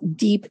mom's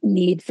deep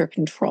need for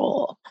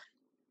control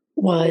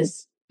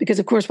was because,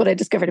 of course, what I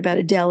discovered about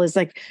Adele is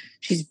like,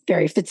 she's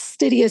very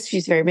fastidious.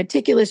 She's very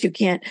meticulous. You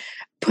can't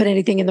put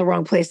anything in the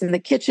wrong place in the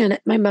kitchen.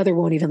 My mother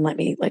won't even let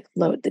me like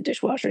load the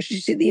dishwasher.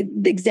 She's the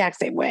exact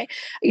same way.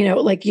 You know,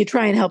 like you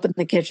try and help in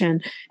the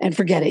kitchen and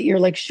forget it. You're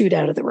like, shoot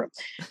out of the room,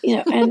 you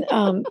know,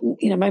 and,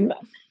 you know,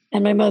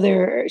 my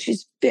mother,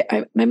 this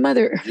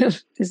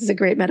is a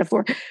great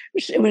metaphor.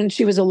 When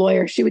she was a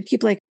lawyer, she would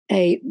keep like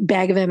a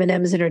bag of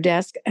M&Ms in her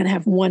desk and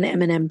have 1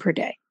 M&M per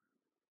day.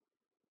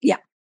 Yeah.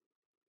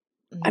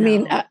 No. I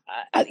mean,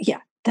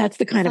 yeah, that's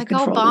the kind it's of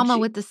control. Like Obama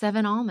with the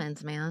 7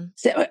 almonds, man.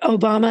 So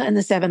Obama and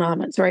the 7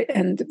 almonds, right?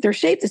 And they're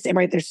shaped the same,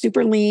 right? They're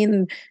super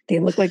lean. They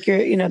look like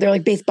they're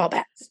like baseball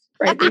bats,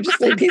 right? They're just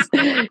like these,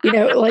 you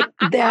know, like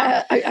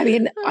that. I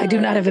mean, I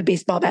do not have a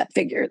baseball bat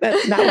figure.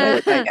 That's not what I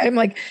look like. I'm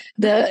like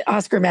the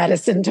Oscar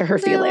Madison to her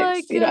Felix.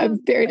 Like, you know,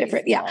 I'm very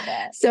different. Yeah.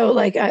 Bat. So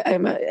like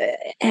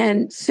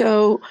and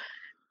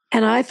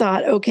I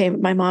thought, okay,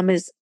 my mom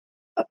is,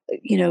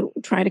 you know,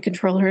 trying to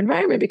control her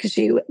environment because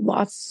she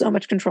lost so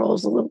much control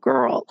as a little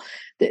girl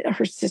that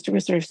her sister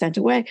was sort of sent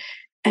away.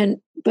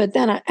 But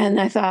then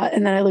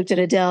I looked at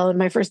Adele, and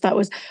my first thought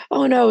was,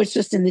 oh no, it's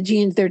just in the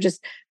genes. They're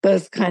just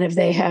both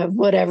they have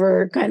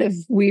whatever kind of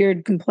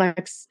weird,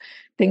 complex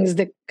things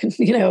that can,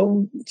 you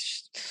know,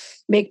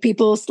 make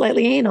people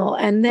slightly anal.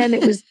 And then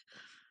it was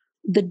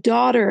the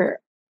daughter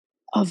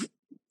of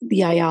the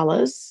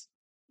Ayalas,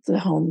 the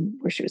home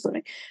where she was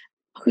living,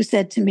 who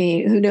said to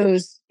me, who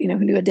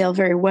knew Adele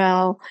very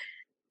well.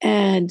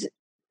 And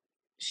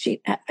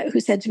who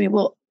said to me,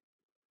 well,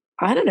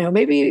 I don't know,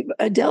 maybe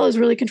Adele is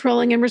really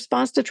controlling in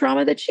response to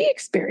trauma that she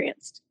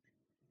experienced.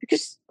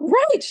 Because,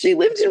 right, she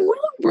lived in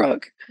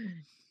Willowbrook.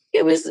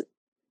 It was,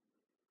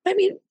 I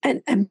mean,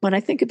 and when I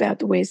think about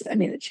the ways, I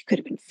mean, that she could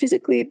have been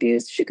physically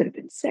abused, she could have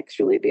been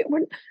sexually abused.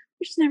 We're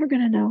just never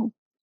going to know.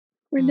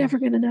 We're never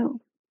going to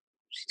know.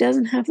 She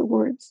doesn't have the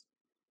words.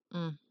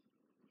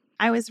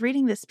 I was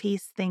reading this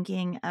piece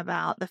thinking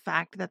about the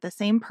fact that the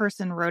same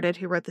person wrote it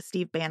who wrote the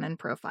Steve Bannon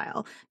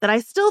profile that I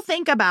still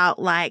think about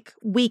like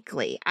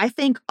weekly. I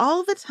think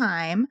all the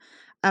time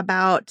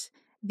about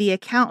the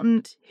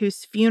accountant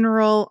whose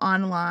funeral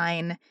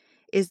online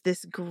is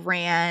this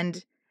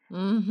grand,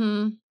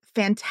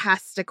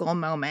 fantastical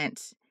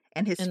moment,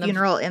 and his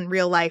funeral in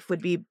real life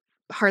would be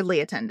hardly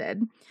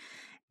attended.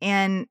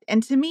 And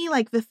to me,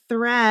 like the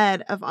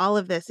thread of all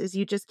of this is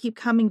you just keep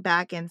coming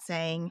back and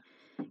saying,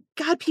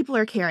 God, people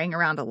are carrying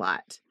around a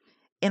lot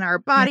in our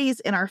bodies,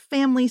 in our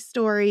family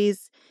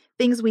stories,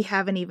 things we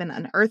haven't even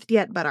unearthed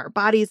yet, but our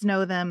bodies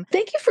know them.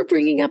 Thank you for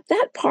bringing up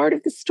that part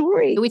of the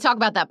story. We talk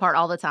about that part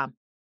all the time.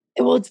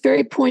 Well, it's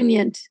very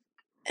poignant,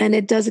 and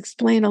it does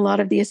explain a lot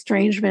of the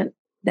estrangement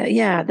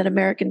that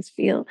Americans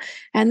feel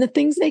and the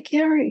things they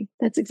carry.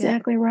 That's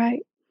exactly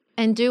right.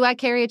 And do I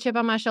carry a chip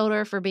on my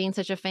shoulder for being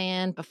such a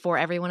fan before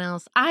everyone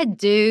else? I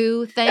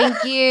do.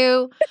 Thank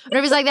you.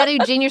 Whenever it's like that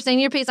Eugenia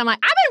Senior piece, I'm like,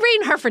 I've been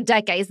reading her for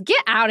decades.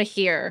 Get out of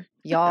here,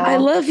 y'all. I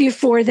love you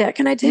for that.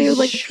 Can I tell you,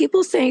 like,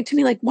 people saying to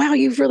me, like, wow,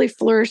 you've really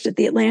flourished at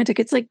The Atlantic.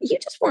 It's like, you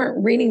just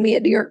weren't reading me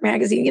at New York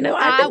Magazine. You know,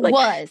 I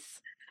was.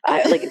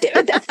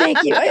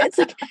 Thank you. It's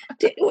like,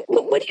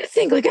 what do you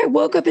think? Like, I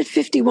woke up at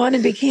 51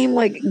 and became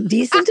like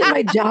decent at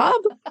my job.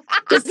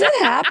 Does that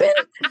happen?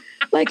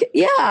 Like,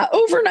 yeah,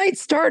 overnight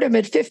stardom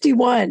at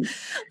 51.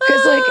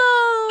 Because like,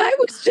 I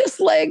was just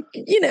like,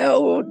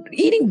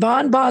 eating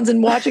bonbons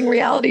and watching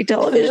reality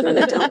television. And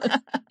what do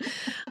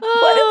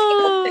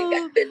people think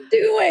I've been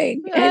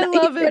doing? And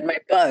I read my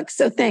book.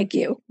 So thank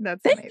you.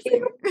 Thank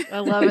you. I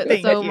love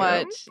it so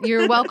much.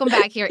 You're welcome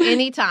back here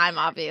anytime,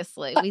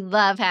 obviously. We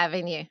love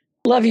having you.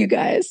 Love you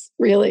guys.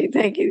 Really.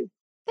 Thank you.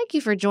 Thank you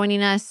for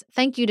joining us.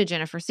 Thank you to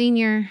Jennifer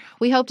Senior.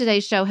 We hope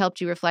today's show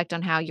helped you reflect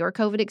on how your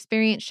COVID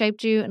experience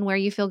shaped you and where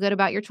you feel good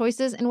about your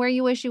choices and where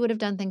you wish you would have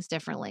done things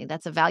differently.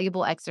 That's a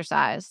valuable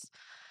exercise.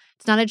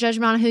 It's not a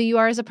judgment on who you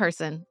are as a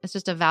person. It's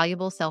just a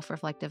valuable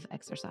self-reflective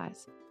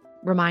exercise.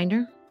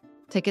 Reminder,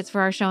 tickets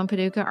for our show in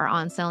Paducah are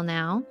on sale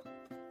now.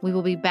 We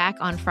will be back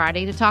on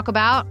Friday to talk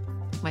about,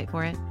 wait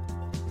for it,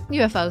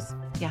 UFOs.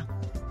 Yeah,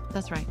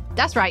 that's right.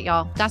 That's right,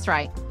 y'all. That's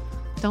right.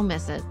 Don't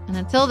miss it. And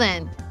until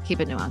then, keep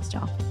it nuanced,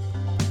 y'all.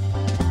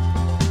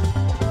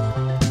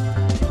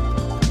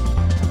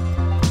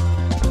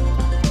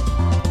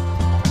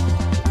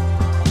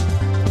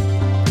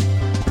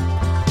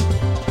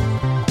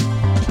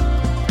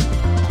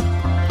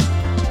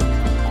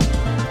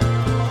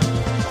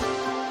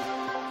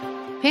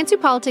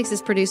 Pantsuit Politics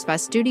is produced by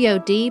Studio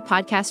D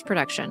Podcast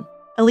Production.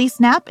 Elise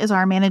Knapp is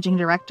our managing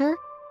director.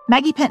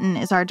 Maggie Penton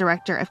is our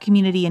director of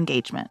community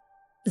engagement.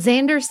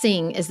 Xander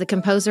Singh is the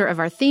composer of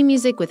our theme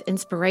music with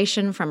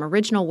inspiration from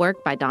original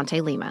work by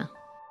Dante Lima.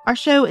 Our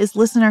show is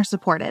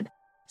listener-supported.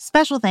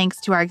 Special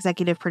thanks to our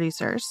executive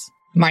producers.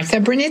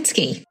 Martha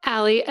Brunitsky.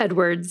 Allie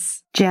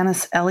Edwards.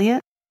 Janice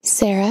Elliott.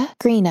 Sarah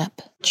Greenup.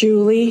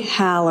 Julie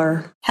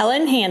Haller.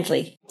 Helen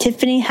Handley.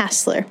 Tiffany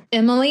Hassler.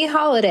 Emily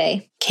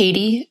Holiday.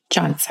 Katie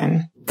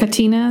Johnson.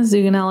 Katina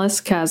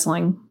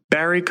Zuganellis-Kasling.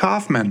 Barry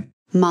Kaufman.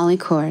 Molly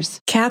Kors.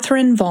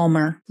 Catherine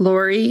Vollmer.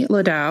 Lori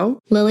Ladow.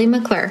 Lily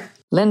McClure.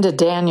 Linda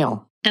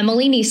Daniel.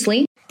 Emily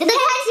Neasley. The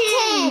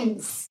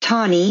Hutchins.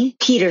 Tawny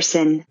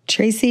Peterson.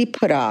 Tracy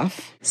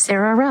Putoff.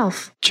 Sarah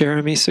Ralph.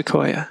 Jeremy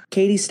Sequoia.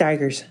 Katie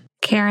Steigers.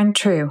 Karen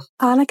True.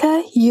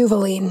 Annika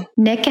Uvaline.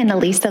 Nick and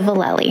Elisa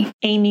Valelli.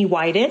 Amy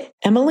Whited.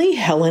 Emily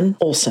Helen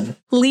Olson.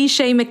 Lee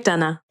Shea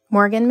McDonough.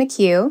 Morgan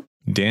McHugh.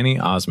 Danny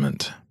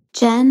Osmond.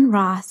 Jen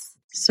Ross.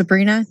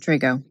 Sabrina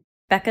Drago.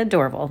 Becca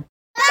Dorval.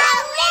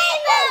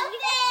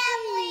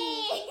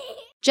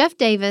 Jeff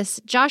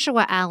Davis,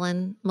 Joshua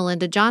Allen,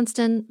 Melinda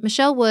Johnston,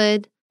 Michelle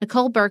Wood,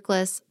 Nicole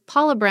Berkless,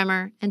 Paula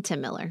Bremer, and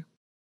Tim Miller.